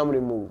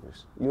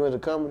movies? You into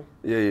comedy?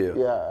 Yeah.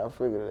 Yeah, I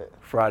figured that.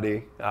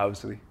 Friday,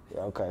 obviously.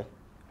 Yeah, okay.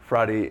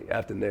 Friday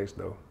after next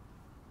though.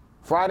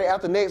 Friday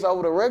after next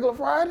over the regular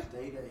Friday?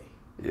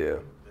 Yeah.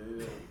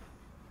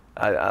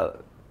 I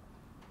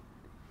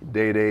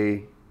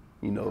Day,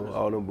 you know,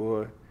 all them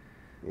boys.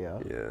 Yeah.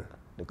 Yeah.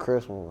 The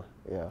Christmas one.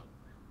 Yeah.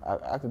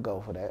 I could go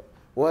for that.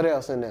 What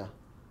else in there?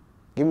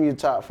 Give me your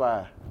top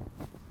 5.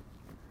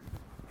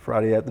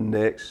 Friday After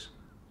Next,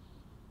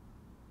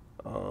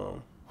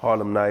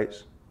 Harlem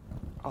Nights.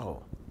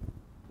 Oh,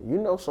 you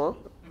know some.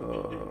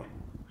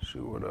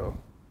 Shoot, what else?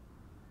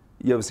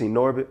 You ever seen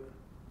Norbit?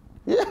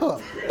 Yeah.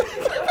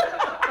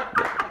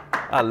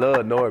 I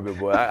love Norbit,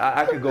 boy.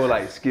 I could go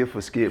like skit for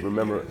skit.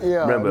 Remember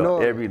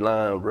Norbit. every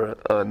line, bro.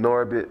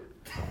 Norbit,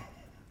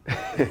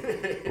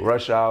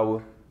 Rush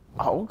Hour.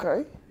 Oh,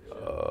 okay.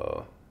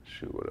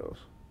 Shoot, what else?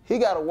 He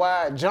got a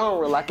wide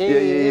genre, like Yeah.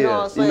 you know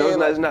what I'm saying? You know,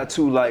 Like, it's not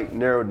too like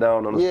narrowed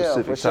down on a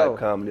specific for type sure.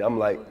 comedy. I'm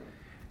like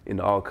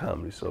into all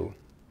comedy, so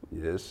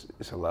yeah,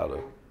 it's a lot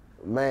of.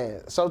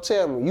 Man, so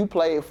tell me, you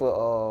played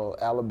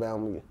for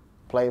Alabama, you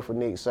played for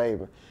Nick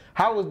Saban.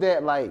 How was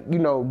that like, you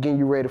know, getting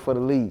you ready for the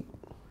league?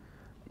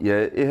 Yeah,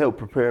 it helped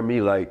prepare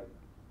me like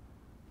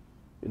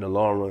in the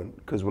long run.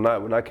 Cause when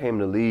I came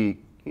to the league,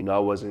 you know, I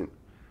wasn't,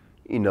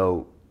 you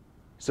know,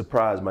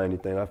 surprised by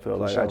anything. I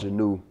felt like I just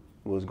knew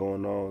what was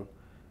going on.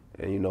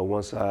 And you know,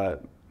 once I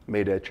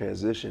made that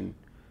transition,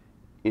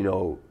 you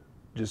know,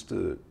 just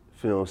the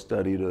film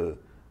study, the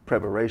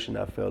preparation,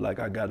 I felt like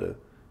I got a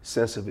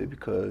sense of it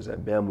because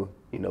at Bama,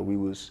 you know, we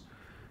was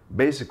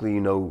basically, you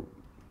know,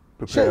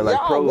 preparing like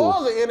pros.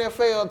 Y'all was an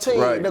NFL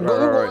team. Right, You right,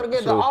 going to right.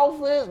 get the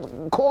offense,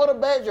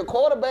 quarterbacks, your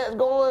quarterback's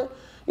going,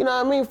 you know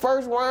what I mean,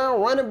 first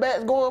round, running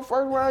backs going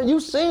first round. You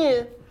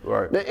seeing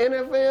the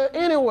NFL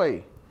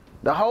anyway.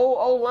 The whole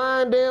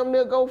O-line damn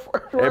near go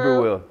first round.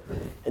 Everywhere.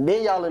 And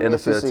then y'all in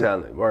NFL SEC.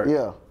 talent, right.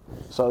 Yeah.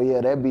 So yeah,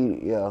 I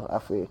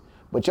feel.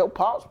 But your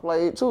pops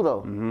played too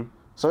though. Mm-hmm.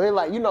 So it's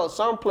like, you know,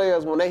 some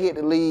players when they hit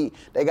the league,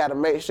 they got to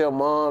make sure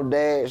mom,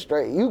 dad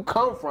straight. You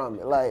come from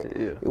it. Like,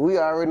 we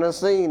already done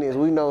seen this.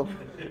 We know,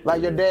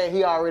 like your dad,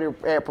 he already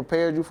had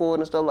prepared you for it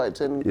and stuff like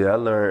that. Yeah, I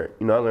learned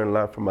a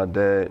lot from my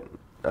dad.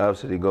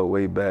 Obviously, they go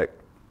way back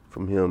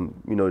from him,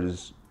 you know,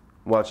 just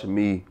watching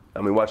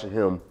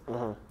him,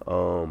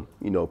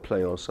 you know,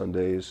 play on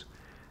Sundays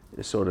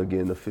and sort of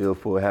getting the feel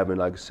for having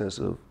like a sense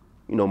of,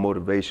 you know,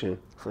 motivation.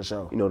 For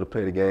sure. You know, to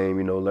play the game,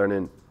 you know,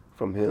 learning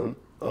from him.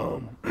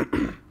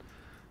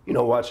 You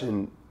know,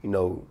 watching, you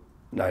know,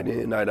 night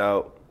in, night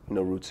out, you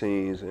know,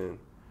 routines and,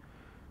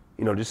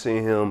 you know, just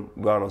seeing him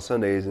go out on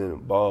Sundays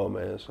and ball,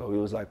 man. So it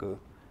was like a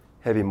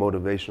heavy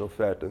motivational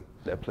factor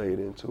that played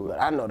into it.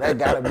 But I know that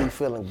gotta be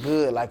feeling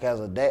good, like as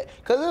a dad.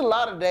 Cause there's a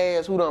lot of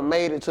dads who done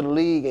made it to the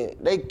league and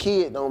they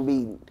kid don't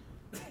be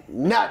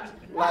nothing.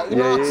 Like, you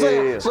know what I'm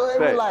saying? Yeah. So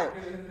it be like,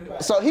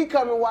 so he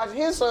come and watch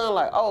his son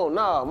like, oh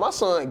nah, my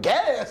son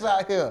gas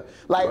out here.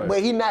 Like,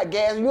 but he not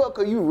gassing you up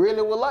cause you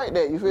really would like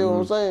that. You feel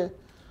what I'm saying?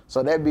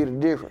 So that be the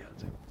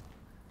difference.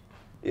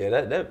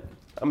 Yeah,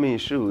 I mean,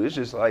 shoot, it's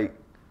just like,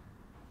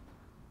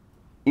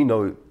 you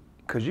know,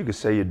 cause you could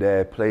say your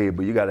dad played,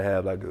 but you gotta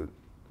have like a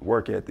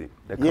work ethic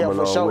that come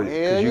along with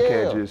it. Cause you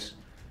can't just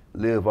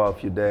live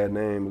off your dad's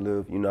name and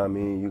live, you know what I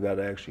mean? You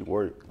gotta actually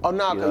work. Oh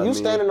nah, cause you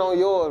standing on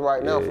yours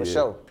right now for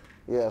sure.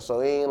 Yeah, so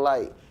it ain't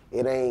like,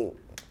 you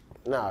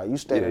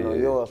standing on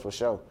yours for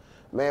sure.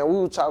 Man, we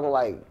were talking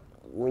like,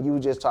 when you were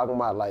just talking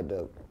about like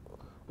the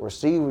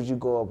receivers you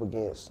go up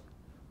against,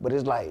 but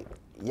it's like,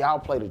 y'all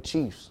play the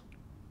Chiefs,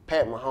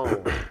 Pat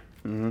Mahomes.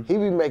 He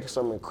be making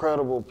some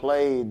incredible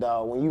plays,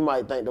 dog, when you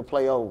might think the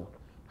play over.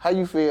 How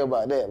you feel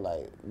about that,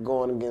 like,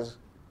 going against?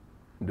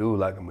 Dude,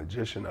 like a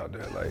magician out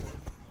there, like.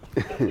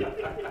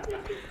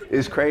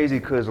 It's crazy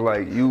because,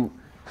 like, you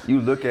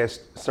look at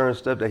certain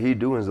stuff that he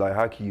doing, is like,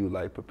 how can you,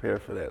 like, prepare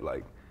for that?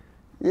 Like,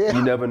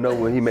 you never know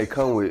what he may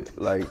come with,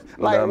 like,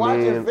 you know what I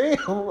mean?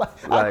 Film,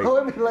 I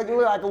know it be like a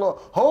little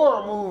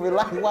horror movie,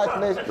 like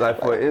watching that. Like,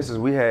 for instance,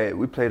 we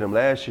played him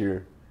last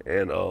year,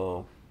 and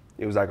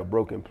it was like a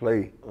broken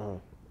play,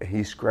 and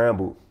he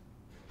scrambled.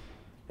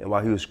 And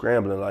while he was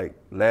scrambling, like,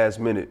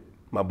 last minute,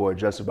 my boy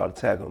Justin about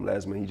to tackle him.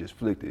 Last minute, he just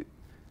flicked it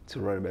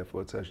to running back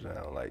for a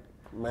touchdown. Like,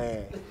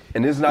 man.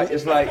 And it's like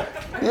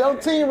your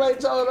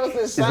teammate told us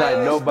the same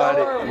story,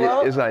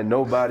 bro. It's like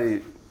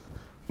nobody's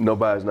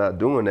not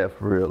doing that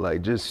for real.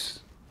 Like,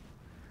 he's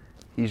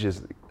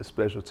just a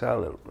special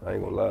talent. I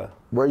ain't gonna lie.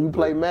 Bro, you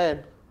play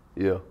Madden?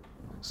 Yeah.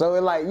 So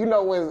it's like, you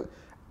know, when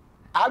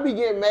I be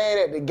getting mad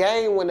at the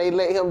game when they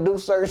let him do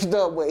certain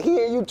stuff, but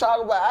hearing you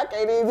talk about, I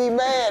can't even be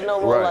mad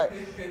no more. Right.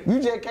 Like, you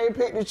just can't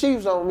pick the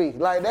Chiefs on me.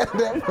 Like that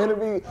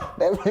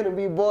finna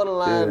be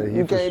borderline.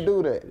 You can't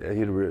do that. Yeah,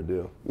 he the real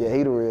deal. Yeah,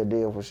 he the real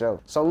deal for sure.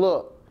 So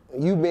look,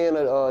 you being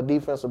a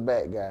defensive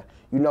back guy,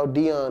 you know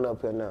Deion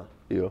up here now.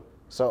 Yeah.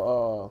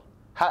 So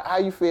how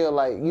you feel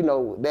like, you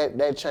know,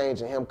 that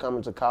change in him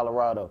coming to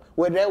Colorado?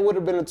 Well, that would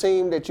have been a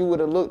team that you would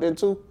have looked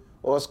into?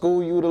 Or a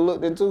school you would have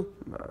looked into?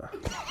 Nah.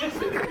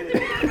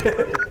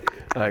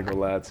 I ain't gonna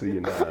lie to you,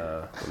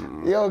 nah.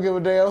 You don't give a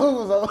damn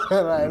who's over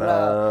there right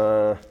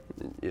now.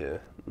 Yeah.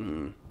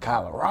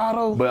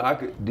 Colorado?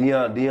 But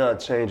Deion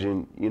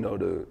changing, you know,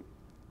 the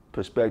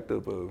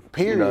perspective of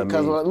period.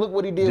 Because look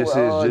what he did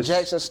with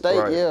Jackson State.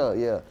 Right. Yeah.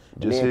 And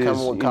just then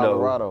coming with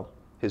Colorado. You know,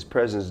 his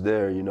presence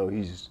there, you know,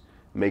 he's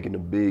making a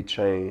big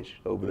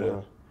change over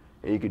there.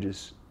 And you could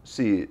just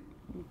see it,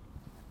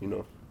 you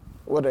know.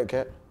 What that,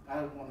 Cat?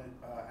 I just want to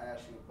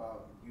ask you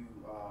about you,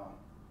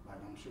 like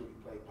I'm sure you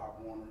played Pop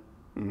Warner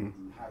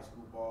in high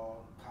school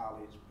ball,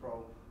 college,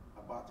 pro,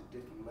 about the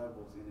different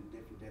levels and the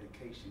different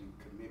dedication and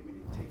commitment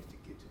it takes to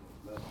get to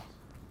those levels?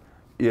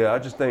 Yeah, I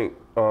just think,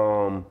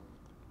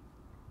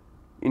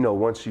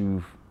 once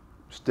you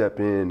step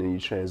in and you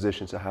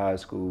transition to high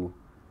school,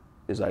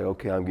 it's like,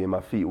 okay, I'm getting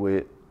my feet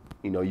wet.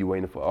 You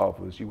waiting for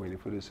offers, you waiting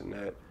for this and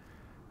that.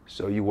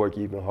 So you work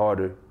even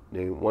harder.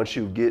 Then once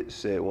you get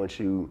set, once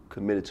you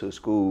committed to a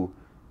school,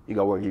 you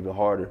got to work even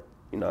harder.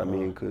 You know what I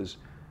mean? Because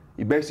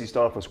you basically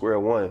start from square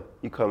one.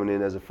 You coming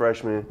in as a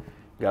freshman,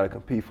 you got to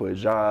compete for a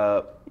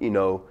job,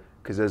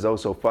 because there's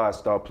also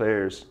 5-star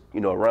players,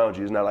 around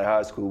you. It's not like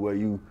high school where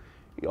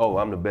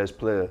I'm the best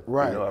player.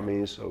 Right. You know what I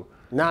mean? So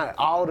not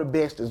all the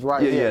best is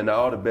right here. Yeah, not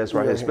all the best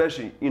right here,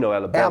 especially,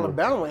 Alabama.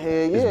 Alabama, hell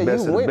yeah, it's best you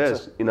of the went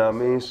best, to. you know what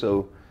I mean?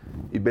 So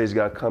you basically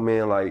got to come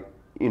in like,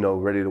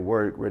 ready to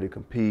work, ready to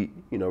compete,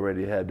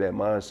 ready to have that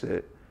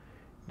mindset.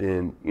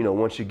 Then,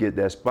 once you get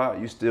that spot,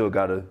 you still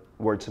got to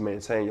work to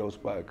maintain your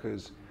spot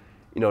because,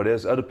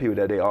 there's other people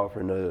that they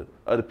offering,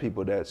 other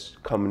people that's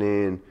coming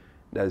in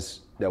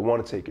that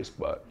want to take your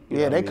spot.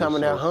 Yeah, they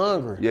coming out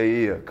hungry.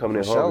 Yeah, coming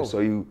in For hungry. sure. So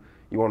you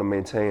want to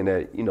maintain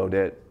that,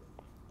 that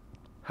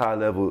high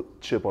level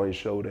chip on your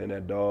shoulder and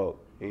that dog.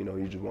 You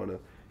just want to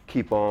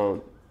keep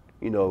on,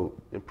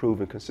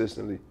 improving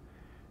consistently.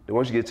 Then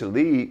once you get to the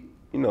league,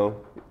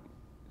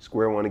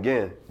 square one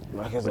again.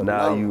 Like it's but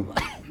another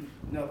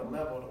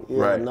level. Yeah,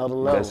 Right, another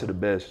level. best of the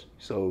best.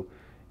 So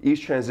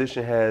each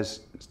transition has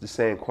the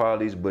same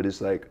qualities, but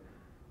it's like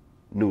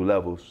new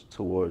levels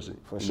towards it,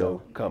 For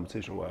sure.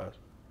 competition-wise.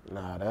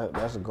 Nah,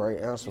 that's a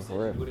great answer You for said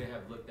real. you wouldn't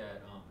have looked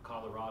at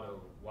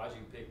Colorado. Why did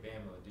you pick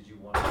Bama? Did you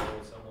want to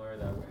go somewhere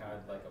that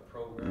had like a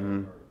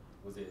program,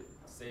 or was it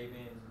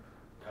saving?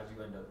 How'd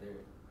you end up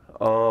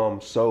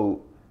there?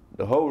 So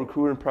the whole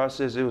recruiting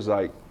process, it was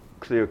like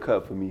clear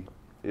cut for me.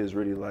 It was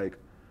really like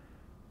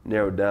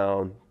narrowed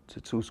down to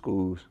 2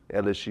 schools,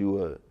 LSU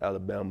or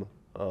Alabama.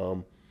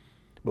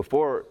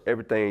 Before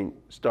everything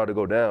started to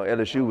go down,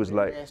 LSU was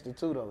like, Nasty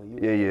too though.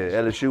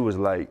 LSU was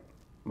like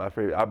my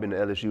favorite. I've been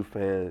an LSU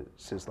fan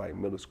since like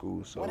middle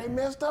school. So Well, they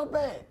messed up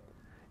bad.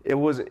 it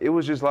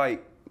was just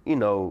like,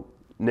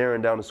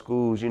 narrowing down the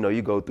schools,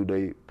 you go through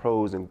the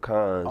pros and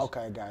cons.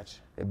 Okay, gotcha.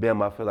 And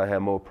Bama, I feel like had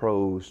more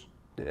pros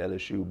than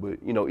LSU, but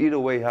either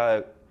way,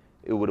 how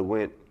it would have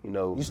went,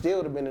 You still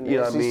would have been in the you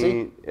know SEC. what I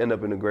mean, end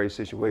up in a great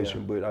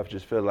situation. But I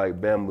just feel like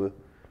Bama,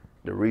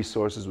 the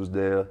resources was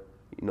there,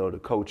 the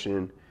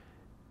coaching,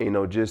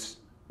 just,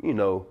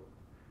 the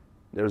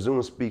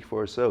Zoom speak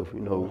for itself,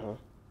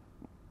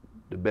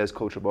 the best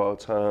coach of all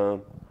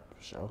time,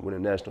 For sure.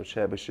 winning national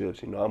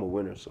championships. I'm a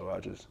winner, so I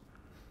just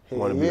Hell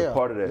want to be yeah. a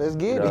part of that. Let's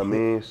get you know it. what I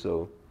mean?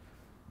 So,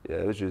 yeah,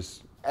 it was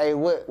just. Hey,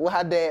 what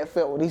how Dad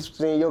felt when he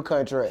seen your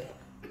contract?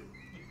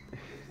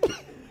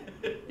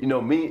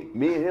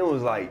 Me and him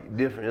was like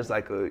different. It's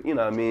like you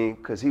know what I mean?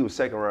 Because he was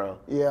second round.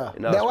 Yeah.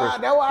 And I was That's why first. I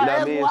You know what I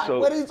asked mean? why, So-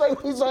 what did he say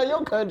when he saw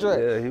your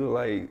contract? Yeah, he was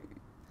like.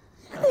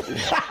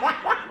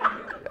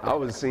 I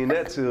wasn't seeing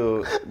that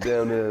till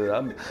down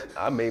there.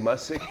 I made my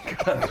second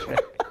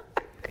contract.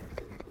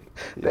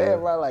 Dad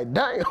right like,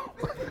 damn.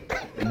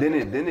 And then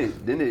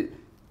it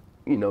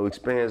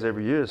expands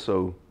every year.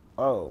 So.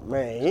 Oh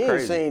man, you ain't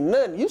crazy. seen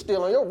nothing. You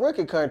still on your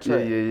rookie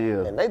contract.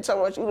 Yeah. And they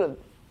talking about you to,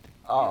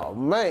 oh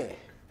man,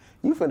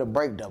 you finna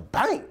break the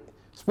bank.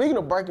 Speaking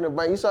of breaking the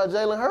bank, you saw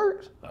Jalen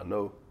Hurts? I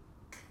know.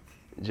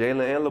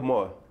 Jalen and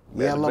Lamar.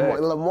 Yeah, Back to back.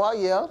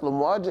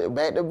 Lamar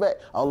back to back.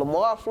 Oh,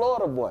 Lamar,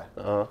 Florida boy.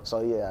 Uh-huh.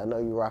 So yeah, I know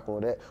you rocking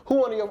with that.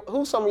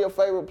 Who's some of your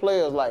favorite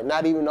players? Like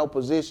not even no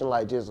position,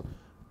 like just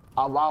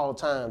of all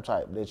time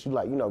type that you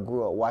like,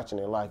 grew up watching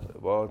and liking.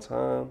 Of all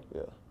time.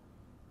 Yeah.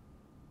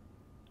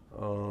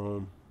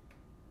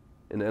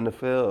 In the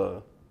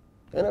NFL.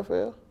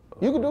 NFL.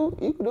 You can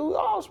do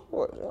all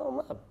sports. It don't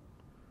matter.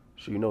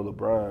 So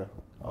LeBron.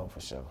 Oh, for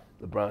sure.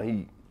 LeBron,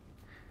 he.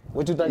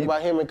 What you think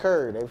about him and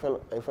Curry? They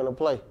finna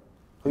play.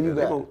 Who you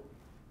got?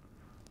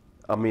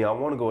 I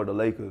want to go with the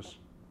Lakers,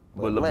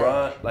 but Man.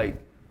 LeBron,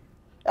 like,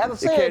 After it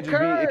saying can't just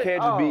Curry, be,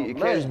 it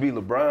can't just be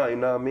LeBron. You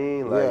know what I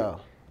mean? Like, Yeah.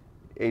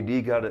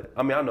 AD gotta.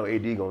 I know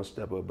AD gonna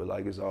step up, but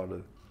like it's all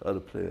the other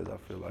players. I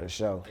feel like. For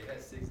sure. They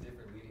had 6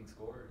 different leading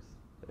scorers.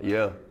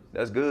 Yeah,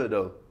 that's good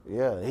though.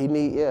 Yeah, he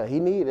need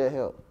that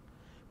help.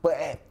 But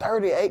at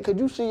 38, could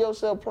you see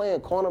yourself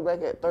playing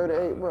cornerback at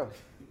 38, bro?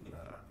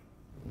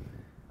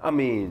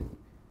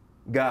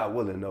 God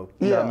willing though.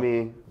 You know what I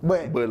mean?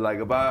 But like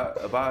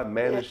if I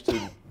manage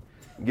to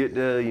get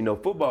there,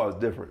 football is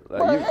different.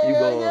 Like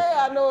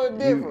I know it's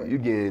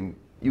different.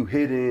 You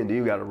hitting, then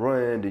you gotta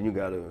run, then you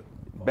gotta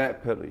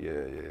backpedal.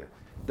 Yeah.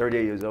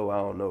 38 years old, I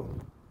don't know.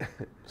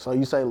 So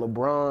you say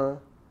LeBron?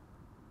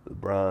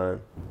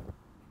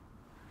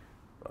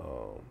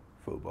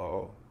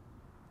 Football.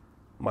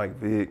 Mike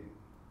Vick.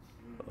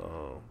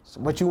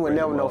 But you were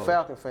Randy never no Moss.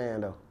 Falcon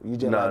fan though. You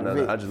just No, like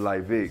Vic. I just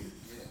like Vic.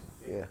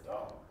 Yeah.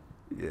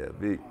 Yeah,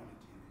 Vic.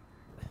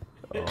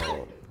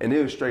 And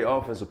they were straight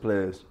offensive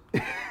players.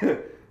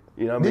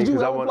 You know what I mean? Did you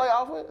 'Cause I ever want- play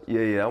offense?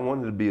 Yeah, I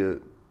wanted to be a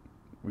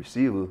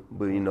receiver,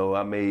 but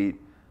I made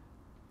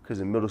Cause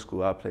in middle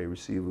school I played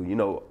receiver. You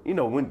know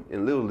when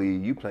in Little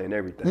League you playing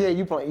everything. Yeah,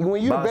 you play.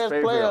 When you the My best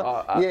favorite,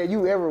 player,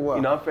 you everywhere.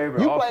 You know, I'm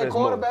favorite You offense play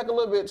quarterback a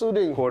little bit too,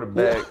 didn't you?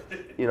 Quarterback,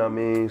 you know what I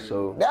mean?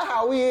 So That's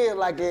how we is,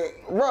 like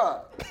it,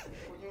 bruh.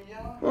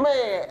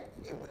 Man,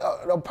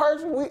 the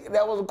person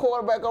that was a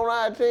quarterback on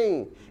our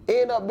team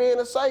ended up being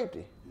a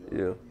safety.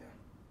 yeah.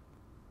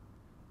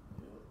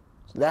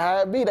 That's how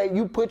it be. That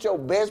you put your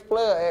best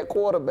player at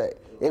quarterback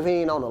if he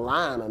ain't on the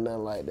line or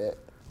nothing like that.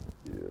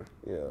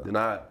 Yeah.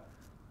 Then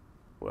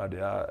what I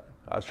did,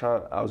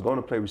 I was going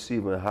to play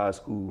receiver in high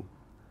school,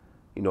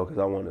 you know, because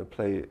I wanted to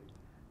play it.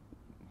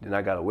 Then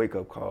I got a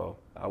wake-up call.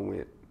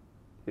 It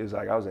was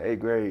like I was in 8th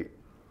grade.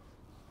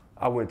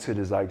 I went to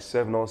this like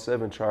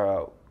 7-on-7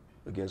 tryout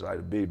against like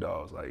the big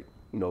dogs, like,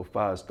 you know,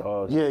 5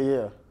 stars. Yeah.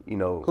 You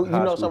know, You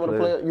know some of the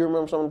players? You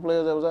remember some of the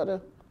players that was out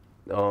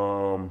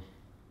there?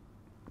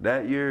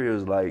 That year it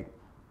was like,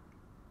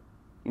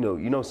 you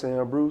know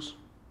Sam Bruce?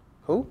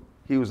 Who?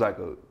 He was like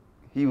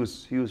he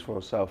was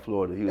from South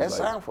Florida. He was That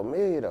sound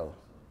familiar though.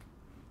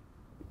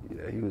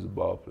 Yeah, he was a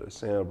ball player.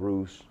 Sam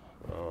Bruce.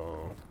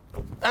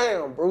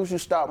 Damn, Bruce, you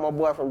stopped my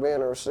boy from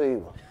being a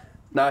receiver.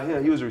 Nah,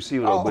 he was a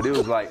receiver though, but it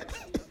was like,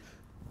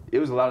 it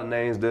was a lot of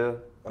names there.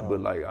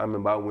 But like, I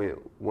remember I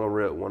went one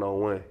rep,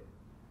 1-on-1.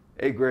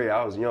 8th grade,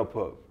 I was a young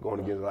pup going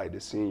against like the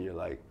senior,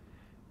 like,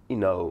 you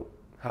know,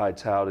 high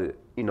touted,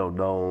 you know,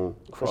 known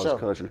cross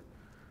country.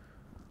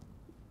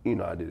 You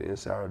know, I did the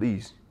inside of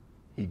these.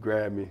 He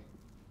grabbed me,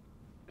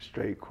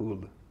 straight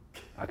cooler.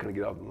 I couldn't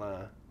get off the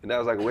line. And that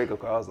was like a wake up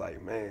call. I was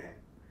like, man,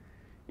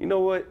 you know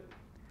what?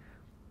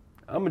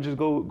 I'm gonna just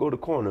go to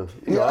corner.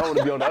 You know, I want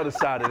to be on the other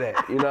side of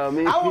that. You know what I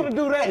mean? I want to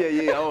do that.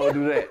 Yeah, I want to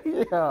do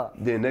that. Yeah.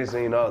 Then next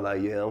thing you know, I was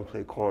like, yeah, I'm gonna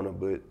play corner.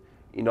 But,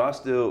 you know, I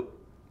still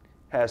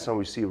had some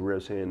receiver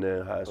reps here and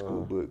there in high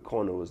school, but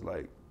corner was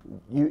like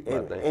my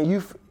thing. And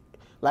you,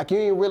 like you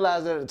didn't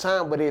realize it at the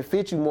time, but it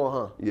fit you more,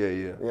 huh? Yeah.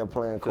 Yeah,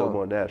 playing Felt corner.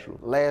 more natural.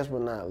 Last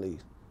but not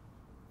least.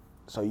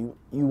 So you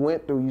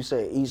went through, you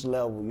said each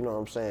level, you know what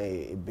I'm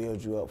saying, it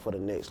builds you up for the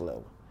next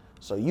level.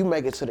 So you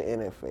make it to the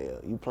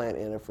NFL, you playing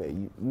NFL,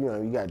 you know,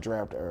 you got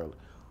drafted early.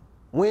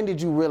 When did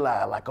you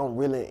realize, like, I'm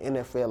really in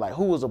NFL? Like,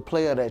 who was a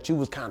player that you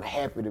was kind of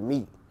happy to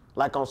meet?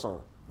 Like on some,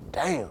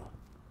 damn,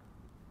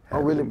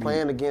 I'm really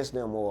playing against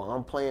them or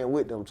I'm playing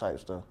with them type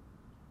stuff.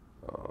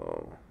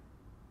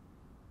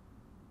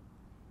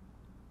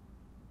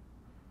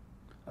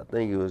 I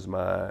think it was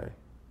my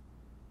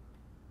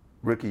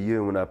rookie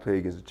year when I played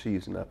against the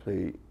Chiefs and I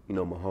played, you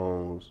know,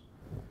 Mahomes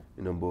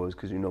and them boys.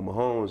 Because, you know,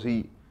 Mahomes,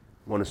 he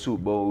won a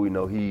Super Bowl, you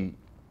know, he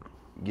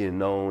getting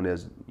known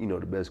as, you know,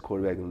 the best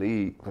quarterback in the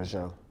league. For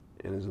sure.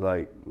 And it's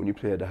like, when you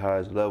play at the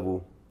highest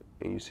level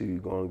and you see who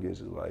you're going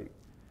against, it's like,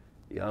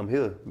 yeah, I'm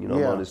here. You know,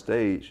 I'm on the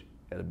stage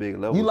at a big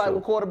level. You like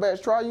when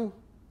quarterbacks try you?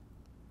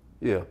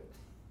 Yeah.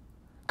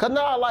 Cause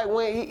now, like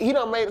when he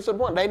done made it to the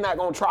point, they not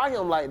gonna try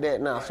him like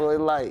that now. So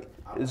it's like,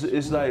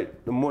 it's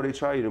like the more they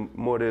try you, the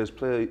more there's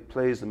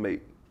plays to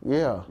make.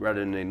 Yeah. Rather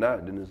than they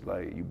not, then it's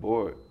like you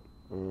bored.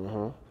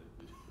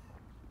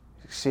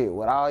 Shit,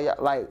 with all y'all,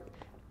 like,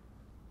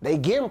 they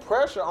getting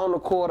pressure on the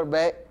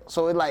quarterback,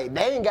 so it's like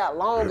they ain't got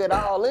long at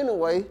all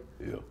anyway.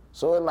 Yeah.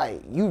 So it's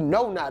like, you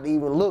know not to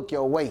even look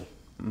your way.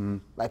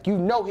 Like, you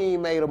know he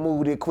ain't made a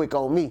move that quick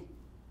on me.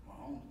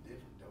 Mahomes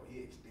different though. He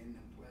extending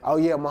them plays. Oh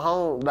yeah,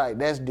 Mahomes, like,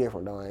 that's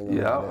different though. I ain't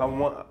gonna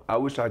lie to that. I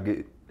wish I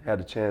had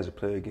a chance to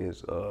play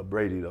against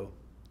Brady though.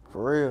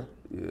 For real?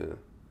 Yeah,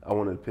 I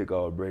wanted to pick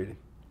all Brady.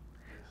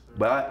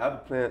 But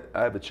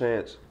I have a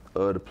chance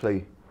to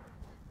play.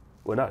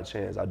 Well, not a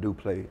chance. I do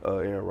play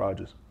Aaron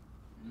Rodgers.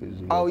 You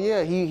know, Oh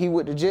yeah, he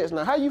with the Jets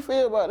now. How you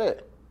feel about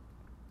that?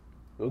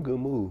 a good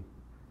move.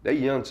 They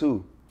young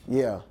too,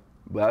 Yeah.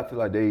 but I feel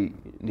like they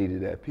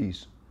needed that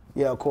piece.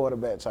 Yeah,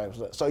 quarterback type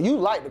stuff. So you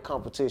like the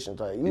competition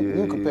type.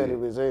 You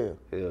competitive as hell.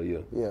 Hell yeah.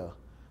 Yeah.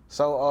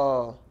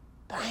 So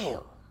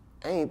damn.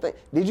 I ain't think.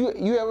 Did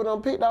you ever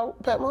done picked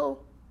out Pat Mahomes?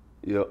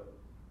 Yep.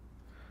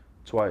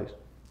 Twice.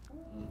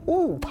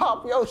 Ooh,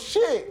 pop your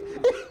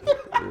shit.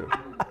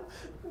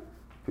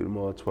 Picked them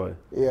all twice.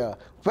 Yeah.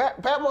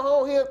 Pat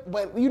Mahomes here,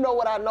 but you know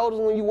what I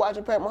noticed when you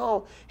watching Pat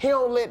Mahomes? He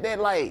don't let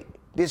that like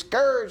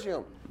discourage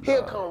him.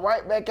 He'll come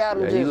right back out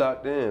and Yeah, just. he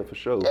locked in for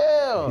sure.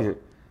 Yeah.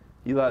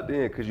 He locked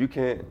in because you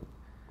can't.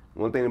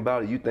 One thing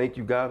about it, you think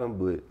you got him,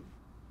 but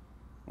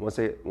once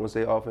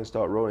they offense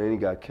start rolling, and he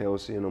got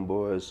Kelsey and them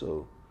boys,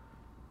 so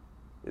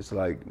it's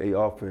like they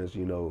offense,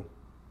 you know,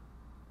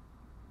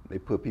 they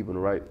put people in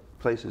the right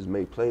places,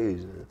 make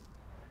plays, and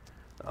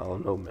I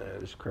don't know, man,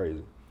 it's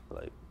crazy.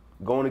 Like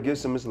going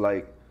against them, it's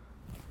like,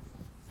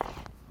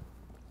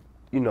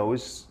 you know,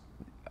 it's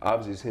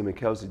obviously it's him and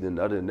Kelsey. Then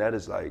other than that,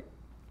 it's like,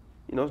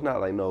 you know, it's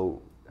not like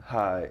no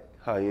high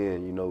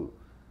end, you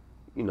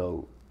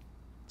know,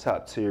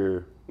 top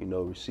tier, you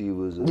know,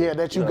 receivers. Or, Yeah,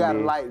 that you know what I gotta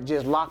mean? like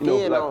just lock You know,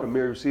 in like on.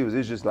 premier receivers,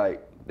 it's just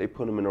like they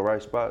put them in the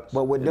right spots.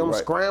 But with them right.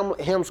 scrambling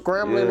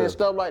Yeah. and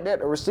stuff like that,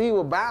 the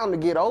receiver bound to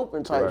get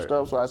open type Right.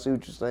 stuff. So I see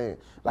what you're saying.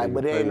 Like, Yeah,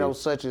 but there ain't no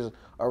plays. such as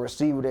a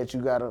receiver that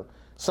you gotta.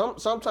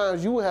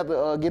 Sometimes you would have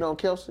to get on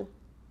Kelsey.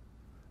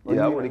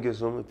 Yeah, I went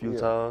against him a few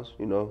times,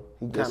 you know.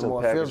 He kind of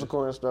more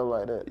physical and stuff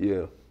like that?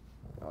 Yeah.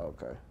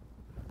 Okay.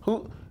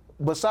 Who,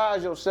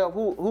 besides yourself,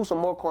 who some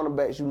more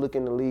cornerbacks you look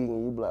in the league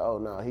and you be like, oh,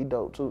 nah, he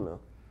dope too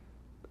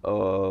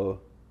now?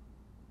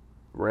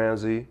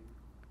 Ramsey.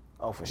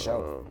 Oh, for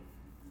sure.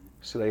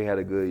 Slay had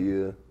a good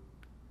year.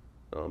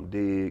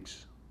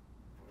 Diggs.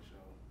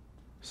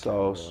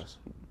 Sauce.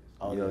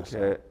 Young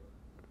Cat.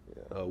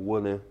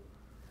 Woolen.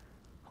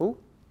 Who?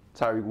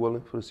 Tyreek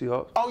Woolen for the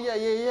Seahawks. Oh,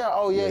 yeah.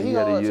 Oh, yeah, he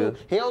had a hard year. too.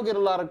 He don't get a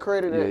lot of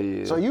credit.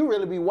 Yeah. So you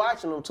really be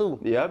watching them too?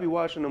 Yeah, I be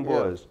watching them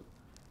boys.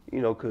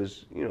 You know,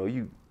 because, you know,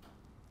 you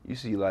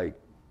see, like,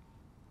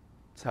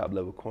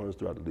 top-level corners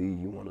throughout the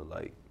league. You want to,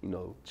 like, you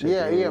know, check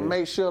in.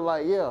 Make sure you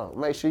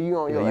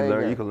on your you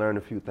A You can learn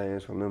a few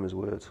things from them as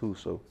well, too,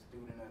 so.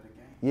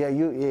 Yeah,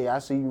 I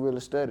see you really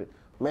studied.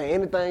 Man,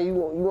 anything you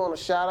want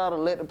to shout out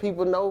and let the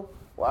people know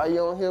while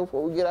you're on here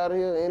before we get out of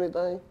here,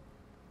 anything?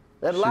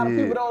 That a lot of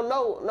people don't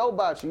know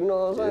about you, you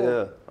know what I'm saying?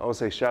 Yeah, I want to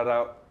say shout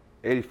out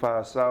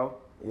 85 South.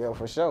 Yeah,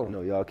 for sure. You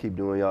know, y'all keep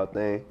doing y'all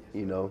thing,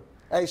 you know.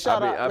 Hey,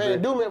 shout out, man,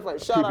 do me a favor.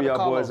 Shout out to y'all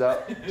Carlos. boys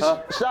out.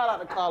 Huh? Shout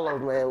out to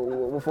Carlos,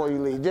 man, before you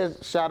leave.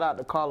 Just shout out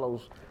to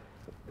Carlos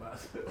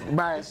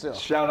by himself.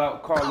 Shout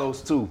out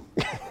Carlos, too.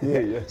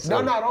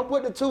 No, don't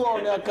put the 2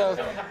 on there, because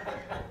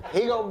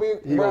he going to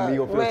be, He going to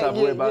feel some type of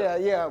way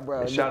about it? Yeah,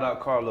 bro. And shout out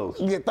Carlos.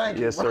 Yeah, thank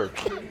you. Yes, sir.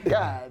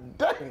 God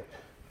dang.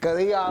 Because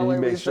he always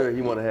make sure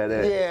he want to have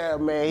that. Yeah,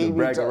 man. He be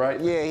bragging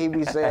right. Yeah, he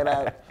be saying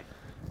I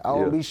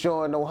won't be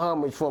showing no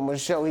homage from a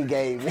show he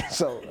gave me.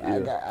 So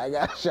I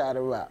got to shout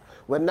him out.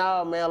 But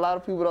nah, man, a lot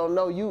of people don't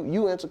know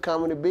you into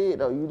comedy big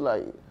though. You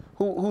like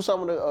who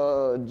some of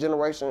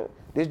the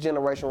this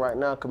generation right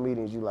now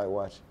comedians you like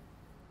watching?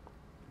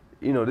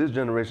 You know, this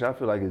generation I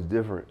feel like it's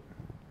different.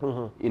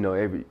 Mm-hmm. You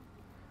know,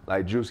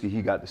 like Drewski,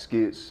 he got the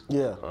skits.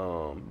 Yeah.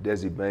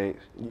 Desi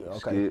Banks,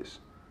 skits.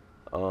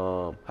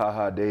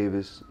 Ha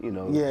Davis, you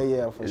know.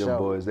 Yeah, for them sure.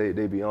 boys, they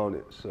be on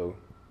it. So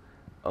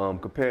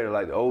compared to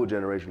like the old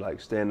generation, like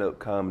stand-up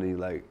comedy,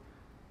 like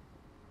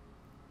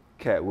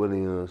Cat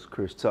Williams,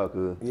 Chris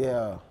Tucker,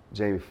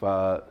 Jamie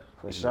Foxx,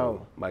 for sure.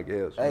 know, Mike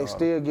Epps. Hey,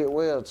 still get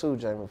well too,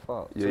 Jamie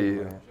Foxx. Yeah.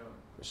 Man.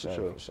 For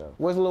sure.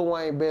 What's Lil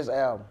Wayne's best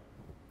album?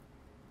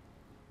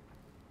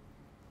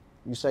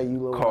 You say you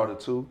Lil Carter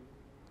Wayne. 2.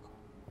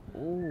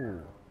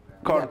 Ooh.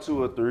 Carter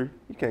 2 or 3.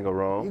 You can't go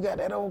wrong. You got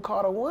that old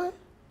Carter 1?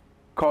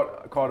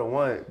 Carter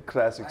 1,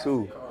 classic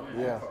 2.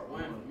 Yeah.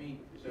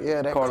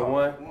 Yeah, that Carter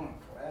 1.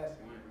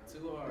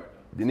 Too hard.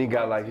 Then he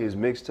got like his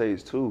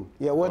mixtapes too.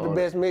 Yeah, what's the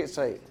best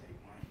mixtape?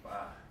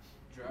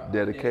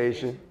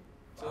 Dedication.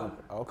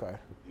 Okay.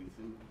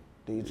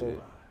 D2.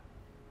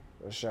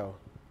 For sure.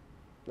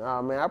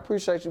 Nah, man, I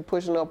appreciate you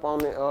pushing up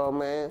on it,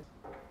 man.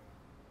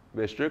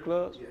 Best strip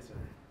clubs? Yes,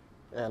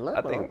 sir. Atlanta.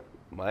 I think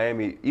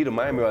Miami, either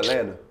Miami or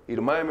Atlanta.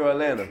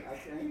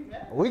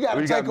 We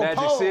gotta take a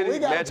poll. We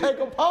gotta take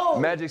a poll.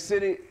 Magic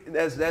City,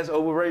 that's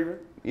overrated.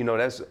 You know,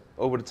 that's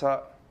over the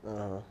top.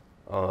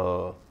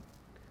 Well,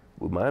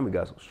 Miami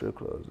got some strip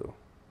clubs though.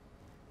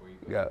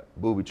 Got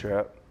Booby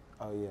Trap.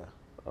 Oh yeah.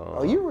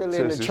 You really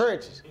in the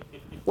trenches.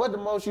 What the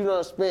most you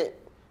done spent?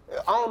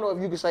 I don't know if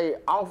you can say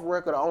off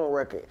record or on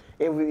record.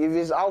 If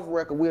it's off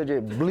record, we'll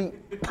just bleep.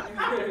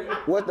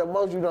 What the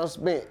most you done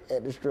spent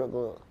at the strip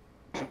club?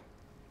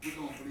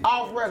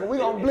 Off record, we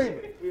gonna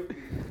bleep it.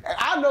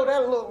 I know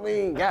that look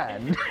mean,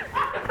 God. Man,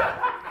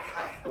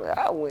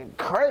 I went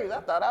crazy. I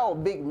thought I was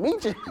Big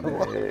Meech. Yeah.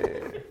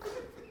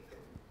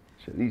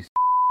 These.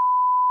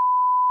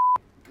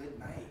 Good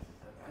night.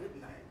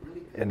 Really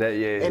good.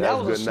 And that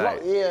was a good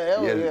night.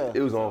 Yeah.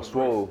 It was on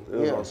Swole.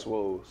 On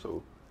Swole.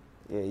 So.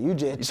 Yeah, you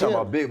just. You talking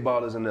about big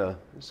ballers in there?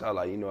 It sound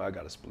like I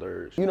got to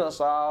splurge. You done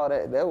saw all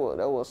that. That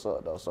was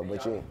up though. So,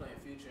 but you. Playing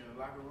Future in the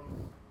locker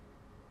room.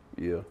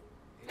 Yeah.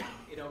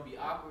 It don't be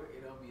awkward.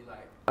 It don't be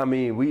like. I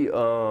mean, we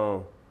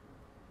don't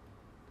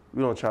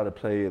try to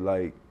play it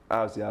like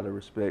obviously out of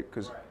respect,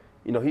 cause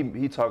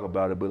he talk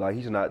about it, but like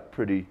he's not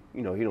pretty.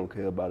 He don't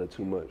care about it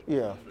too much.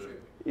 Yeah.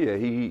 Yeah,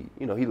 he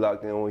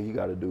locked in on what he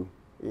got to do.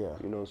 Yeah.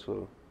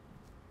 So.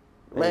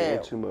 Man,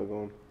 ain't too much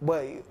on.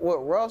 But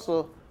what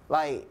Russell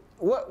like?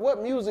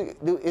 What music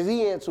is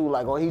he into?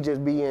 Like, or he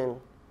just be in?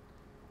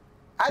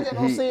 I just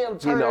don't see him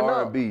turning up.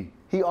 R&B.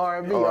 He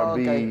R&B.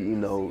 R&B,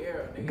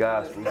 Okay.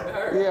 gospel.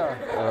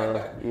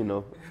 Yeah.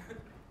 New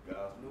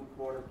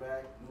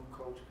quarterback, new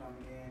coach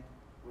coming in.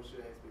 What's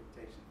your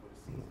expectation for the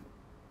season?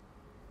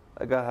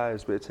 I got high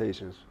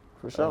expectations.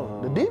 For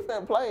sure. The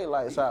defense played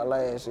lights out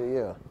last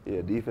year.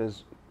 Yeah,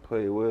 defense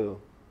played well,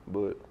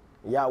 but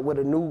y'all with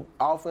a new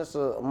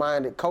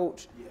offensive-minded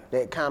coach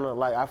that kind of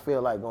like I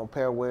feel like gonna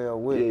pair well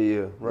with.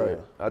 Yeah, right.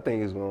 Yeah. I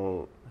think it's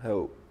gonna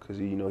help because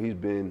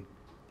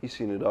he's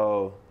seen it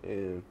all,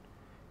 and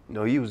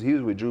he was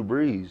with Drew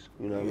Brees.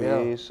 You know what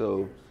I mean?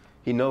 So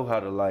he know how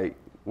to like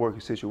work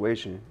a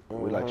situation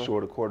with like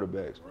shorter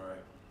quarterbacks. Right.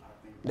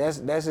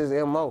 That's his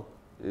MO.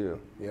 Yeah.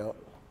 Yep.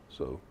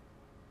 So,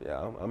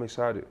 yeah, I'm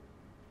excited.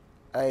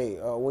 Hey,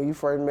 when you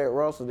first met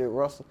Russell, did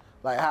Russell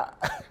like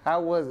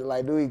how was it?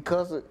 Like, do he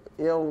cuss it?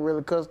 He don't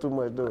really cuss too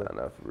much, do he?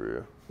 Nah, not for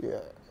real. Yeah.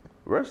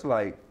 Russ,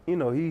 like, he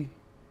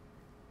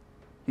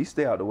he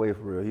stay out the way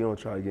for real. He don't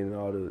try to get in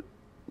all the,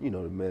 the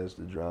mess,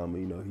 the drama.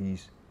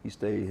 He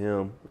stayed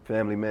him,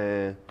 family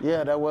man.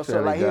 Yeah, that was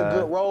like he a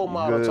good role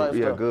model type stuff.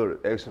 Yeah, good,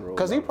 excellent role model.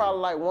 Cause he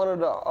probably like one of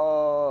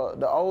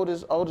the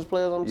oldest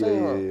players on the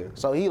team. Yeah.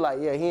 So he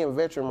in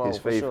veteran mode. His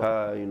faith for sure.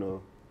 high,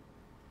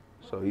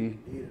 So he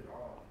seen it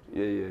all.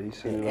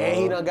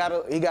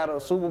 And he got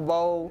a Super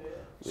Bowl.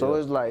 So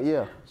it's like,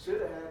 yeah.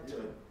 Should have had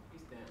 2.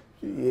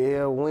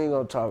 Yeah, we ain't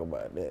gonna talk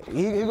about that.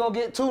 He gonna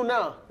get 2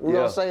 now. We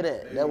gonna say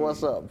that. That's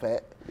what's up,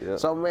 Pat. Yeah.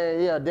 So man,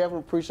 definitely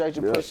appreciate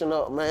you pushing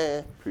up,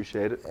 man.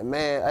 Appreciate it. And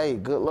man, hey,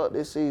 good luck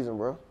this season,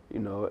 bro.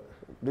 You know it.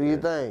 Do your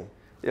thing.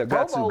 Yeah,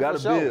 got Pro Bowl to for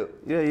sure. build.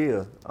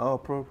 Yeah. All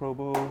Pro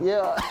Bowl.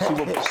 Yeah.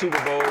 Super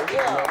Bowl.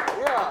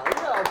 Yeah,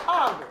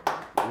 positive.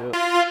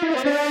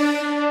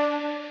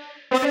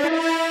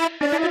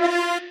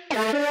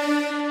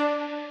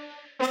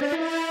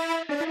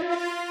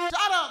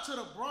 Shout out to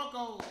the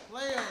Broncos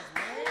players,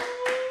 man.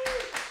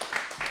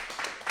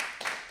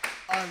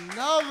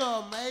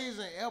 Another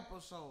amazing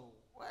episode.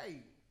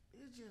 Wait,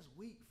 it's just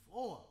week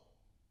 4.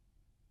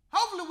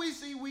 Hopefully we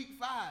see week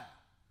 5.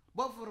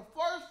 But for the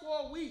first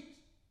 4 weeks,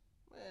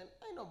 man,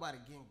 ain't nobody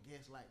getting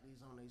guests like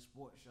these on their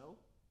sports show.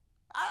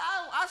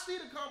 I see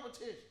the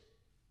competition.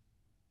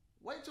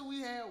 Wait till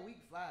we have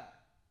week 5.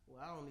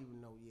 Well, I don't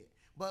even know yet.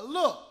 But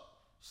look,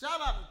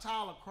 shout out to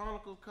Tyler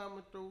Chronicles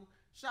coming through.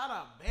 Shout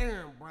out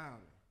Baron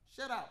Browning.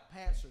 Shout out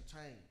Pat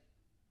Surtain.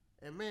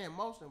 And man,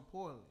 most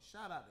importantly,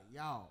 shout out to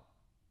y'all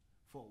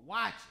for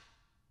watching.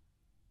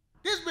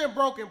 This been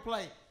Broken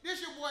Play.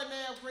 This your boy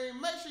Nav Green.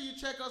 Make sure you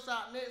check us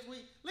out next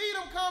week. Leave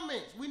them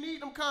comments. We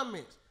need them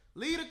comments.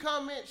 Leave the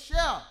comments.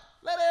 Share.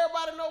 Let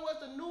everybody know what's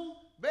the new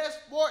best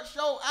sports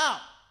show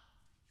out.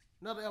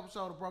 Another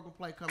episode of Broken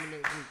Play coming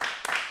next week.